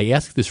 I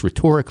ask this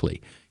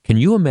rhetorically. Can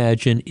you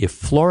imagine if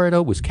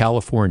Florida was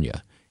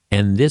California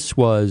and this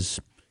was,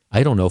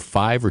 I don't know,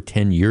 5 or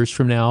 10 years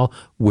from now,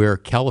 where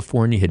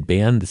California had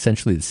banned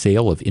essentially the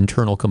sale of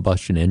internal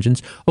combustion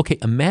engines? Okay,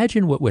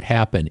 imagine what would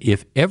happen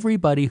if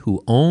everybody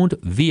who owned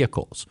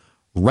vehicles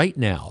right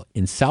now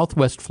in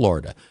Southwest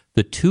Florida,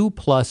 the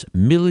 2+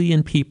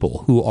 million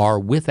people who are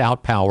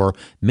without power,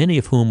 many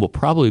of whom will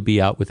probably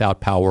be out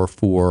without power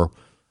for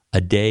a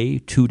day,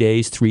 2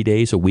 days, 3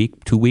 days, a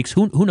week, 2 weeks,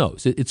 who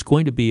knows? It's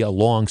going to be a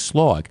long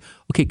slog.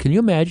 Okay, can you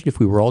imagine if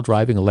we were all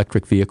driving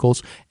electric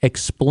vehicles?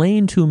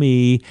 Explain to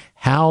me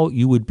how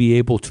you would be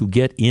able to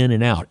get in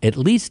and out. At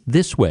least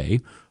this way,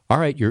 all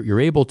right, you're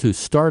able to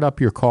start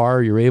up your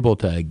car, you're able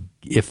to,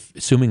 if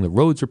assuming the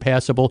roads are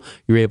passable,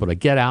 you're able to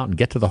get out and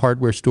get to the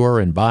hardware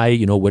store and buy,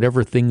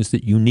 whatever things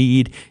that you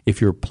need.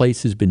 If your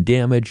place has been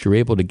damaged, you're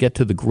able to get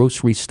to the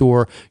grocery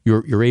store.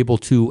 You're able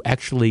to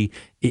actually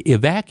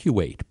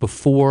evacuate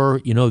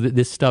before,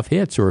 this stuff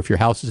hits, or if your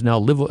house is now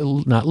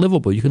not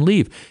livable, you can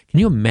leave. Can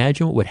you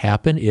imagine what would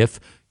happen if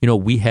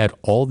we had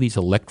all these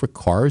electric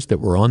cars that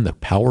were on the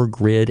power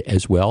grid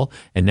as well,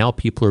 and now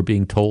people are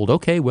being told,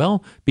 okay,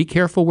 well, be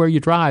careful where you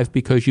drive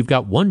because you've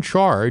got one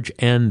charge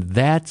and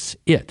that's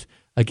it.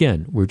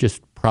 Again, we're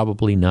just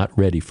probably not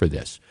ready for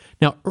this.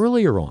 Now,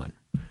 earlier on,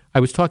 I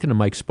was talking to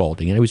Mike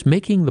Spalding, and I was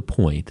making the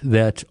point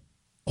that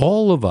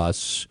all of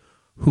us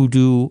who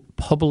do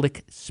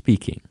public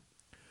speaking,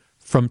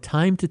 from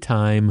time to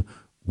time,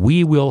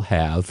 we will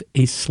have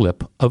a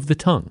slip of the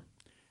tongue.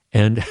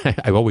 And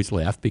I always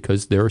laugh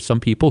because there are some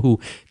people who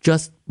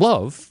just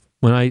love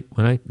when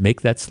I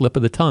make that slip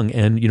of the tongue.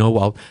 And,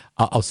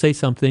 I'll say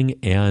something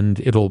and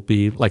it'll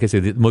be, like I say,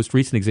 the most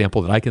recent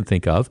example that I can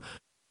think of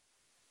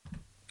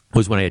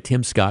was when I had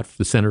Tim Scott,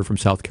 the senator from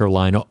South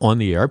Carolina, on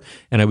the air,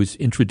 and I was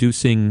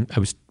previewing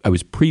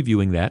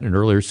that in an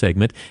earlier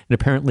segment, and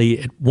apparently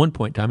at one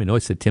point in time, I know I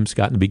said Tim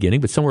Scott in the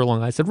beginning, but somewhere along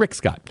the line I said Rick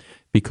Scott,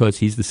 because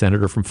he's the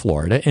senator from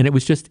Florida, and it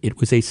was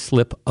a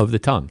slip of the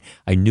tongue.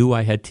 I knew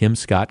I had Tim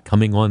Scott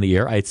coming on the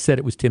air. I had said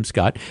it was Tim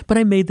Scott, but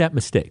I made that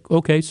mistake.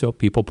 Okay, so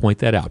people point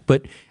that out.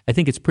 But I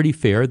think it's pretty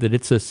fair that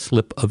it's a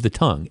slip of the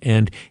tongue,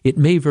 and it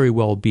may very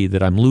well be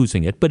that I'm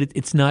losing it, but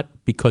it's not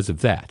because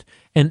of that.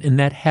 And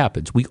that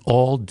happens. We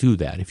all do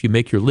that. If you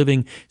make your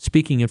living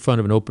speaking in front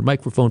of an open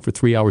microphone for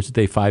 3 hours a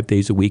day, 5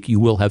 days a week, you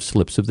will have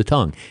slips of the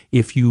tongue.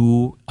 If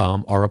you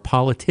are a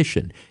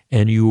politician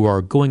and you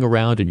are going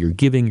around and you're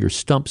giving your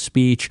stump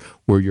speech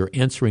or you're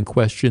answering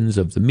questions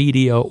of the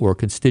media or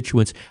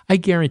constituents, I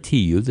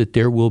guarantee you that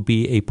there will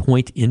be a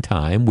point in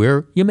time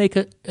where you make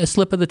a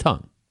slip of the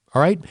tongue.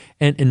 All right?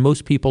 And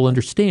most people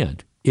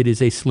understand it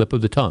is a slip of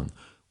the tongue,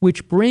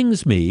 which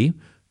brings me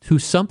to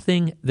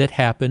something that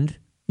happened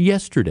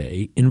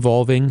yesterday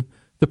involving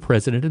the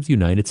President of the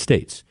United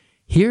States.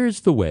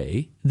 Here's the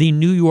way the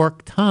New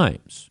York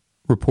Times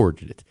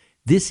reported it.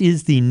 This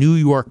is the New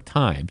York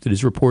Times that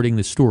is reporting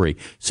the story.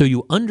 So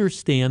you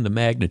understand the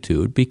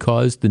magnitude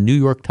because the New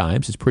York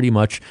Times is pretty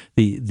much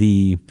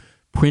the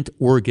print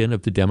organ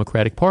of the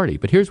Democratic Party.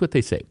 But here's what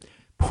they say.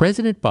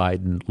 President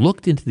Biden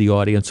looked into the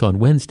audience on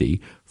Wednesday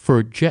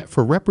for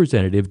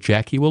Representative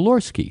Jackie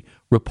Walorski,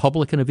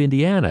 Republican of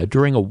Indiana,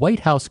 during a White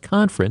House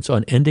conference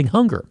on ending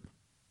hunger.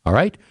 All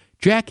right,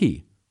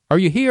 Jackie, are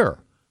you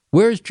here?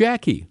 Where's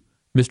Jackie?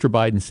 Mr.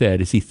 Biden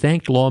said as he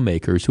thanked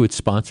lawmakers who had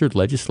sponsored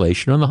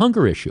legislation on the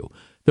hunger issue.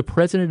 The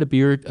president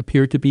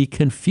appeared to be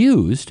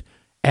confused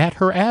at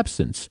her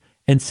absence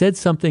and said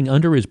something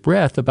under his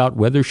breath about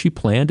whether she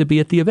planned to be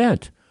at the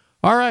event.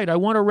 All right, I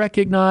want to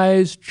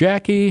recognize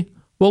Jackie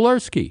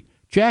Walorski.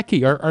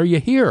 Jackie, are you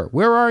here?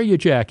 Where are you,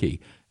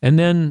 Jackie? And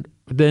then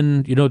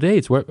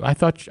dates where I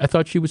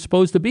thought she was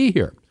supposed to be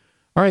here.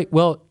 All right,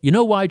 well, you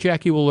know why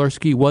Jackie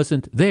Walorski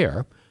wasn't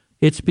there?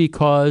 It's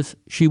because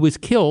she was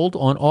killed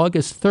on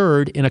August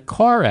 3rd in a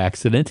car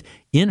accident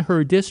in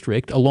her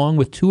district, along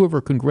with two of her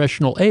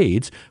congressional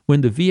aides,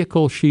 when the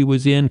vehicle she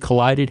was in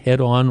collided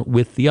head-on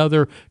with the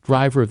other.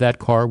 Driver of that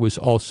car was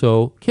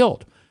also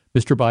killed.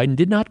 Mr. Biden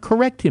did not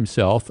correct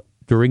himself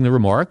during the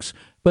remarks,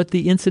 but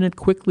the incident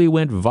quickly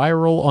went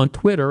viral on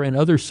Twitter and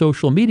other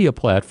social media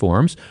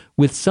platforms,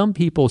 with some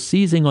people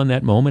seizing on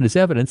that moment as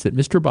evidence that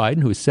Mr.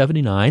 Biden, who is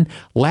 79,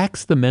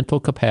 lacks the mental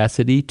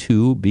capacity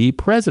to be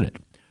president.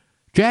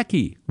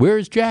 Jackie,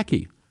 where's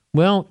Jackie?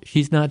 Well,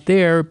 she's not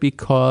there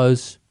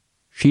because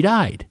she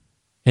died,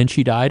 and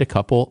she died a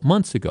couple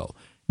months ago.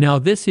 Now,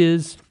 this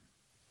is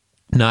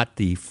not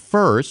the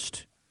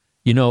first,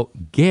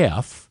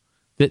 gaffe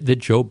that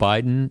Joe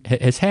Biden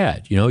has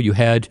had. You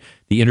had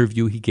the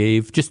interview he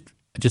gave, just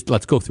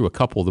let's go through a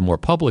couple of the more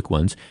public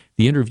ones.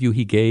 The interview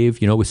he gave,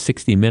 with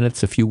 60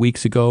 Minutes a few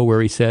weeks ago,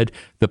 where he said,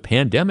 the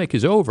pandemic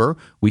is over.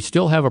 We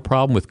still have a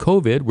problem with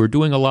COVID. We're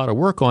doing a lot of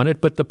work on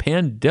it, but the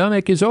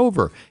pandemic is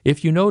over.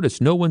 If you notice,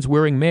 no one's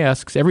wearing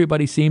masks.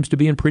 Everybody seems to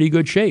be in pretty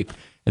good shape.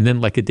 And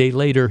then like a day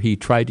later, he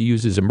tried to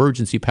use his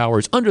emergency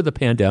powers under the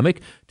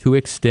pandemic to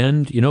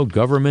extend,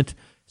 government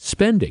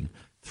spending.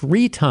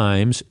 3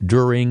 times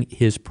during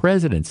his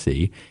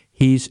presidency,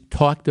 he's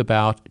talked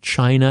about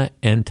China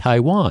and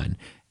Taiwan.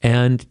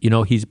 And,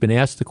 he's been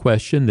asked the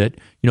question that,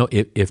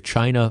 if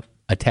China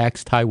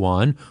attacks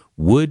Taiwan,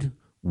 would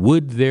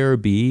there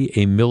be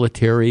a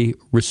military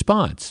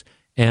response?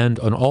 And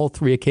on all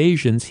 3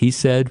 occasions, he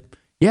said,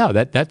 yeah,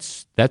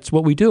 that's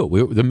what we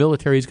do. The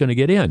military is going to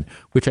get in,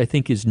 which I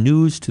think is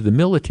news to the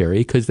military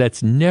because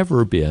that's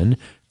never been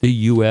the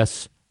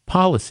U.S.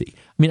 policy.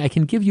 I mean, I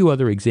can give you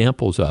other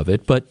examples of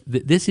it, but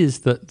this is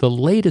the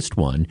latest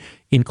one,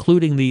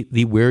 including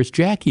the Where's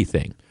Jackie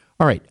thing.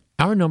 All right,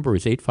 our number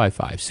is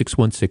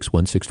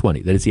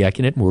 855-616-1620. That is the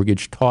AccuNet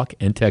Mortgage talk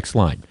and text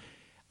line.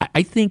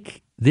 I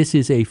think this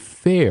is a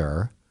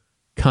fair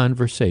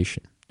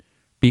conversation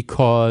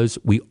because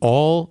we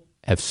all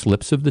have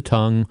slips of the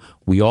tongue.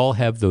 We all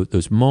have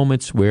those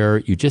moments where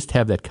you just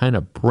have that kind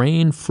of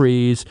brain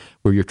freeze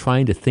where you're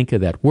trying to think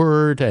of that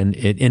word. And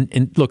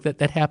look,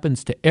 that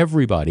happens to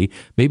everybody.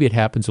 Maybe it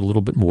happens a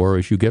little bit more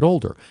as you get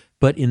older.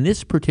 But in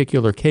this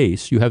particular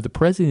case, you have the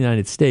President of the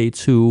United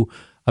States who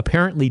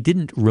apparently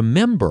didn't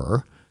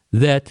remember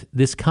that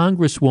this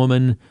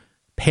Congresswoman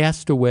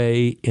passed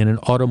away in an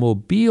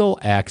automobile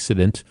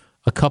accident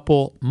a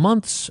couple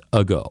months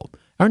ago.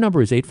 Our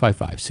number is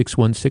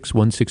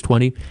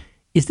 855-616-1620.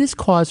 Is this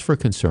cause for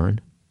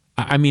concern?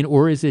 I mean,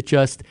 or is it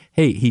just,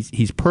 hey,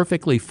 he's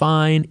perfectly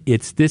fine.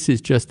 This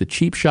is just a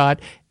cheap shot.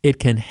 It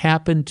can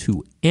happen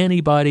to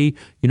anybody.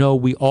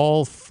 We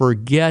all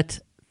forget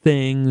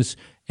things,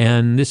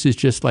 and this is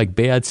just like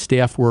bad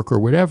staff work or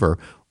whatever.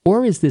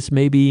 Or is this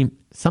maybe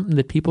something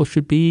that people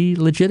should be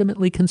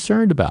legitimately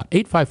concerned about?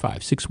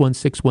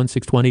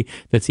 855-616-1620.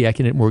 That's the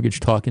AccuNet Mortgage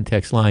talk and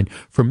text line.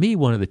 For me,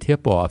 one of the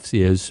tip-offs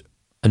is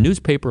a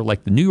newspaper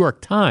like the New York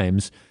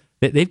Times.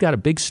 They've got a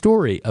big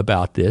story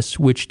about this,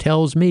 which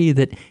tells me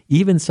that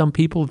even some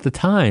people at the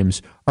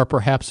Times are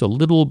perhaps a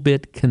little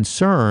bit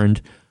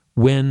concerned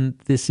when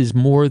this is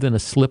more than a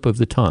slip of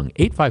the tongue.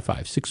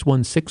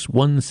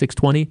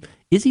 855-616-1620.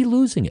 Is he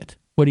losing it?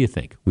 What do you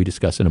think? We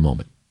discuss in a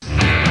moment.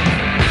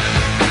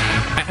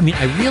 I mean,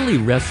 I really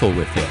wrestle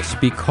with this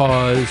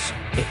because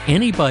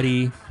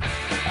anybody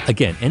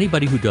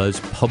who does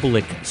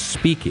public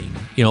speaking,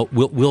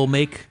 will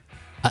make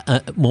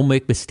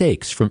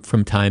mistakes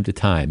from time to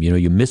time.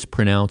 You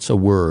mispronounce a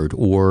word,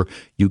 or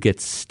you get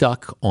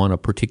stuck on a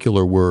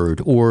particular word,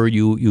 or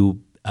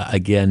you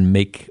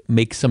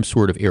make some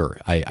sort of error.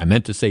 I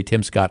meant to say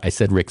Tim Scott. I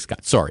said Rick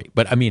Scott. Sorry.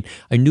 But I mean,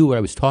 I knew what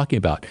I was talking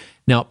about.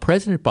 Now,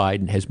 President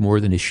Biden has more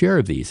than his share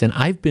of these. And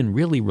I've been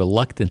really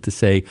reluctant to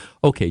say,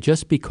 okay,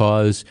 just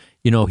because,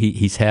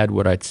 he's had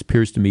what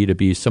appears to me to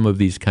be some of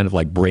these kind of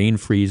like brain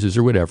freezes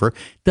or whatever,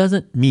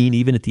 doesn't mean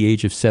even at the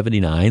age of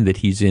 79 that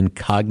he's in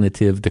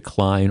cognitive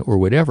decline or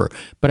whatever.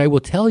 But I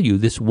will tell you,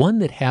 this one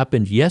that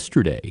happened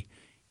yesterday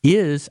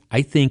is,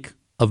 I think,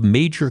 of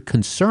major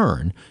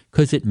concern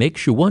because it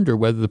makes you wonder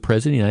whether the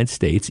President of the United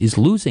States is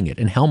losing it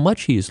and how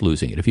much he is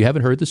losing it. If you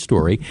haven't heard the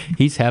story,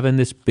 he's having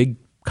this big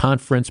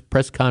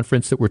press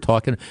conference that we're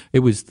talking. It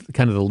was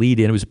kind of the lead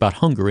in. It was about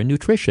hunger and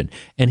nutrition.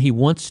 And he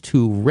wants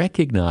to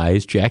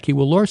recognize Jackie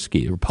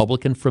Walorski, a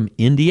Republican from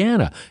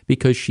Indiana,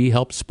 because she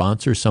helped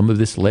sponsor some of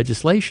this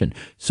legislation.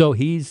 So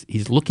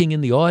he's looking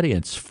in the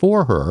audience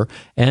for her,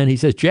 and he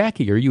says,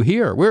 Jackie, are you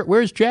here?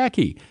 Where's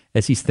Jackie?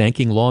 As he's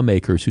thanking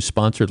lawmakers who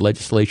sponsored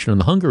legislation on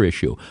the hunger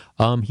issue.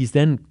 He's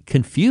then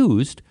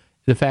confused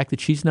the fact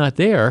that she's not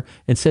there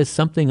and says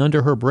something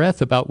under her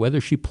breath about whether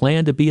she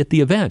planned to be at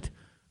the event.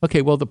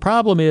 Okay, well, the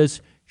problem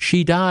is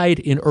she died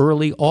in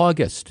early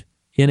August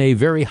in a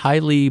very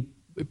highly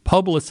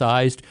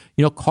publicized,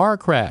 car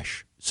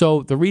crash.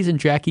 So the reason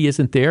Jackie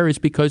isn't there is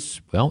because,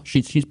 well,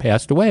 she's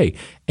passed away,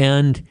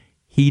 and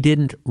he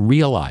didn't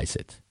realize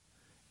it.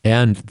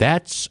 And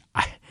that's,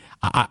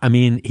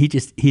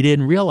 he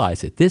didn't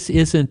realize it. This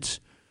isn't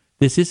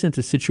This isn't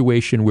a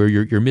situation where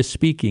you're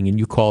misspeaking and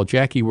you call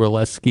Jackie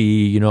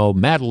Walesky,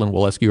 Madeline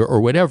Walesky or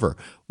whatever,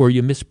 or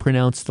you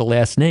mispronounce the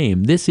last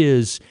name. This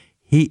is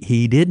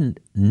he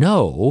didn't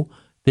know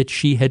that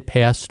she had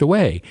passed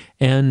away,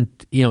 and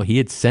he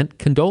had sent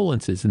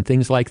condolences and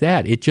things like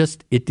that. It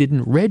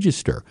didn't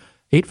register.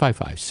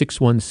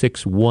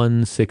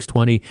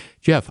 855-616-1620.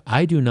 Jeff,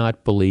 I do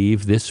not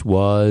believe this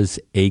was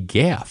a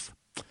gaffe.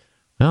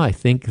 No, I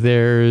think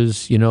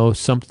there's,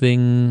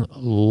 something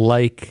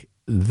like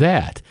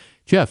that.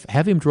 Jeff,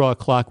 have him draw a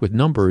clock with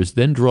numbers,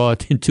 then draw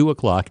it in 2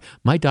 o'clock.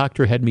 My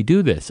doctor had me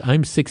do this.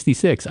 I'm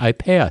 66. I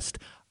passed.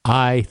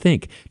 I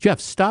think.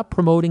 Jeff, stop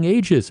promoting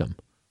ageism.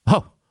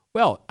 Oh,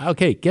 well,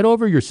 okay, get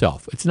over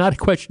yourself. It's not a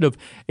question of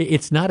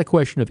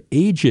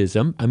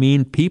ageism. I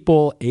mean,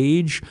 people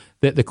age.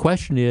 The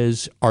question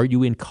is, are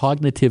you in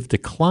cognitive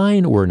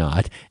decline or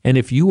not? And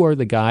if you are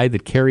the guy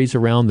that carries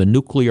around the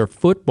nuclear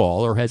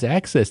football or has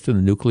access to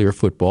the nuclear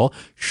football,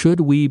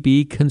 should we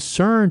be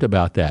concerned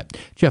about that?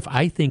 Jeff,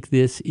 I think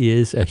this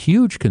is a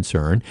huge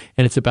concern,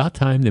 and it's about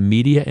time the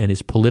media and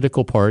his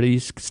political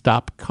parties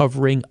stop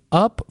covering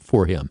up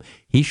for him.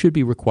 He should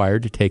be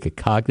required to take a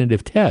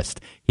cognitive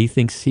test. He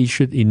thinks he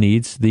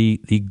needs the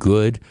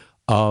good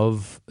for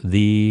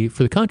the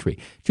country.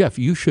 Jeff,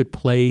 you should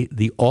play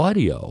the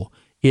audio.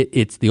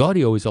 The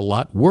audio is a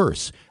lot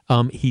worse.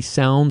 He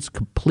sounds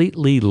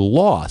completely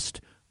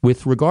lost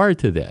with regard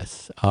to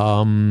this.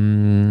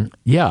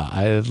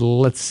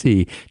 Let's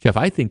see. Jeff,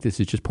 I think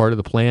this is just part of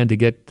the plan to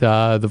get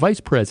the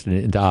vice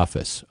president into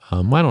office.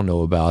 I don't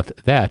know about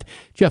that.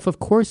 Jeff, of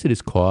course it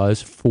is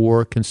cause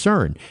for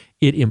concern.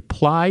 It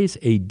implies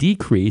a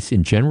decrease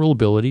in general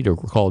ability to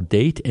recall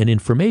date and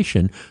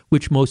information,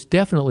 which most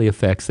definitely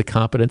affects the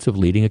competence of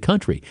leading a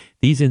country.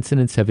 These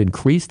incidents have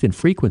increased in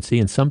frequency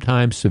and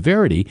sometimes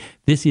severity.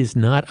 This is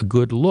not a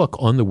good look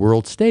on the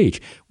world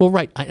stage. Well,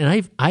 right,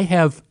 and I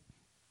have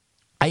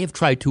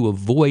tried to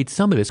avoid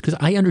some of this because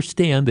I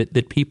understand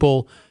that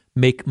people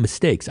make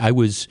mistakes. I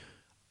was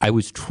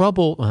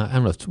troubled. I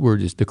don't know if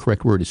the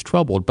correct word is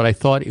troubled, but I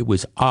thought it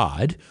was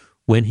odd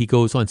when he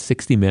goes on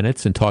 60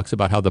 Minutes and talks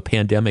about how the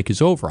pandemic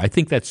is over. I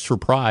think that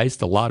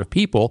surprised a lot of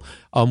people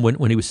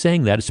when he was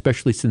saying that,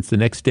 especially since the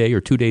next day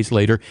or 2 days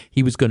later,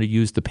 he was going to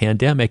use the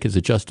pandemic as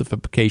a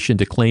justification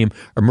to claim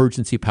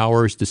emergency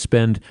powers to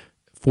spend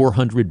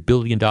 $400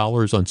 billion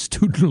on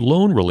student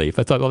loan relief.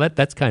 I thought, well,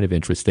 that's kind of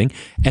interesting.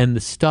 And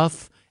the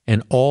stuff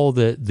and all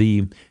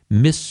the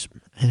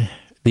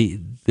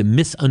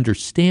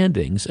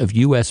misunderstandings of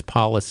U.S.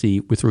 policy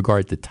with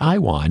regard to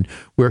Taiwan,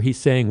 where he's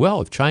saying,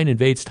 well, if China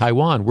invades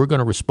Taiwan, we're going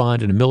to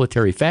respond in a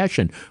military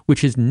fashion,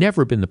 which has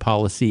never been the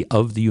policy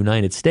of the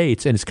United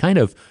States. And it's kind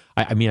of,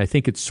 I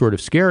think it's sort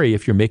of scary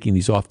if you're making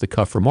these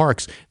off-the-cuff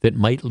remarks that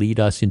might lead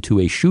us into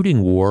a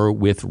shooting war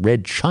with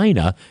Red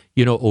China,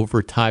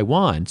 over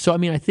Taiwan. So,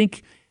 I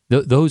think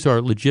those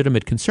are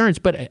legitimate concerns.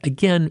 But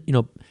again,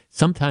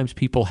 sometimes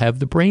people have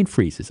the brain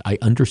freezes. I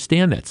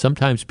understand that.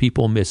 Sometimes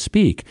people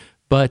misspeak.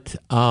 But,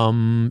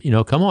 come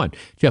on,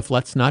 Jeff,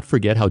 let's not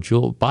forget how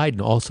Joe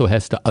Biden also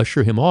has to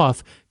usher him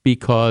off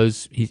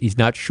because he's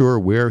not sure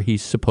where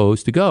he's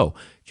supposed to go.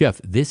 Jeff,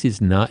 this is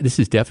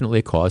definitely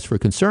a cause for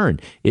concern.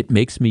 It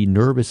makes me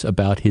nervous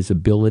about his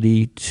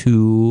ability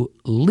to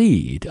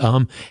lead.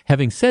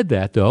 Having said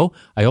that, though,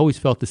 I always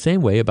felt the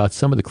same way about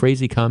some of the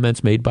crazy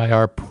comments made by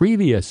our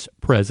previous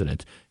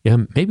president.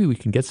 Maybe we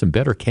can get some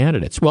better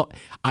candidates. Well,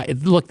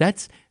 look,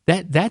 that's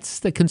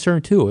the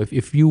concern, too.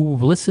 If you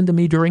listen to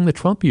me during the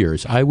Trump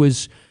years, I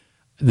was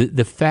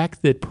the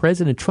fact that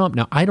President Trump,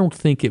 now I don't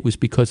think it was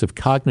because of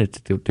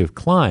cognitive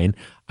decline.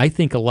 I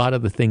think a lot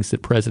of the things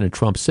that President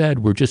Trump said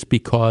were just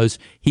because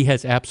he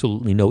has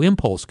absolutely no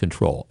impulse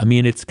control.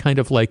 It's kind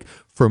of like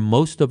for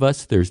most of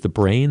us, there's the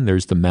brain,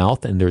 there's the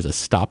mouth, and there's a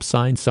stop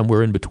sign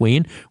somewhere in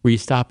between where you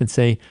stop and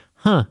say,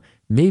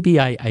 maybe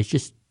I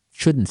just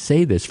shouldn't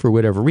say this for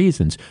whatever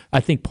reasons. I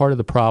think part of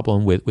the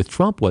problem with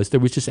Trump was there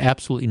was just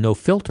absolutely no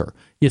filter.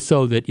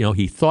 So that,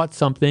 he thought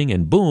something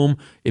and boom,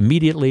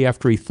 immediately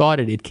after he thought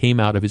it, it came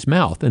out of his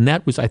mouth. And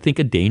that was, I think,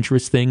 a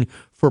dangerous thing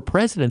for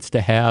presidents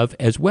to have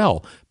as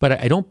well. But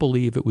I don't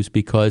believe it was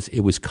because it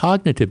was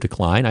cognitive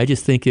decline. I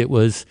just think it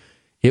was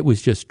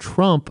just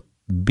Trump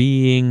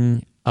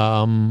being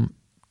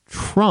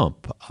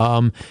Trump.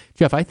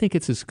 Jeff, I think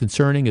it's as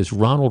concerning as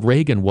Ronald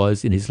Reagan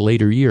was in his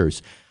later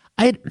years.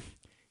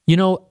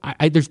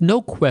 There's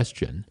no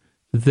question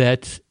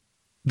that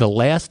the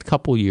last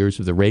couple years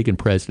of the Reagan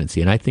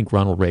presidency, and I think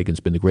Ronald Reagan's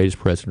been the greatest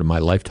president of my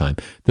lifetime,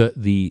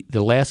 the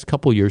last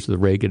couple years of the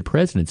Reagan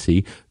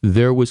presidency,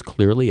 there was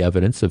clearly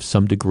evidence of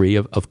some degree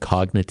of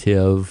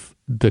cognitive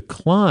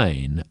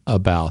decline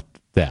about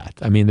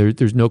that.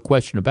 There's no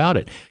question about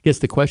it. I guess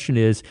the question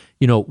is,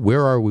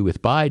 where are we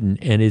with Biden,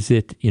 and is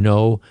it,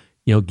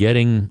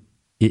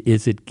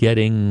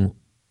 getting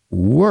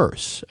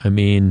worse?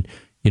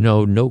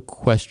 No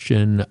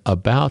question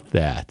about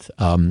that.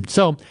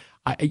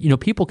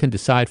 People can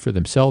decide for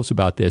themselves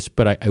about this,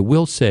 but I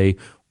will say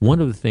one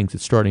of the things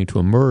that's starting to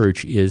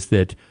emerge is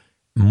that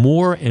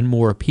more and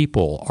more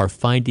people are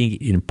finding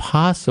it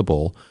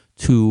impossible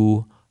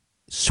to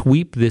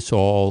sweep this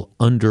all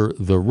under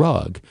the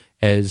rug.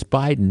 As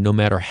Biden, no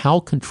matter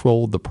how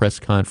controlled the press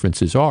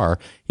conferences are,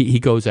 he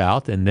goes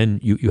out, and then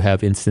you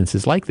have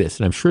instances like this.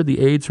 And I'm sure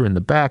the aides are in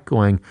the back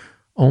going,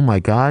 oh, my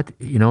God,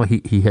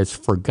 he has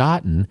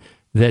forgotten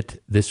that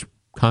this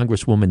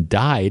Congresswoman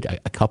died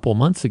a couple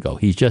months ago.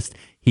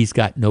 He's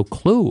got no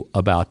clue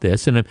about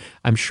this. And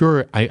I'm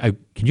sure, can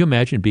you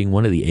imagine being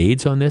one of the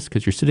aides on this?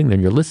 Because you're sitting there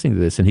and you're listening to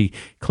this, and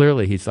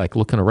he's like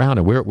looking around,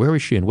 and where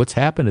is she, and what's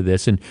happened to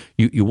this? And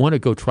you want to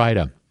go try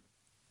to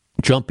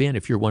jump in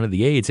if you're one of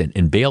the aides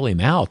and bail him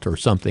out or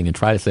something, and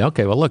try to say,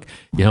 okay, well, look,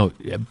 I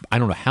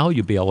don't know how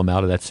you bail him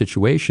out of that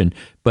situation,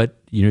 but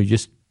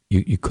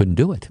you couldn't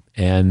do it,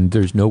 and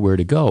there's nowhere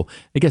to go.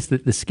 I guess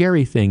the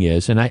scary thing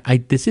is, and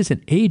this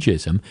isn't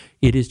ageism,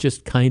 it is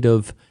just kind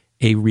of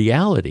a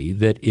reality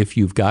that if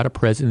you've got a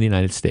president of the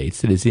United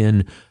States that is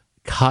in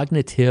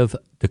cognitive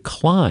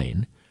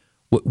decline,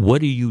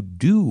 what do you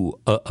do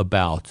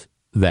about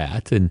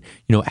that? And,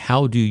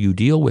 how do you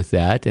deal with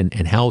that,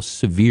 and how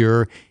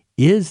severe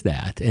is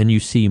that? And you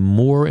see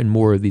more and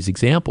more of these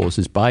examples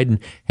as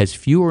Biden has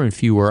fewer and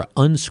fewer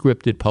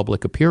unscripted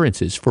public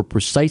appearances for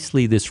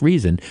precisely this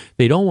reason.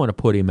 They don't want to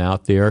put him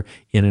out there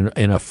in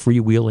a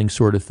freewheeling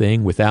sort of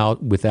thing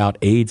without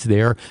aides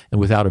there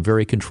and without a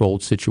very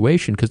controlled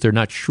situation, because they're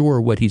not sure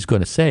what he's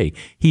going to say.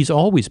 He's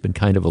always been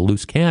kind of a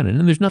loose cannon,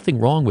 and there's nothing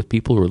wrong with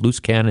people who are loose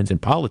cannons in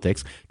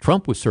politics.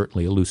 Trump was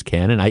certainly a loose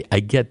cannon. I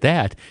get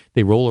that.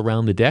 They roll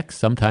around the deck.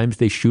 Sometimes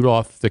they shoot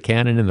off the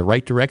cannon in the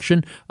right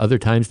direction. Other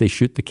times they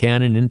shoot the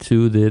cannon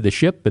into the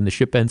ship, and the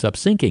ship ends up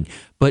sinking.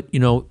 But,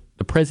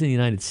 the president of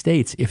the United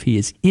States, if he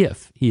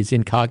is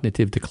in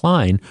cognitive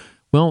decline,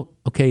 well,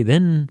 okay,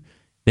 then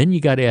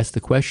you got to ask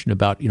the question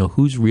about,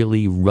 who's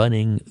really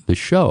running the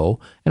show.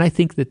 And I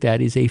think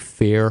that is a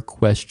fair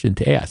question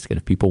to ask. And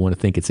if people want to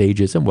think it's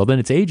ageism, well, then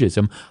it's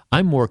ageism.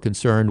 I'm more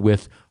concerned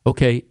with,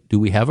 okay, do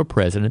we have a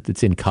president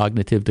that's in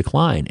cognitive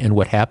decline? And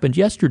what happened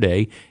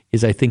yesterday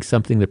is, I think,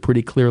 something that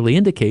pretty clearly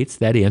indicates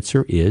that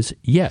answer is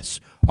yes.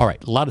 All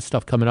right, a lot of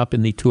stuff coming up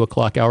in the 2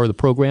 o'clock hour of the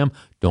program.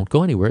 Don't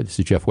go anywhere. This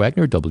is Jeff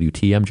Wagner,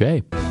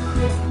 WTMJ.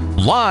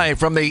 Live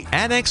from the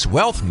Annex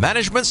Wealth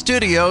Management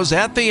Studios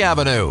at the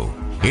Avenue,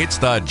 it's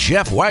the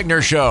Jeff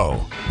Wagner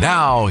Show.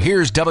 Now,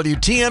 here's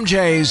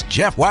WTMJ's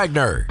Jeff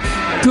Wagner.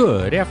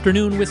 Good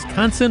afternoon,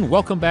 Wisconsin.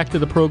 Welcome back to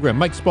the program.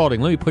 Mike Spalding,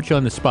 let me put you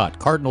on the spot.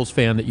 Cardinals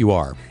fan that you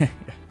are.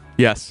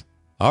 Yes.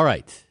 All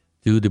right.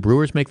 Do the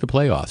Brewers make the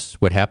playoffs?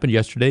 What happened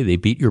yesterday, they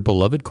beat your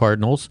beloved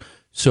Cardinals,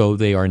 so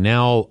they are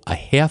now a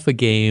half a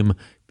game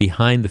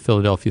behind the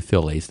Philadelphia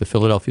Phillies. The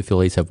Philadelphia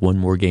Phillies have one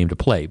more game to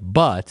play,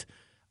 but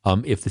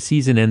if the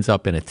season ends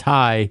up in a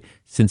tie,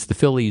 since the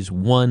Phillies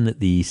won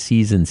the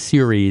season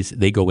series,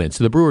 they go in.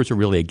 So the Brewers are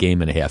really a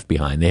game and a half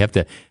behind.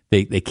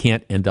 They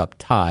can't end up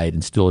tied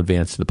and still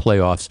advance to the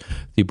playoffs.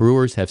 The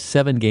Brewers have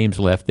 7 games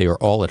left. They are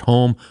all at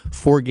home.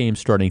 4 games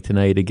starting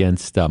tonight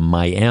against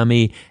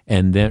Miami,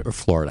 and then or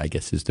Florida, I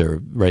guess is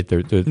their right.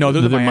 They're the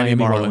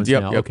Miami Marlins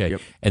now. Okay,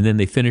 and then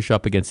they finish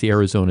up against the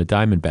Arizona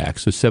Diamondbacks.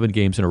 So 7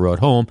 games in a row at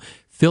home.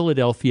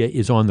 Philadelphia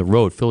is on the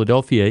road.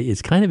 Philadelphia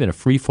is kind of in a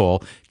free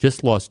fall.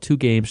 Just lost 2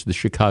 games to the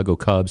Chicago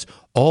Cubs.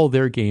 All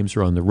their games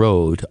are on the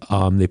road.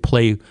 They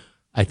play,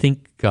 I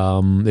think,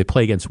 they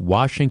play against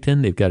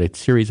Washington. They've got a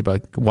series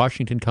about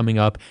Washington coming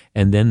up,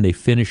 and then they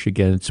finish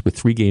with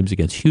 3 games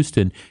against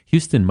Houston.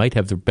 Houston might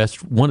have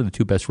one of the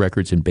 2 best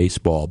records in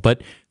baseball,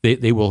 but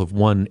they will have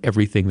won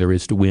everything there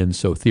is to win.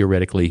 So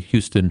theoretically,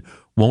 Houston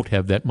won't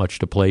have that much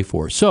to play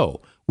for. So,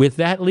 with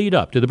that lead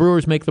up, do the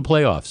Brewers make the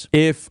playoffs?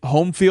 If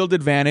home field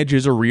advantage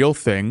is a real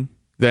thing,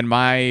 then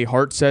my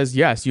heart says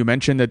yes. You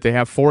mentioned that they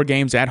have 4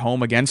 games at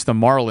home against the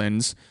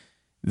Marlins.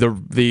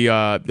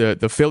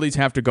 The Phillies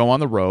have to go on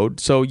the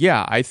road. So,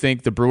 yeah, I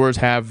think the Brewers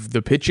have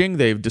the pitching.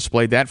 They've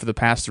displayed that for the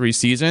past 3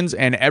 seasons,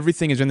 and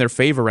everything is in their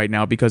favor right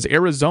now because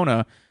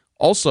Arizona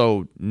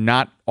also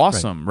not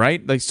awesome,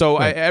 right?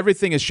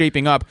 Everything is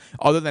shaping up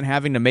other than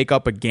having to make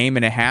up a game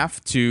and a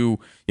half to,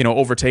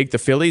 overtake the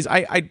Phillies.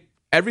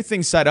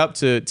 Everything's set up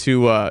to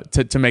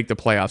make the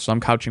playoffs. So I'm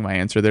couching my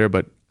answer there,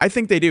 but I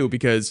think they do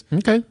because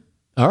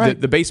all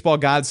right. The baseball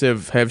gods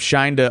have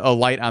shined a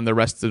light on the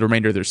rest of the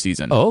remainder of their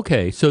season.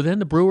 Okay, so then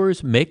the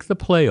Brewers make the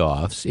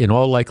playoffs in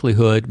all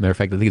likelihood. Matter of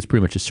fact, I think it's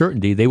pretty much a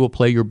certainty. They will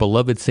play your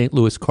beloved St.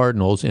 Louis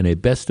Cardinals in a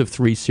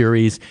best-of-3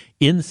 series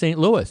in St.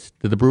 Louis.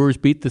 Did the Brewers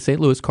beat the St.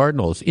 Louis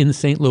Cardinals in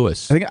St.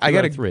 Louis? I think I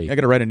got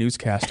to write a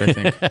newscast, I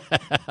think.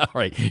 All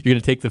right, you're going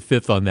to take the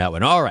 5th on that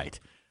one. All right.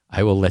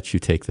 I will let you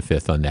take the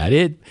 5th on that.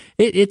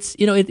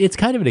 It's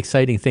kind of an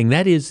exciting thing.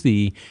 That is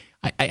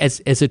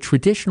as a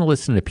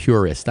traditionalist and a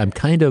purist, I'm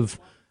kind of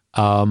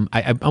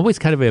I'm always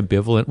kind of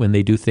ambivalent when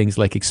they do things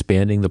like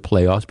expanding the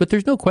playoffs. But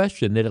there's no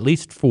question that at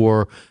least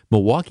for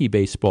Milwaukee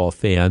baseball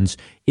fans,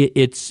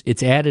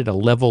 it's added a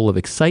level of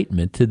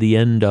excitement to the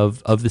end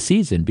of the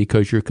season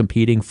because you're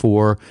competing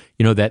for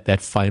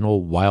that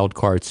final wild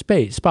card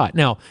spot.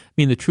 Now, I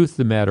mean, the truth of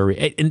the matter,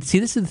 and see,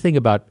 this is the thing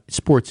about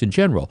sports in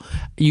general.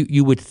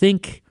 You would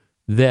think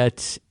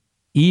that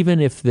even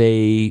if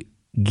they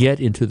get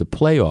into the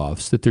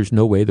playoffs that there's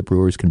no way the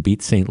Brewers can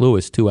beat St.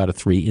 Louis 2 out of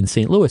 3 in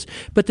St. Louis.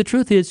 But the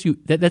truth is,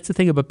 that's the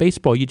thing about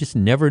baseball. You just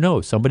never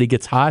know. Somebody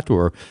gets hot,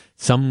 or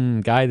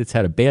some guy that's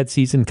had a bad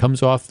season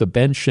comes off the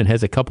bench and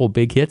has a couple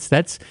big hits.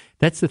 That's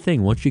the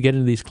thing. Once you get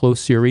into these close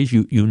series,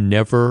 you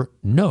never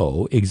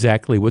know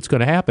exactly what's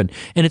going to happen.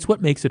 And it's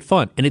what makes it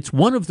fun. And it's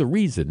one of the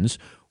reasons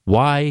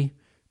why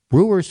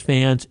Brewers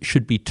fans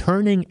should be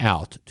turning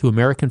out to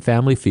American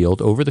Family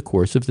Field over the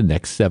course of the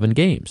next 7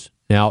 games.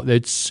 Now,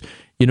 it's,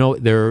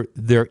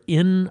 they're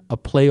in a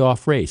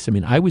playoff race. I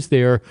mean, I was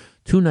there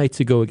 2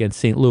 nights ago against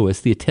St. Louis.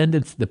 The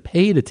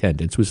paid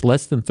attendance was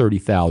less than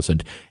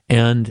 30,000.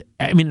 And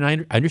I mean,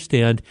 I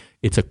understand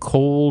it's a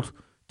cold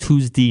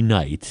Tuesday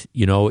night,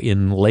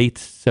 in late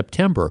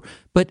September,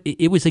 but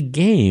it was a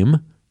game.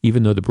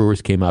 Even though the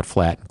Brewers came out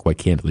flat and quite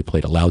candidly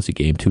played a lousy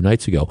game 2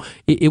 nights ago,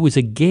 it was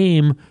a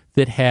game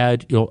that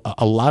had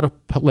a lot of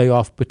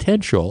playoff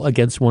potential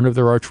against one of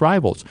their arch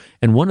rivals.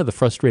 And one of the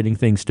frustrating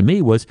things to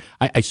me was,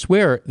 I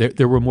swear,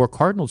 there were more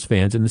Cardinals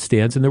fans in the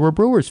stands than there were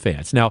Brewers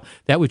fans. Now,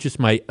 that was just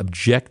my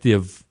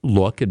objective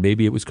look, and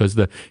maybe it was because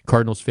the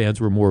Cardinals fans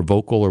were more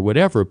vocal or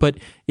whatever, but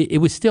it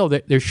was still,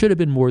 there should have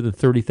been more than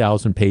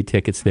 30,000 paid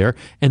tickets there,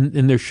 and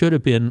there should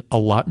have been a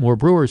lot more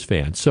Brewers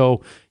fans.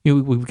 So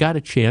we've got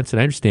a chance, and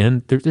I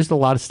understand there's a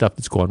lot of stuff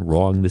that's gone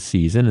wrong this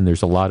season, and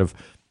there's a lot of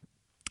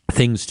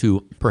things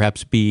to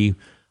perhaps be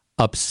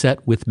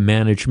upset with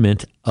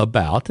management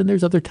about, and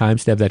there's other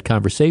times to have that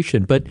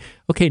conversation. But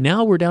okay,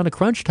 now we're down to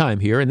crunch time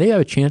here, and they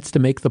have a chance to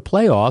make the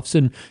playoffs,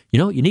 and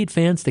you need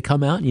fans to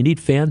come out, and you need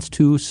fans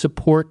to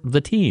support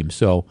the team.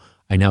 So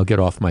I now get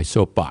off my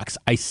soapbox.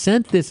 I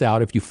sent this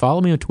out. If you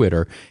follow me on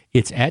Twitter,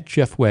 it's at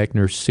Jeff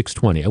Wagner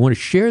 620. I want to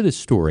share this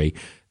story.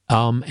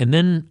 And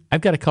then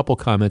I've got a couple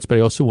comments, but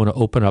I also want to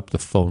open up the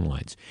phone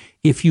lines.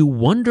 If you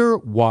wonder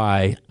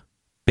why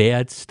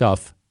bad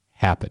stuff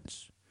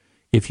happens,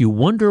 if you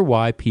wonder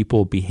why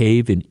people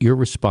behave in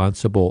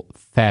irresponsible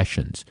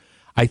fashions,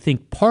 I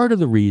think part of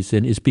the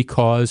reason is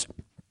because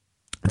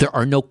there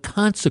are no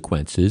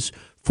consequences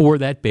for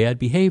that bad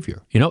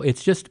behavior.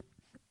 It's just,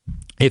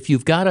 if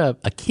you've got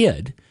a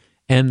kid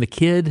and the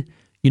kid,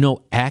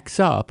 acts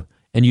up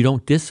and you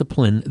don't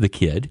discipline the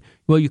kid,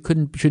 well, you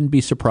shouldn't be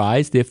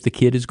surprised if the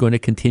kid is going to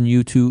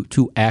continue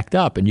to act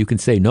up. And you can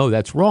say, no,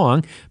 that's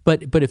wrong.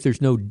 But if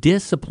there's no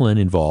discipline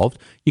involved,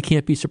 you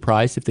can't be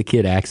surprised if the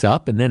kid acts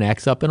up and then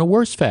acts up in a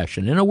worse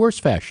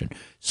fashion.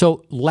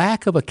 So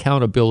lack of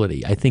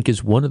accountability, I think,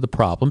 is one of the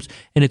problems.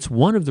 And it's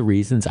one of the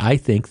reasons I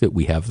think that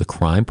we have the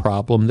crime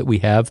problem that we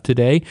have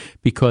today,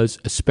 because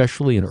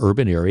especially in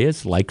urban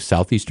areas like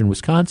southeastern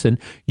Wisconsin,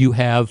 you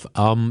have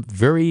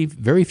very,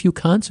 very few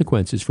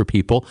consequences for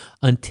people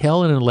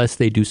until and unless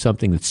they do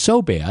something that's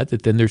so bad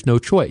that then there's no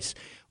choice.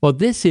 Well,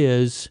 this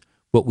is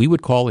what we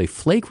would call a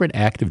flagrant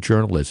act of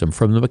journalism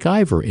from the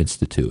MacIver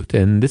Institute,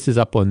 and this is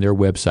up on their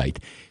website.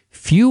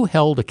 Few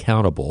held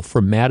accountable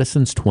for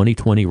Madison's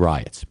 2020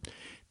 riots.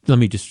 Let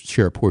me just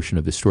share a portion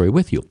of this story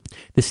with you.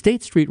 The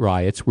State Street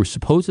riots were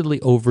supposedly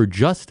over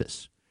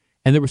justice,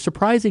 and there was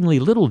surprisingly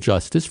little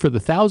justice for the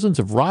thousands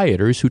of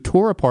rioters who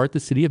tore apart the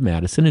city of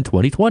Madison in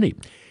 2020.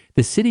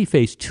 The city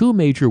faced 2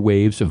 major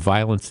waves of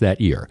violence that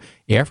year.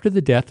 After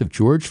the death of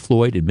George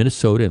Floyd in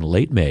Minnesota in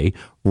late May,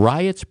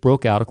 riots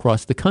broke out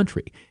across the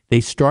country.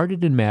 They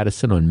started in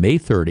Madison on May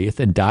 30th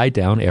and died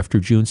down after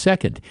June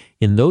 2nd.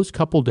 In those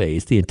couple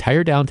days, the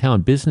entire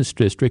downtown business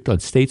district on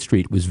State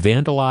Street was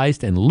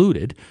vandalized and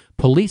looted.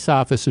 Police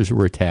officers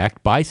were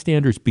attacked,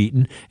 bystanders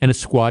beaten, and a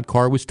squad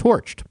car was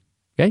torched.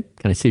 Okay,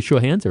 can I see a show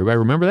of hands? Everybody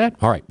remember that?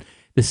 All right.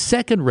 The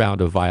second round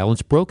of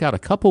violence broke out a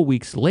couple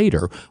weeks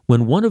later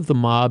when one of the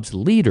mob's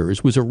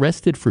leaders was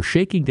arrested for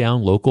shaking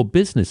down local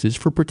businesses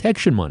for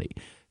protection money.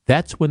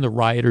 That's when the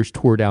rioters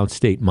tore down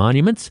state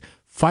monuments,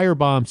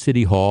 firebombed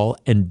City Hall,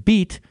 and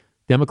beat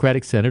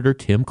Democratic Senator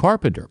Tim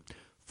Carpenter.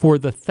 For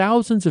the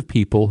thousands of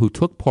people who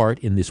took part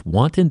in this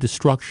wanton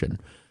destruction,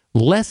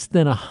 less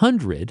than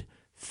 100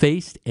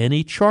 faced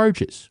any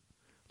charges.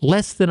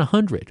 Less than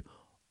 100.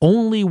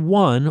 Only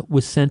 1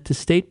 was sent to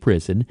state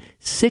prison.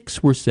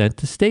 6 were sent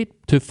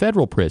to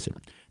federal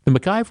prison. The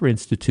MacIver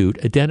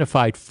Institute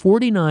identified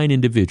 49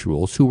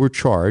 individuals who were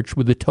charged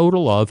with a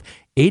total of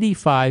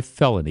 85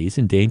 felonies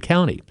in Dane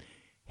County.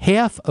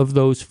 Half of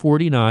those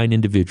 49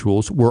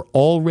 individuals were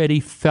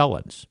already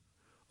felons.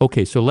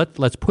 Okay, so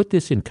let's put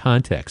this in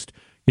context.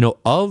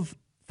 Of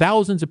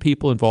thousands of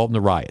people involved in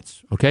the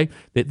riots, okay,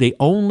 they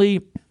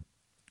only,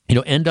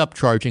 end up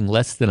charging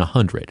less than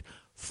 100.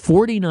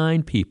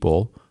 49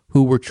 people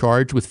who were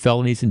charged with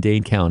felonies in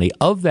Dane County.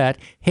 Of that,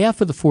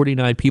 half of the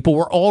 49 people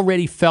were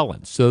already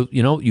felons. So,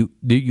 you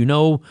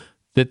know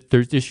that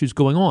there's issues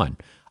going on.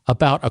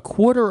 About a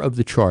quarter of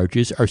the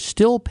charges are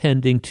still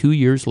pending 2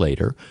 years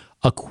later.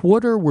 A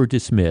quarter were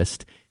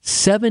dismissed.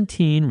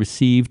 17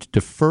 received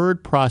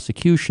deferred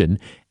prosecution,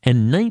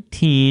 and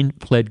 19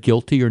 pled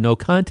guilty or no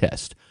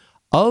contest.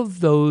 Of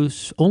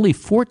those, only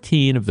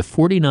 14 of the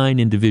 49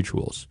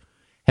 individuals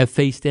have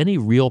faced any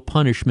real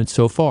punishment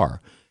so far.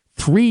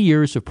 3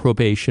 years of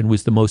probation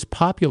was the most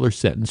popular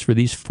sentence for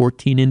these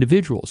 14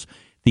 individuals.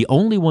 The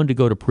only one to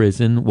go to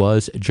prison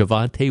was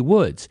Javante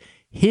Woods.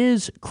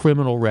 His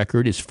criminal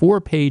record is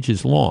 4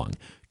 pages long.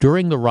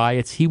 During the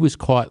riots, he was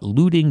caught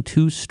looting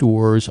 2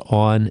 stores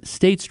on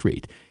State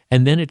Street.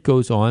 And then it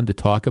goes on to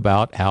talk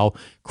about how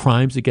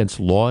crimes against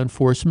law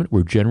enforcement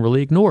were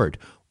generally ignored.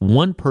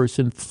 One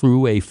person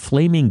threw a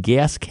flaming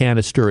gas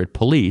canister at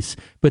police,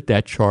 but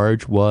that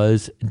charge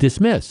was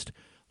dismissed.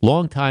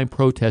 Longtime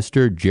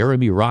protester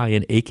Jeremy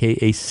Ryan,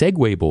 a.k.a.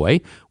 Segway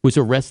Boy, was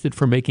arrested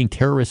for making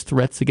terrorist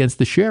threats against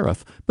the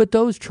sheriff, but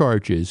those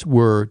charges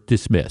were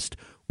dismissed.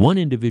 One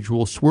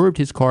individual swerved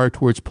his car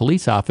towards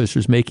police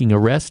officers making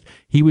arrest.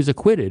 He was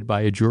acquitted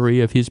by a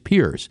jury of his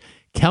peers.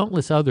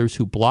 Countless others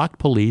who blocked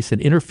police and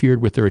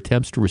interfered with their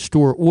attempts to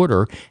restore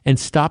order and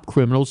stop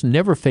criminals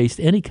never faced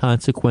any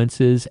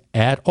consequences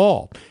at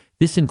all.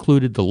 This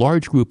included the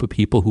large group of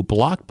people who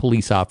blocked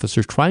police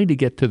officers trying to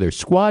get to their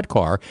squad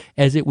car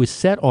as it was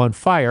set on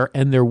fire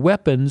and their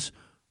weapons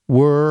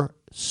were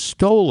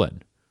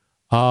stolen.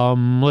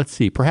 Let's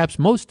see. Perhaps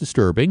most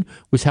disturbing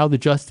was how the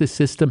justice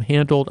system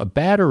handled a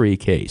battery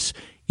case.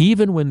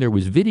 Even when there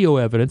was video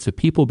evidence of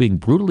people being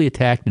brutally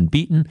attacked and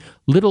beaten,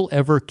 little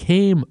ever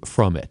came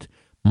from it.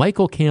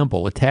 Michael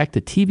Campbell attacked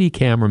a TV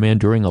cameraman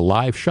during a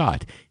live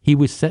shot. He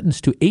was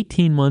sentenced to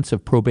 18 months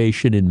of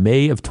probation in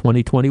May of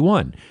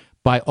 2021.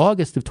 By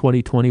August of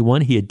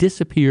 2021, he had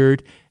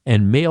disappeared,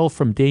 and mail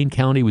from Dane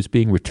County was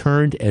being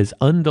returned as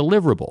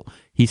undeliverable.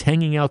 He's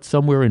hanging out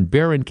somewhere in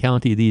Barron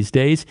County these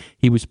days.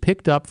 He was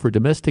picked up for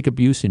domestic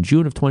abuse in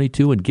June of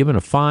 22 and given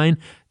a fine.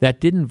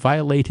 That didn't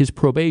violate his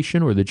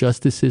probation, or the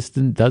justice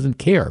system doesn't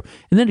care.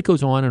 And then it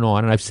goes on, and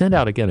I've sent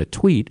out again a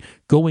tweet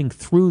going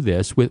through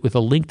this with a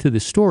link to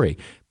this story.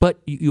 But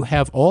you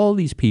have all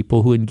these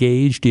people who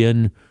engaged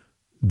in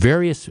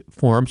various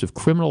forms of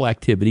criminal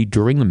activity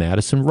during the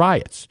Madison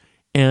riots.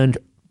 And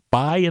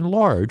by and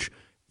large,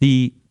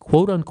 the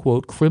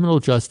quote-unquote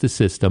criminal justice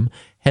system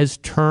has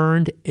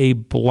turned a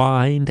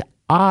blind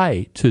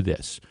eye to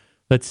this.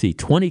 Let's see,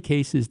 20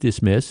 cases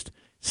dismissed,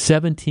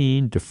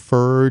 17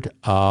 deferred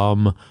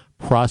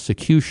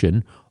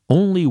prosecution,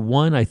 only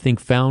 1, I think,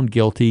 found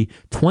guilty,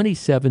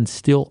 27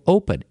 still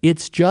open.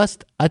 It's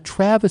just a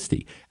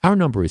travesty. Our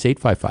number is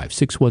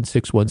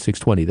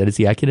 855-616-1620. That is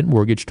the AccuNet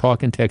Mortgage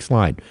talk and text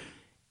line.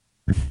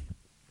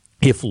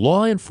 If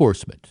law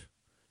enforcement,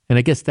 and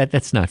I guess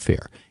that's not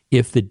fair,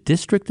 if the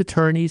district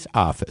attorney's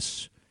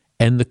office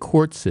and the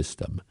court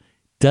system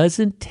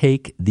doesn't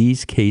take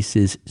these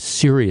cases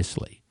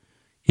seriously,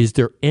 is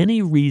there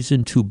any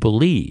reason to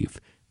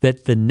believe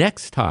that the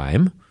next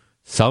time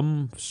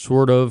some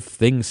sort of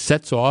thing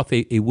sets off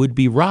a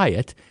would-be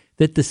riot,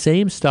 that the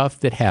same stuff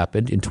that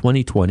happened in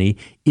 2020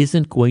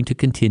 isn't going to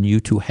continue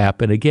to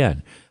happen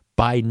again?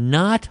 By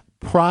not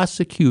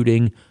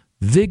prosecuting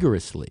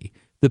vigorously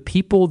the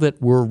people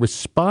that were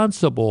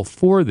responsible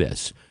for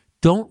this,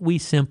 don't we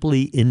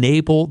simply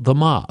enable the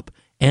mob?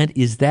 And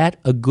is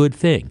that a good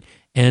thing?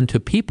 And to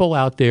people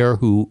out there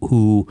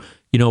who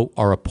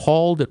are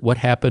appalled at what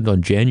happened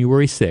on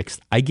January 6th,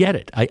 I get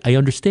it. I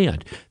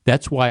understand.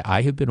 That's why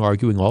I have been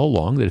arguing all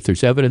along that if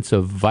there's evidence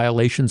of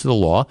violations of the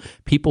law,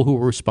 people who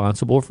are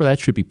responsible for that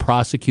should be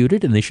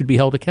prosecuted and they should be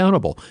held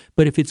accountable.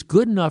 But if it's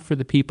good enough for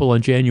the people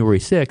on January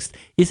 6th,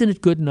 isn't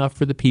it good enough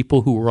for the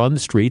people who were on the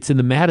streets in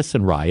the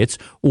Madison riots,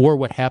 or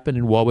what happened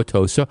in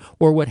Wauwatosa,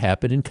 or what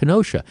happened in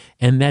Kenosha?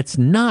 And that's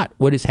not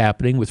what is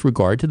happening with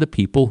regard to the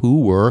people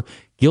who were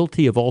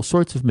guilty of all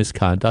sorts of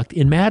misconduct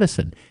in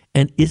Madison.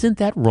 And isn't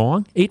that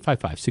wrong?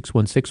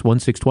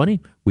 855-616-1620.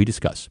 We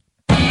discuss.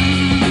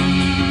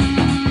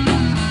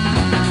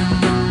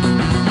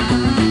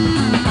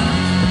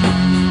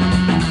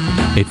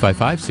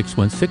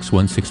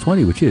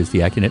 855-616-1620, which is the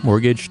AccuNet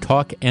Mortgage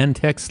talk and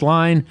text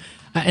line.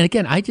 And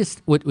again,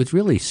 what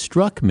really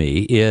struck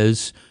me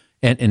is,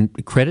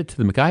 and credit to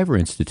the MacIver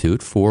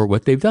Institute for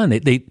what they've done.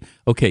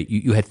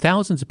 You had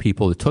thousands of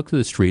people that took to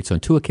the streets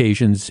on 2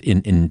 occasions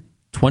in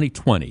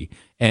 2020,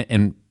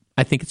 and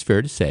I think it's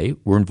fair to say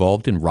were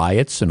involved in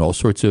riots and all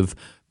sorts of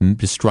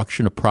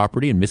destruction of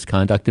property and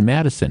misconduct in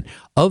Madison.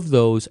 Of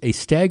those, a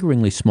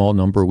staggeringly small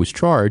number was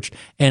charged,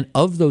 and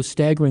of those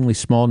staggeringly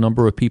small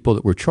number of people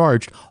that were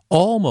charged,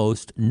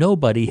 almost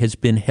nobody has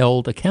been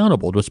held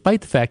accountable,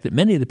 despite the fact that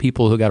many of the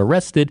people who got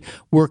arrested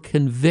were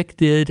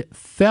convicted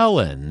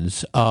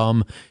felons.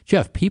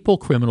 Jeff,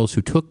 criminals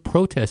who took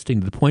protesting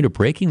to the point of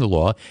breaking the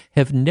law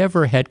have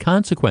never had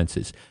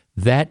consequences.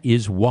 That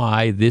is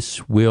why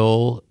this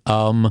will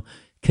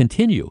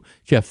continue.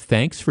 Jeff,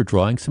 thanks for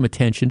drawing some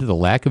attention to the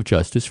lack of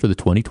justice for the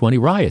 2020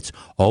 riots.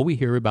 All we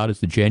hear about is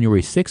the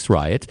January 6th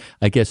riot.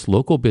 I guess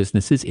local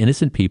businesses,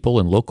 innocent people,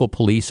 and local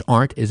police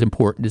aren't as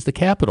important as the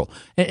Capitol.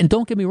 And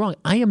don't get me wrong,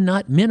 I am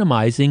not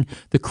minimizing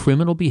the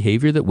criminal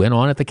behavior that went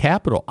on at the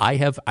Capitol.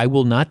 I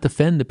will not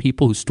defend the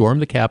people who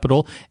stormed the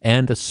Capitol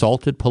and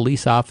assaulted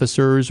police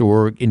officers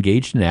or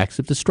engaged in acts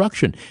of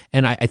destruction.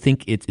 And I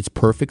think it's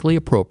perfectly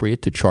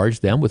appropriate to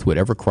charge them with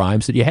whatever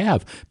crimes that you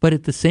have. But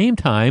at the same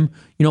time,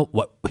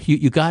 what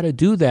you got to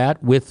do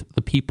that with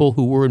the people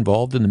who were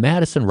involved in the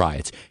Madison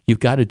riots.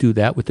 You've got to do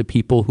that with the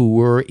people who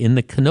were in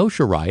the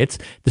Kenosha riots,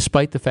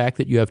 despite the fact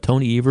that you have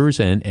Tony Evers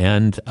and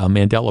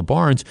Mandela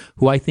Barnes,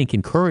 who I think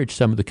encouraged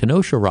some of the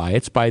Kenosha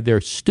riots by their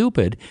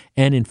stupid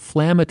and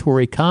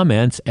inflammatory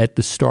comments at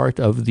the start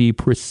of the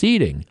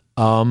proceeding.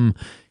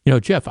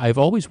 Jeff, I've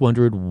always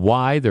wondered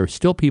why there are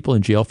still people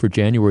in jail for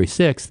January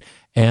 6th,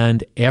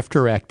 and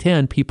after Act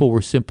 10, people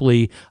were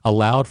simply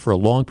allowed for a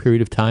long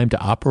period of time to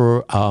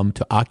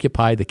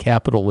occupy the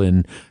Capitol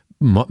in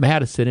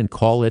Madison and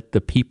call it the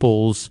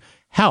People's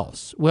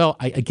House. Well,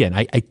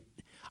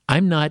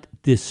 I'm not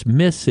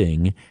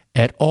dismissing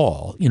at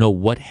all,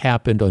 what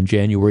happened on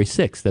January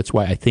 6th. That's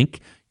why I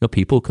think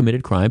people who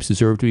committed crimes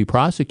deserve to be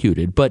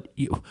prosecuted. But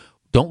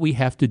don't we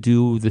have to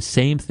do the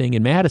same thing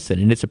in Madison?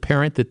 And it's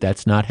apparent that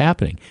that's not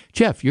happening.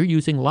 Jeff, you're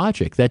using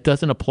logic. That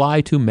doesn't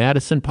apply to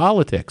Madison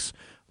politics.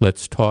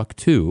 Let's talk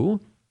to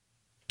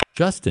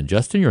Justin.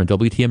 Justin, you're on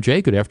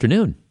WTMJ. Good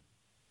afternoon.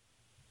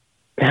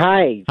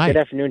 Hi. Good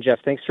afternoon, Jeff.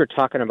 Thanks for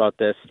talking about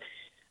this.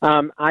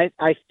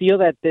 I feel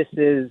that this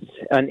is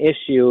an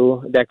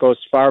issue that goes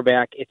far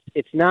back.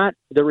 It's not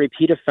the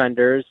repeat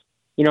offenders.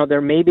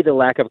 There may be the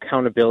lack of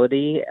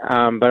accountability,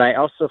 but I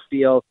also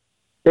feel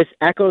this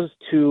echoes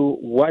to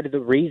what the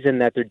reason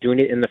that they're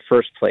doing it in the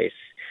first place.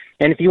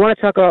 And if you want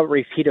to talk about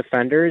repeat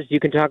offenders, you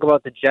can talk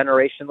about the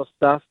generational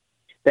stuff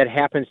that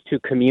happens to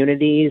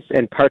communities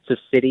and parts of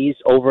cities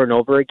over and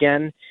over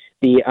again.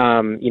 The,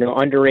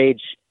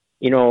 underage,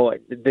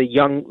 the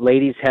young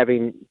ladies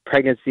having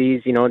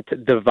pregnancies,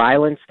 the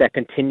violence that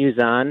continues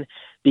on,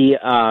 the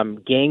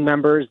gang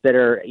members that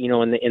are,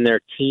 in their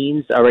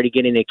teens already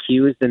getting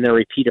accused and they're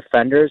repeat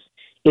offenders.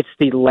 It's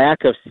the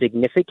lack of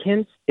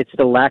significance. It's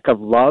the lack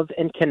of love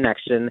and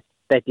connection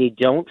that they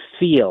don't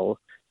feel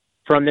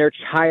from their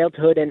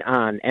childhood and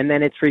on, and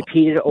then it's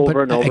repeated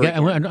over and over again.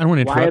 I don't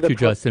want to interrupt you,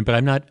 Justin, but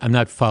I'm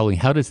not following.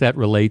 How does that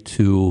relate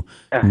to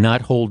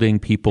not holding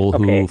people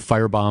who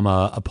firebomb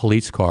a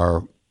police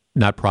car,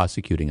 not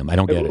prosecuting them? I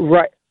don't get it.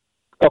 Right.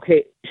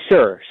 Okay.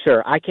 Sure.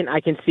 I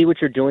can see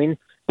what you're doing,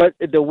 but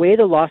the way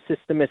the law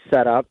system is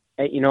set up,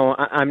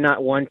 I'm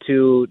not one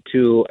to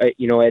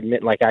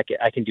admit like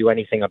I can do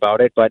anything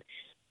about it, but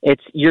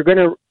you're going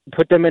to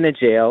put them in a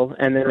jail,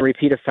 and then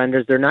repeat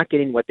offenders, they're not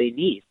getting what they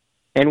need.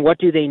 And what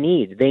do they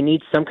need? They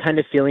need some kind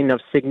of feeling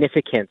of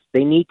significance.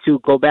 They need to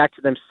go back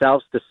to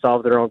themselves to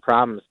solve their own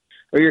problems,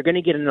 or you're going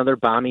to get another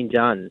bombing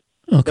done.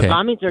 Okay. The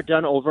bombings are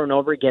done over and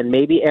over again,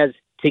 maybe as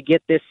to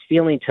get this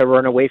feeling to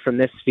run away from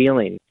this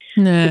feeling.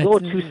 To go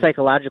too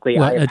psychologically,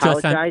 I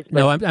apologize.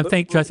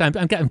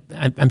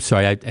 I'm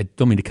sorry. I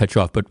don't mean to cut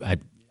you off, but I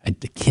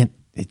can't.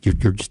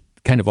 You're just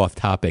kind of off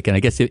topic. And I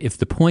guess if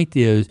the point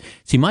is,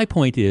 my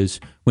point is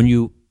when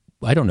you.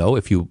 I don't know,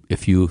 if you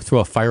throw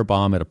a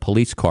firebomb at a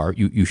police car,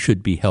 you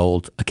should be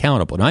held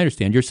accountable. And I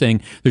understand you're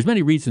saying there's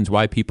many reasons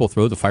why people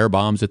throw the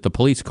firebombs at the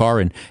police car,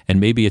 and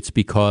maybe it's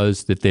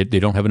because that they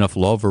don't have enough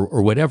love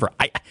or whatever.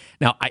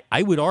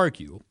 I would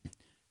argue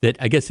that,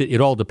 I guess it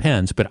all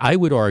depends, but I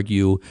would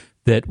argue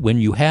that when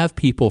you have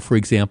people, for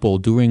example,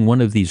 during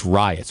one of these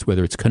riots,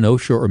 whether it's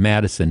Kenosha or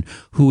Madison,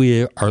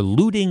 who are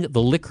looting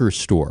the liquor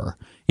store,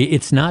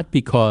 it's not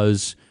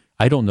because,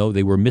 I don't know,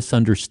 they were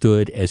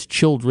misunderstood as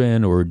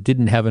children or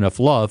didn't have enough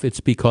love. It's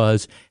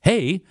because,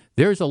 hey,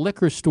 there's a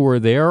liquor store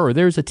there or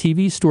there's a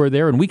TV store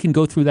there, and we can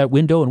go through that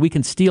window and we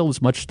can steal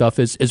as much stuff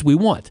as we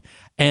want.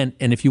 And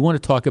if you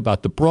want to talk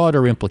about the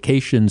broader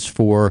implications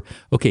for,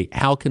 okay,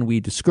 how can we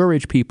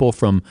discourage people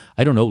from,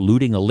 I don't know,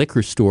 looting a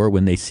liquor store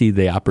when they see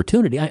the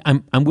opportunity?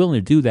 I'm willing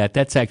to do that.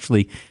 That's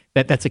actually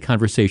that's a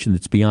conversation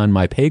that's beyond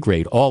my pay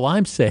grade. All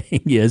I'm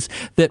saying is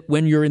that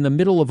when you're in the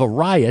middle of a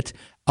riot,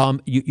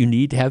 you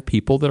need to have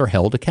people that are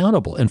held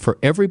accountable. And for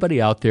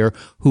everybody out there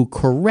who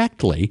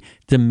correctly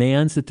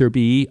demands that there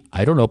be,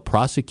 I don't know,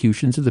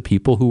 prosecutions of the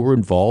people who were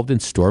involved in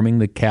storming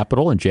the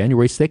Capitol on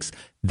January 6th,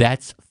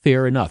 that's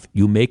fair enough.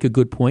 You make a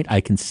good point.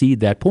 I concede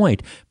that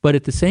point. But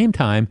at the same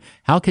time,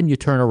 how can you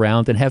turn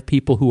around and have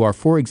people who are,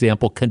 for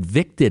example,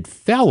 convicted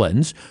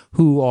felons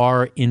who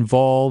are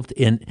involved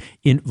in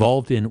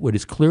what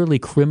is clearly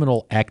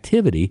criminal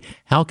activity?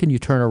 How can you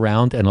turn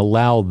around and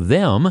allow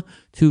them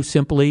to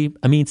simply,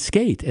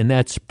 skate? And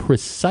that's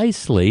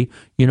precisely,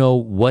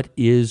 what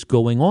is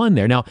going on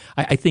there. Now,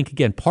 I think,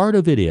 again, part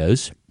of it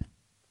is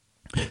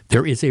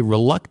there is a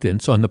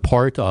reluctance on the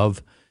part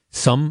of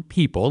some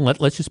people,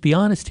 and let's just be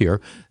honest here,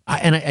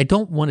 I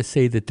don't want to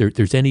say that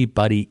there's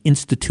anybody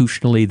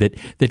institutionally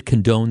that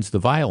condones the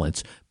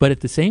violence, but at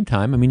the same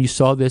time, you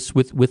saw this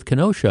with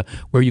Kenosha,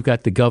 where you've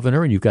got the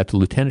governor and you've got the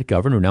lieutenant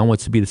governor who now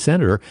wants to be the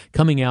senator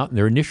coming out, and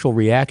their initial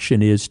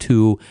reaction is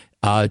to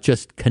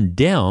just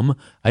condemn,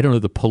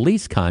 the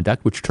police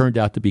conduct, which turned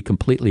out to be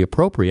completely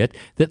appropriate,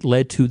 that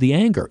led to the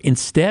anger,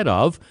 instead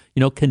of,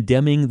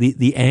 condemning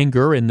the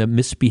anger and the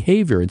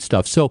misbehavior and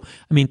stuff. So,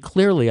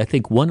 clearly, I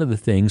think one of the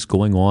things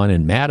going on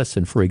in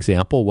Madison, for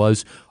example,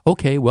 was,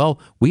 okay, well,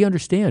 we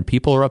understand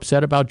people are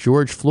upset about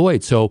George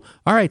Floyd. So,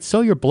 all right,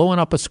 so you're blowing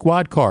up a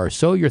squad car.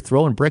 So you're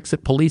throwing bricks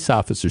at police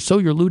officers. So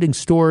you're looting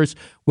stores.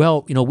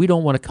 Well, we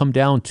don't want to come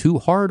down too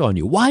hard on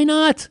you. Why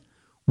not?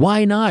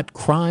 Why not?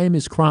 Crime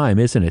is crime,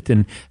 isn't it?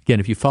 And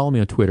again, if you follow me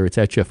on Twitter, it's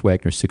at Jeff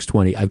Wagner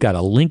 620. I've got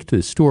a link to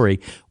the story.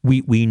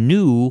 We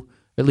knew,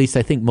 at least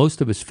I think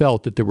most of us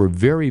felt, that there were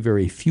very,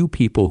 very few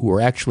people who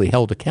were actually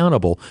held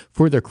accountable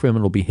for their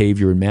criminal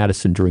behavior in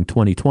Madison during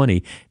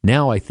 2020.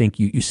 Now I think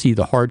you see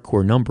the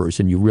hardcore numbers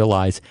and you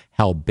realize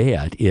how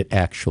bad it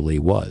actually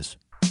was.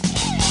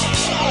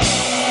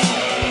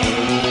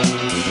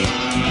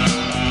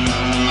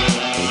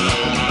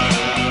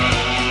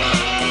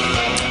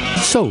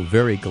 So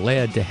very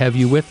glad to have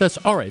you with us.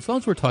 All right, as long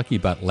as we're talking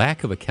about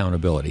lack of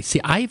accountability.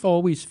 See, I've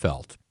always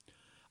felt,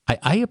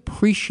 I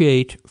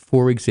appreciate,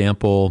 for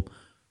example,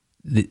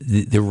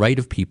 the right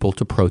of people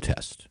to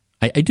protest.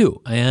 I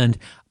do.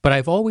 But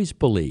I've always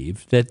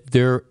believed that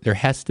there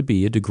has to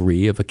be a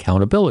degree of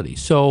accountability.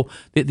 So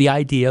the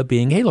idea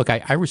being, hey, look,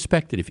 I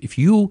respect it. If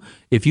you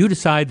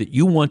decide that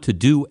you want to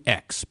do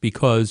X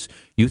because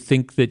you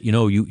think that,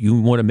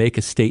 you want to make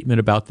a statement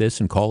about this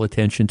and call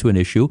attention to an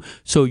issue,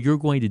 so you're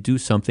going to do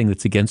something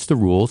that's against the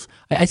rules,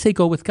 I say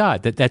go with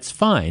God. That's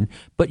fine,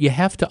 but you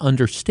have to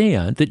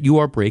understand that you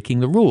are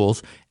breaking the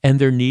rules and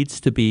there needs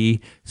to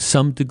be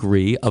some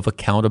degree of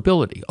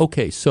accountability.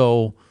 Okay,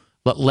 so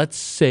let's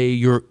say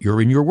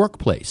you're in your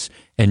workplace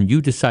and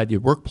you decide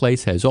your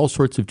workplace has all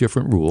sorts of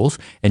different rules,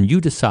 and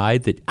you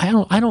decide that I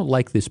don't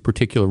like this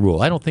particular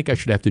rule. I don't think I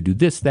should have to do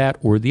this, that,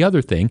 or the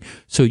other thing.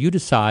 So you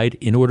decide,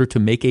 in order to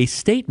make a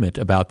statement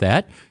about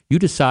that, you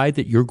decide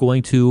that you're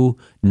going to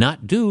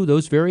not do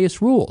those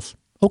various rules.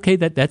 Okay,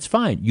 that's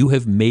fine. You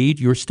have made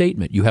your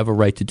statement. You have a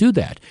right to do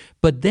that.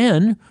 But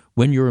then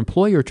when your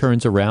employer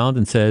turns around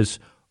and says,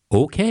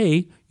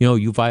 okay,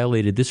 you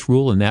violated this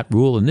rule and that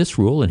rule and this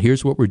rule, and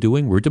here's what we're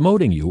doing. We're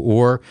demoting you,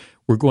 or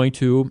we're going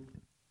to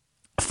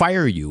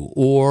fire you,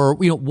 or,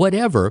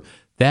 whatever.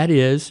 That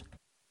is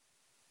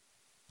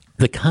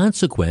the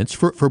consequence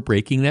for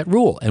breaking that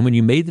rule. And when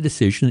you made the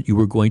decision that you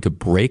were going to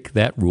break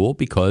that rule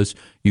because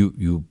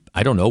you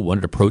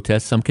wanted to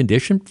protest some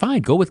condition,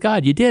 fine, go with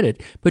God. You did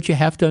it. But you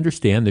have to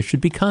understand there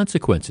should be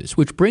consequences,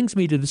 which brings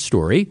me to the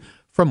story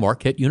from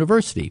Marquette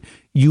University.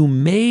 You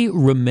may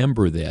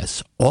remember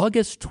this.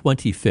 August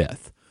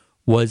 25th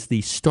was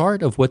the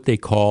start of what they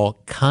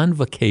call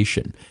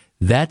Convocation.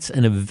 That's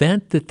an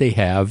event that they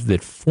have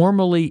that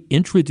formally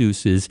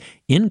introduces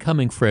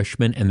incoming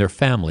freshmen and their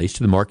families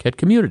to the Marquette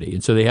community.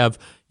 And so they have,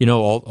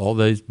 all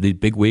the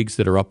big wigs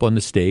that are up on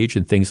the stage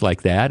and things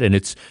like that. And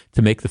it's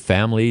to make the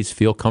families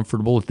feel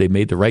comfortable that they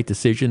made the right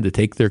decision to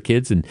take their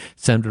kids and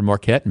send them to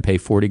Marquette and pay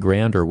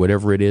 $40,000 or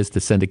whatever it is to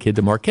send a kid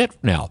to Marquette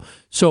now.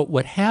 So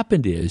what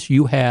happened is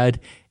you had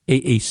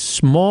a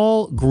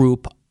small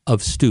group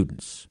of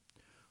students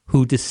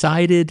who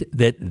decided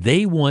that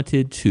they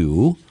wanted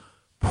to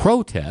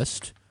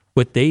protest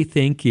what they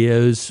think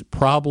is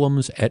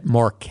problems at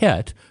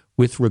Marquette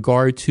with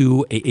regard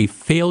to a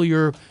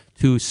failure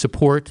to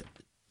support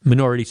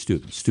minority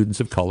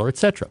students of color,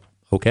 etc.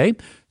 Okay?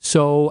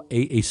 So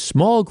a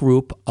small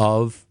group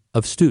of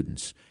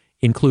students,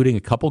 including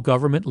a couple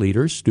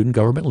student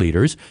government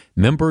leaders,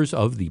 members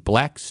of the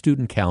Black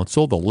Student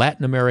Council, the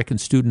Latin American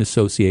Student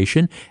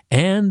Association,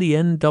 and the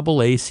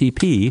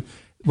NAACP,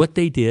 what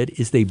they did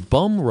is they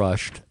bum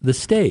rushed the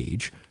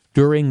stage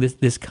during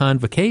this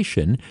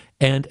convocation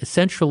and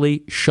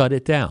essentially shut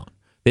it down.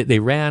 They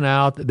ran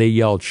out, they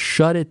yelled,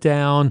 shut it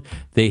down.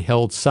 They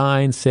held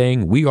signs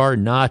saying, we are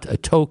not a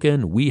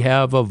token, we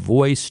have a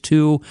voice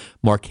too.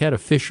 Marquette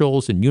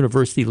officials and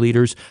university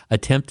leaders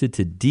attempted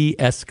to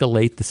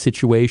de-escalate the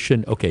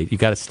situation. Okay, you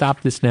got to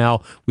stop this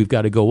now. We've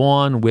got to go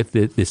on with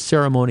this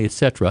ceremony,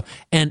 etc.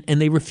 And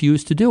they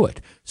refused to do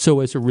it. So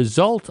as a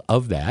result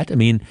of that,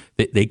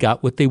 they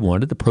got what they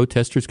wanted. The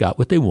protesters got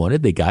what they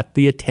wanted. They got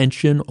the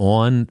attention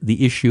on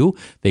the issue.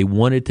 They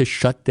wanted to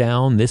shut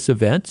down this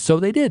event. So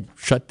they did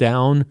shut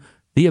down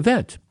the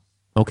event.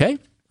 Okay?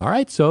 All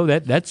right. So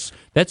that's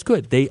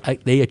good.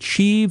 They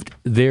achieved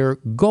their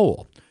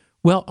goal.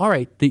 Well, all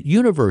right. The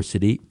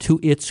university, to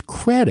its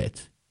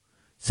credit,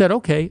 said,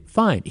 okay,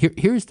 fine.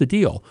 Here's the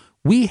deal.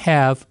 We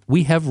have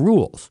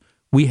rules.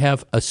 We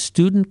have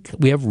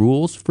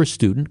rules for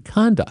student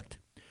conduct.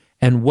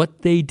 And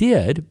what they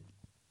did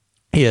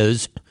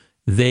is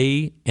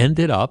they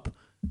ended up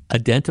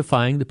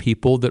identifying the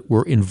people that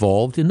were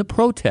involved in the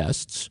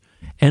protests,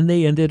 and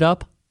they ended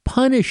up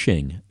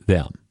punishing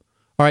them.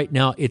 All right,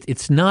 now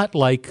it's not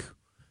like,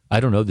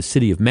 the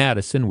city of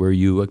Madison, where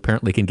you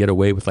apparently can get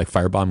away with like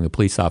firebombing a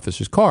police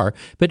officer's car.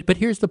 But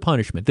here's the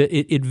punishment.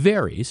 It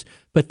varies,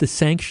 but the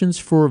sanctions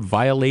for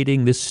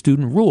violating this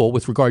student rule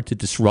with regard to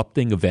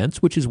disrupting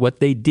events, which is what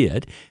they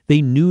did,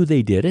 they knew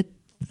they did it.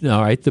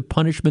 All right, the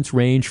punishments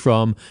range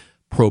from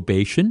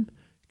probation,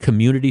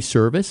 community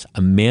service,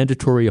 a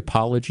mandatory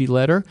apology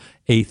letter,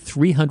 a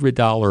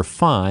 $300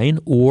 fine,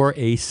 or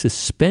a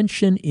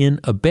suspension in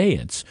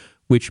abeyance,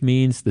 which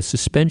means the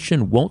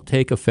suspension won't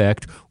take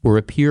effect or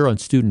appear on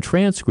student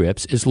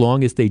transcripts as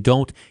long as they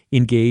don't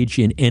engage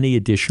in any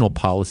additional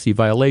policy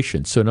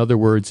violations. So in other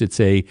words, it's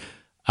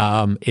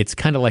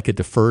kind of like a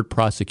deferred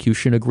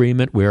prosecution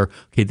agreement where,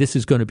 okay, this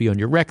is going to be on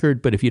your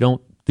record, but if you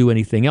don't do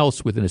anything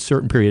else within a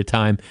certain period of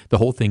time, the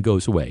whole thing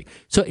goes away.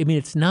 So, I mean,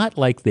 it's not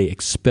like they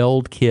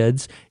expelled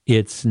kids.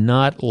 It's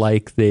not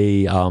like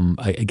they,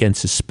 again,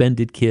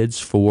 suspended kids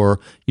for,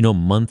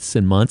 months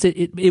and months.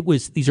 It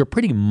was, these are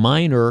pretty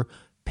minor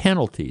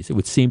penalties, it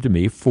would seem to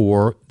me,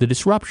 for the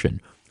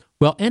disruption.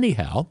 Well,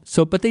 anyhow,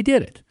 but they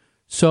did it.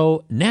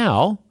 So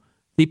now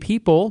the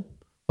people,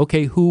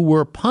 who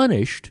were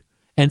punished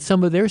and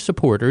some of their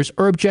supporters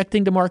are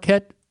objecting to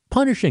Marquette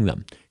punishing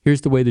them.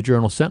 Here's the way the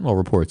Journal Sentinel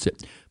reports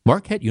it.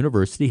 Marquette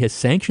University has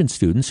sanctioned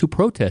students who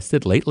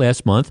protested late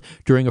last month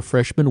during a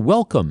freshman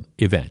welcome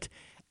event,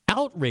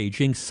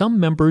 outraging some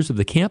members of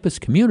the campus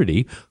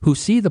community who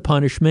see the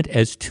punishment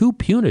as too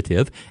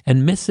punitive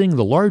and missing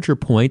the larger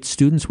point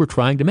students were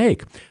trying to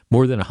make.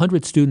 More than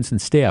 100 students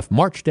and staff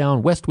marched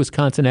down West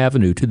Wisconsin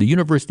Avenue to the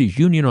university's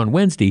union on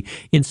Wednesday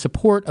in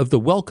support of the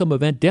welcome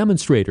event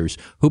demonstrators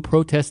who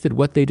protested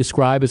what they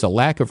describe as a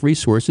lack of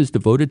resources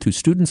devoted to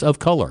students of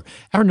color.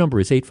 Our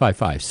number is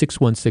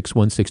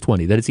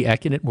 855-616-1620. That is the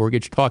Accunet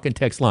Mortgage talk and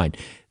text line.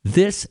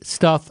 This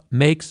stuff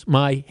makes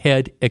my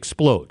head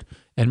explode.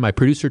 And my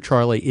producer,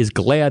 Charlie, is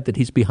glad that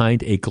he's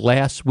behind a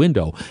glass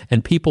window.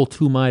 And people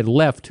to my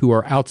left who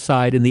are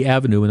outside in the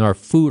avenue in our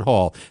food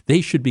hall,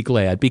 they should be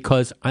glad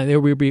because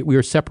we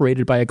are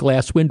separated by a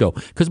glass window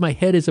because my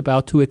head is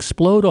about to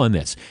explode on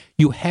this.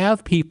 You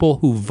have people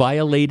who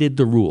violated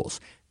the rules.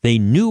 They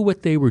knew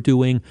what they were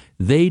doing.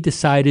 They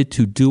decided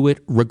to do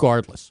it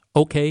regardless.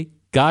 Okay,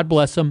 God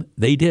bless them.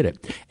 They did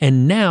it.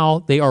 And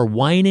now they are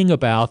whining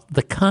about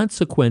the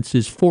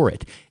consequences for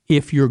it.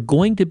 If you're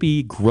going to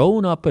be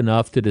grown up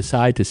enough to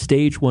decide to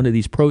stage one of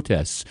these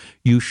protests,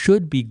 you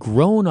should be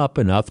grown up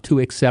enough to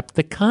accept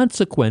the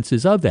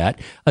consequences of that,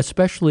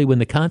 especially when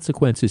the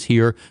consequences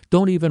here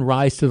don't even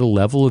rise to the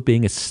level of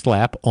being a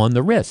slap on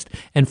the wrist.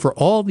 And for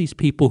all these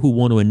people who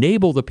want to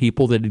enable the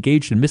people that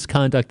engaged in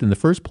misconduct in the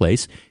first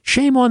place,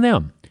 shame on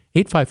them.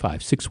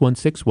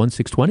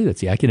 855-616-1620. That's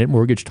the Accunet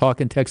Mortgage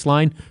talk and text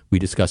line. We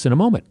discuss in a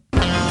moment.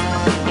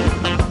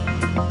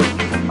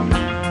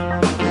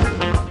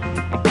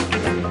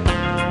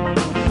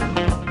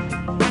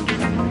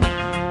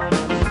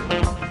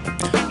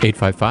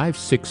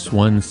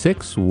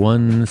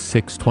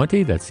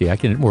 855-616-1620. That's the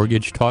Accunet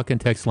Mortgage talk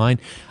and text line.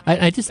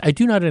 I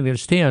do not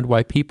understand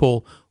why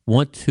people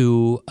want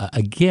to,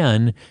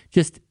 again,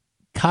 just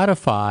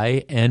codify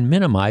and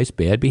minimize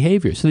bad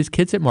behavior. So these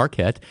kids at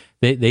Marquette,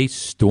 they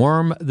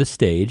storm the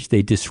stage.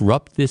 They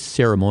disrupt this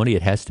ceremony.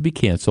 It has to be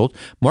canceled.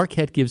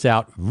 Marquette gives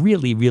out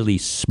really, really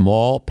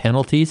small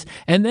penalties.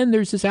 And then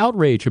there's this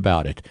outrage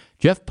about it.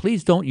 Jeff,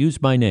 please don't use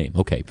my name.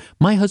 Okay.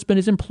 My husband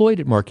is employed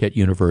at Marquette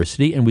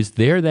University and was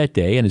there that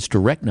day and has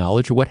direct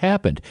knowledge of what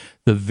happened.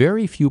 The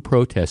very few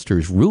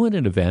protesters ruined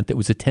an event that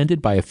was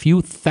attended by a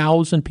few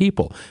thousand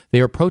people.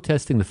 They are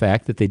protesting the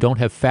fact that they don't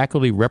have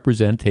faculty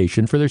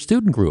representation for their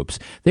student groups.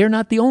 They are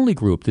not the only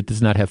group that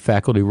does not have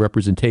faculty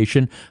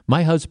representation.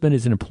 My husband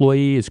is an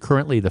employee, is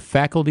currently the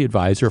faculty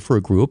advisor for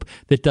a group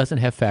that doesn't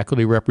have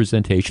faculty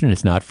representation, and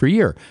it's not for a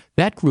year.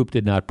 That group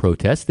did not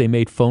protest. They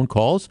made phone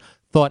calls,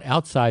 thought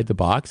outside the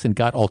box, and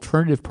got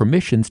alternative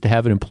permissions to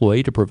have an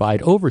employee to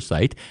provide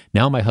oversight.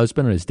 Now my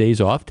husband, on his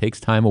days off, takes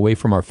time away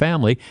from our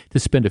family to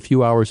spend a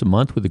few hours a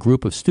month with a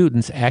group of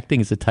students,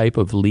 acting as a type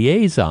of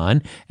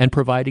liaison and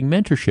providing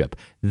mentorship.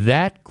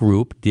 That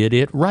group did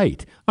it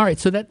right. All right,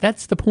 so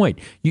that's the point.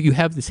 You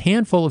have this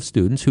handful of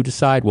students who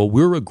decide, well,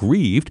 we're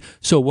aggrieved,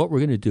 so what we're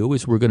going to do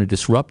is we're going to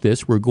disrupt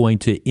this. We're going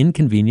to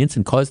inconvenience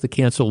and cause the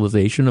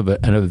cancellation of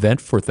an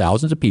event for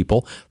thousands of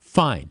people.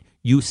 Fine.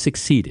 You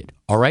succeeded.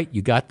 All right,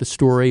 you got the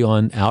story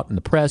out in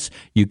the press,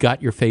 you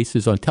got your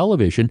faces on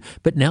television,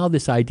 but now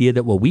this idea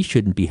that, well, we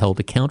shouldn't be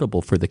held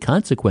accountable for the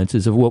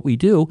consequences of what we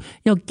do,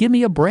 give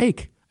me a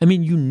break. I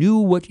mean, you knew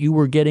what you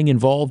were getting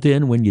involved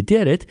in when you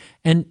did it,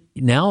 and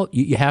now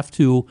you have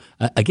to,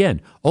 again,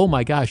 oh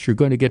my gosh, you're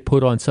going to get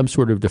put on some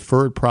sort of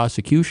deferred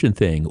prosecution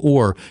thing,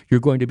 or you're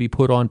going to be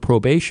put on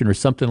probation or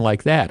something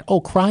like that.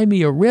 Oh, cry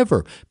me a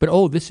river. But,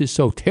 oh, this is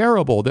so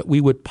terrible that we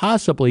would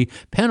possibly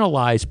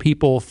penalize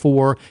people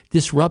for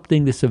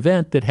disrupting this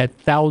event that had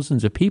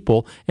thousands of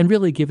people and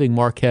really giving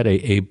Marquette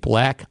a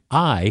black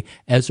eye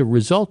as a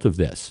result of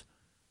this.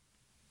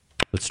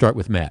 Let's start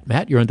with Matt.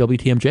 Matt, you're on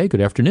WTMJ.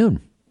 Good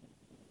afternoon.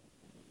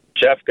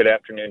 Jeff, good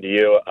afternoon to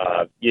you.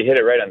 You hit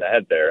it right on the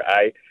head there.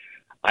 I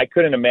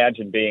couldn't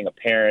imagine being a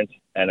parent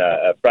and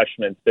a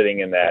freshman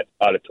sitting in that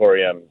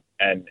auditorium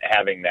and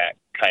having that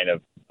kind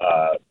of,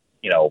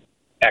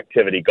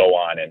 activity go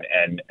on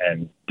and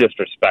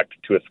disrespect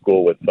to a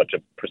school with such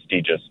a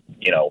prestigious,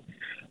 name.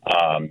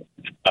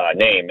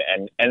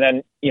 And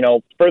then,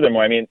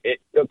 furthermore, I mean,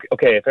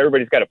 if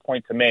everybody's got a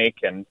point to make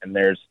and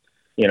there's,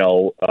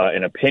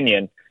 an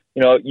opinion,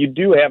 you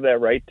do have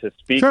that right to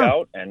speak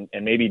out and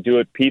maybe do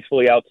it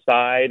peacefully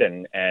outside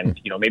and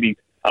maybe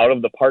out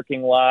of the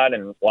parking lot.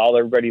 And while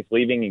everybody's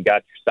leaving, you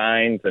got your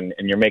signs and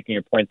you're making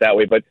your point that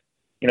way. But,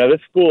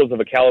 this school is of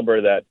a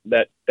caliber that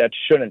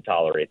shouldn't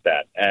tolerate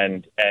that.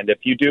 And if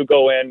you do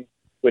go in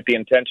with the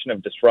intention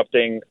of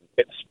disrupting,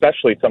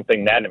 especially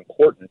something that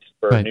important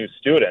for new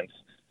students,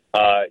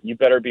 you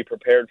better be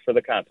prepared for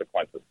the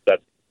consequences.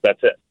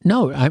 That's it.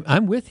 No,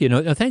 I'm with you.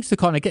 No, thanks for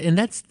calling. And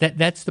that's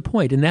the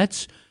point. And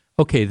that's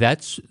okay.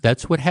 That's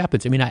what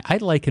happens. I mean, I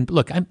liken.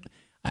 Look,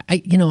 I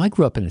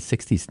grew up in the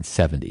 60s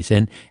and 70s,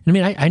 and I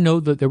mean, I know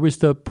that there was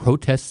the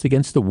protests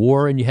against the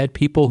war, and you had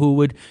people who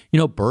would,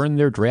 burn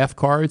their draft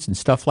cards and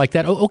stuff like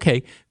that. Oh,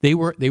 okay, they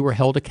were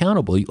held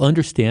accountable. You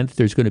understand that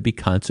there's going to be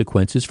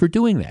consequences for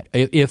doing that.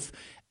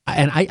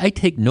 And I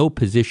take no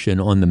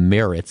position on the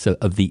merits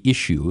of the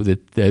issue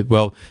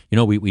that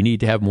we need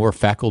to have more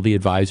faculty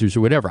advisors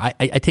or whatever.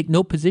 I take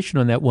no position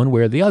on that one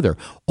way or the other.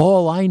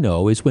 All I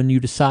know is when you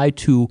decide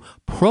to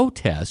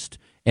protest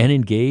and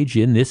engage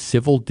in this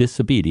civil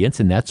disobedience,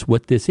 and that's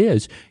what this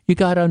is, you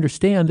got to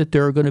understand that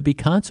there are going to be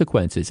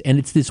consequences. And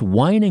it's this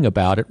whining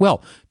about it.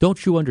 Well,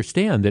 don't you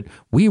understand that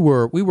we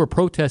were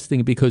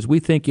protesting because we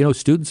think,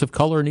 students of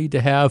color need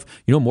to have,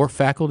 more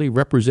faculty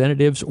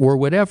representatives or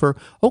whatever.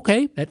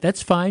 Okay,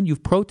 that's fine.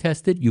 You've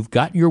protested. You've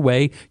gotten your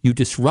way. You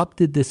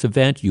disrupted this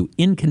event. You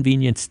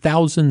inconvenienced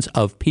thousands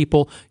of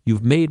people.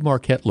 You've made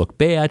Marquette look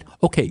bad.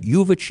 Okay,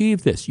 you've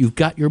achieved this. You've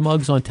got your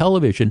mugs on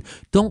television.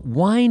 Don't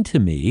whine to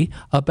me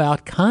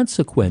about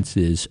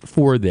consequences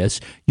for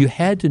this. You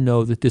had to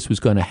know that this was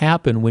going to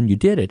happen when you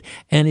did it.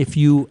 And if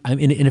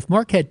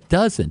Marquette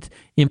doesn't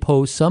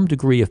impose some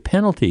degree of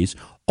penalties,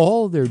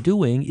 all they're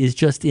doing is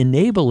just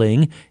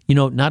enabling,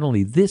 not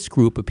only this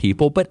group of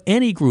people, but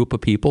any group of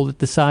people that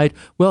decide,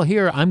 well,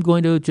 here, I'm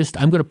going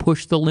to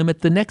push the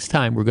limit the next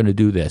time we're going to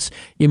do this.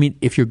 I mean,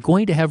 if you're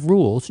going to have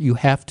rules, you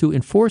have to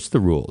enforce the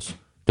rules,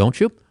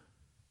 don't you?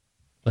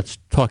 Let's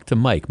talk to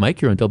Mike.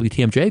 Mike, you're on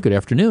WTMJ. Good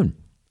afternoon.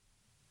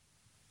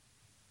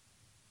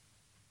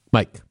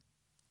 Mike.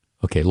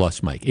 Okay,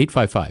 lost Mike.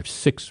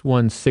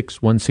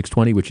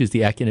 855-616-1620, which is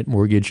the AccuNet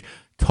Mortgage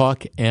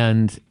talk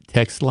and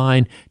text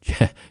line.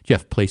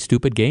 Jeff, play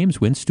stupid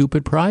games, win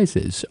stupid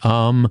prizes.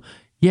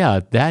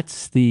 Yeah,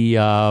 that's the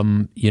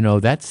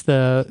that's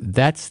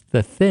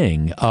the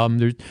thing.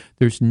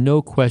 There's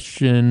no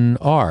question.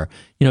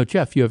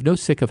 Jeff, you have no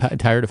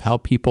tired of how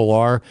people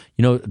are,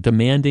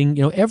 demanding,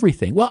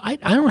 everything. Well, I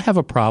don't have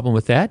a problem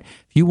with that.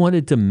 If you want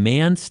to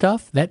demand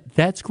stuff,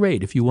 that's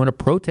great. If you want to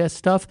protest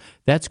stuff,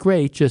 that's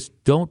great.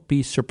 Just don't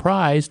be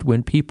surprised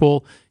when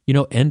people,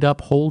 end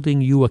up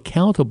holding you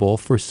accountable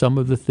for some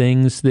of the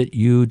things that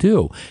you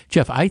do.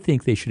 Jeff, I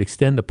think they should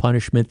extend the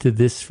punishment to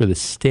this for the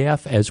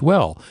staff as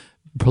well.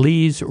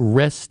 Please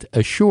rest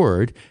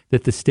assured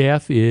that the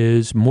staff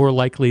is more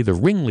likely the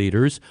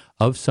ringleaders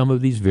of some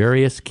of these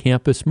various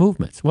campus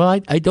movements. Well,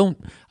 I don't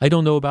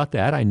know about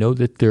that. I know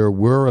that there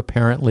were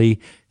apparently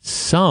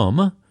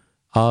some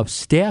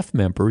staff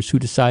members who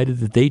decided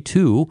that they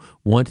too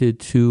wanted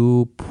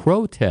to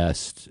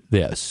protest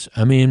this.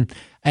 I mean,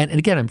 and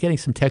again, I'm getting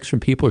some texts from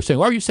people who are saying,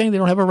 "Are you saying they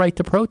don't have a right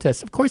to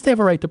protest?" Of course they have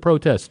a right to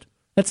protest.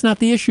 That's not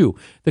the issue.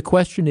 The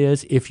question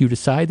is, if you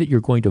decide that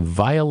you're going to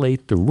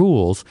violate the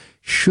rules,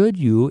 should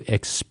you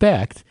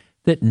expect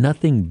that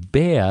nothing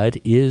bad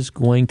is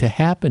going to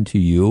happen to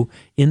you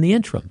in the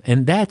interim?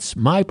 And that's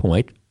my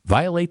point.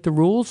 Violate the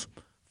rules?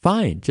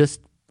 Fine.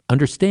 Just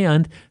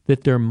understand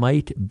that there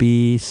might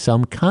be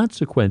some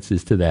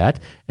consequences to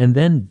that, and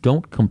then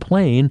don't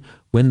complain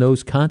when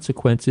those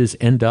consequences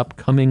end up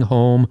coming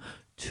home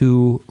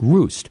to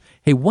roost.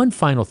 Hey, one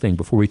final thing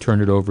before we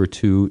turn it over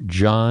to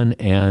John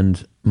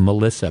and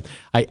Melissa.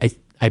 I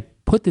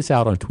put this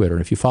out on Twitter,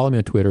 and if you follow me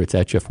on Twitter, it's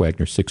at Jeff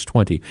Wagner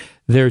 620.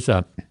 There's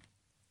a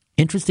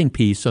interesting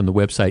piece on the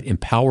website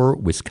Empower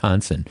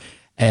Wisconsin,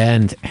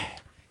 and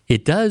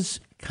it does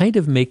kind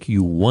of make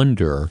you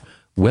wonder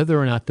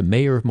whether or not the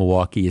mayor of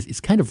Milwaukee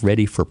is kind of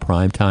ready for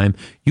prime time.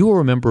 You will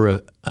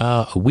remember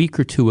a week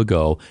or two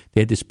ago,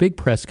 they had this big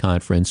press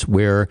conference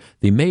where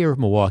the mayor of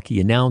Milwaukee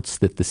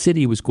announced that the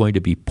city was going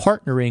to be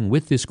partnering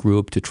with this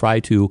group to try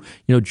to,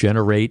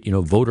 generate,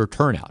 voter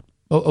turnout.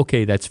 Oh,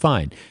 okay, that's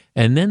fine.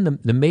 And then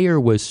the mayor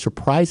was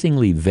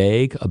surprisingly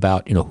vague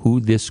about, who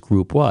this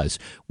group was.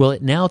 Well,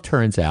 it now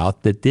turns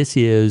out that this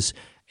is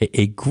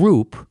a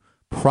group,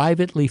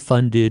 privately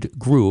funded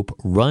group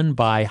run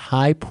by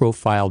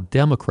high-profile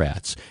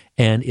Democrats,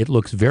 and it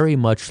looks very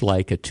much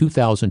like a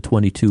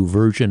 2022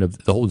 version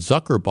of the whole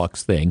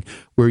Zuckerbucks thing,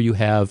 where you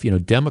have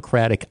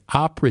Democratic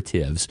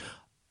operatives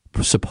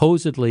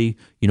supposedly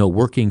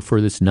working for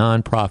this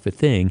nonprofit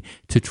thing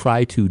to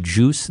try to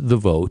juice the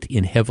vote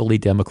in heavily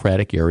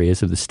Democratic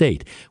areas of the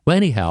state. Well,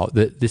 anyhow,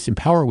 this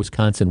Empower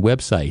Wisconsin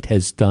website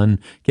has done,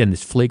 again,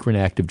 this flagrant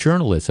act of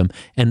journalism,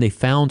 and they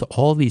found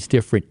all these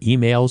different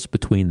emails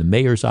between the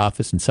mayor's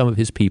office and some of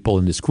his people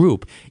in this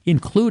group,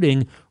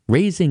 including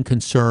raising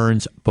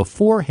concerns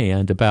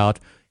beforehand about,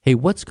 hey,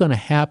 what's going to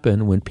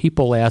happen when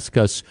people ask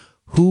us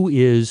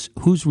who's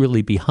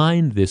really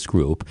behind this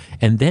group,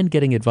 and then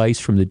getting advice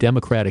from the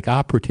Democratic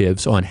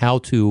operatives on how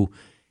to,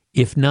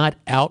 if not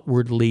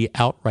outwardly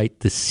outright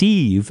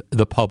deceive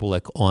the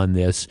public on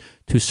this,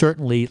 to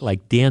certainly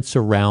dance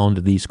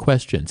around these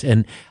questions.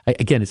 And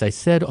again, as I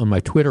said on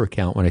my Twitter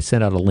account when I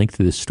sent out a link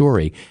to this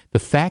story, the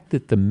fact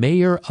that the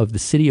mayor of the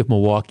city of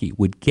Milwaukee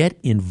would get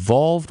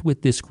involved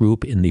with this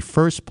group in the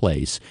first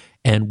place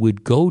and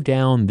would go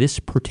down this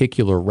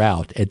particular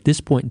route at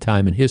this point in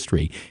time in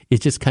history is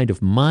just kind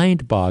of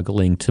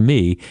mind-boggling to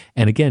me.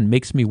 And again,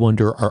 makes me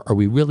wonder, are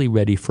we really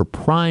ready for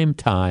prime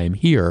time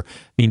here?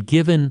 I mean,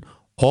 given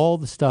all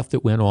the stuff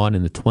that went on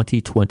in the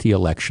 2020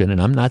 election,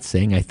 and I'm not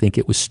saying I think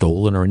it was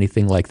stolen or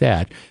anything like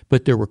that,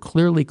 but there were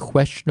clearly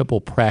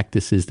questionable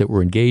practices that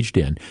were engaged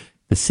in.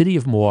 The city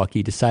of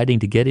Milwaukee deciding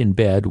to get in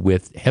bed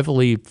with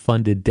heavily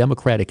funded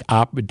Democratic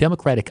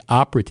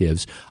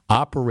operatives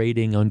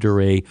operating under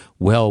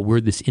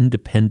we're this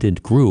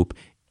independent group,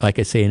 like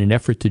I say, in an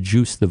effort to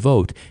juice the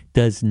vote,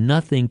 does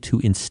nothing to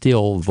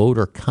instill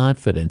voter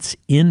confidence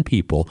in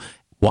people.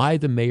 Why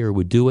the mayor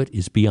would do it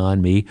is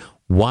beyond me.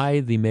 Why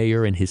the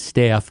mayor and his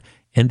staff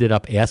ended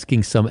up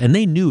asking and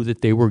they knew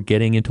that they were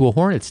getting into a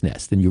hornet's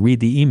nest. And you read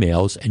the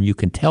emails and you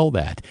can tell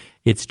that.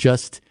 It's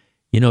just,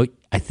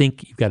 I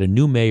think you've got a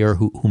new mayor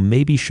who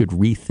maybe should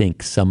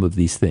rethink some of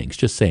these things.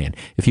 Just saying.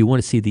 If you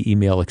want to see the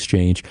email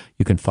exchange,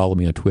 you can follow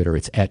me on Twitter.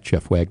 It's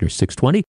 @JeffWagner620.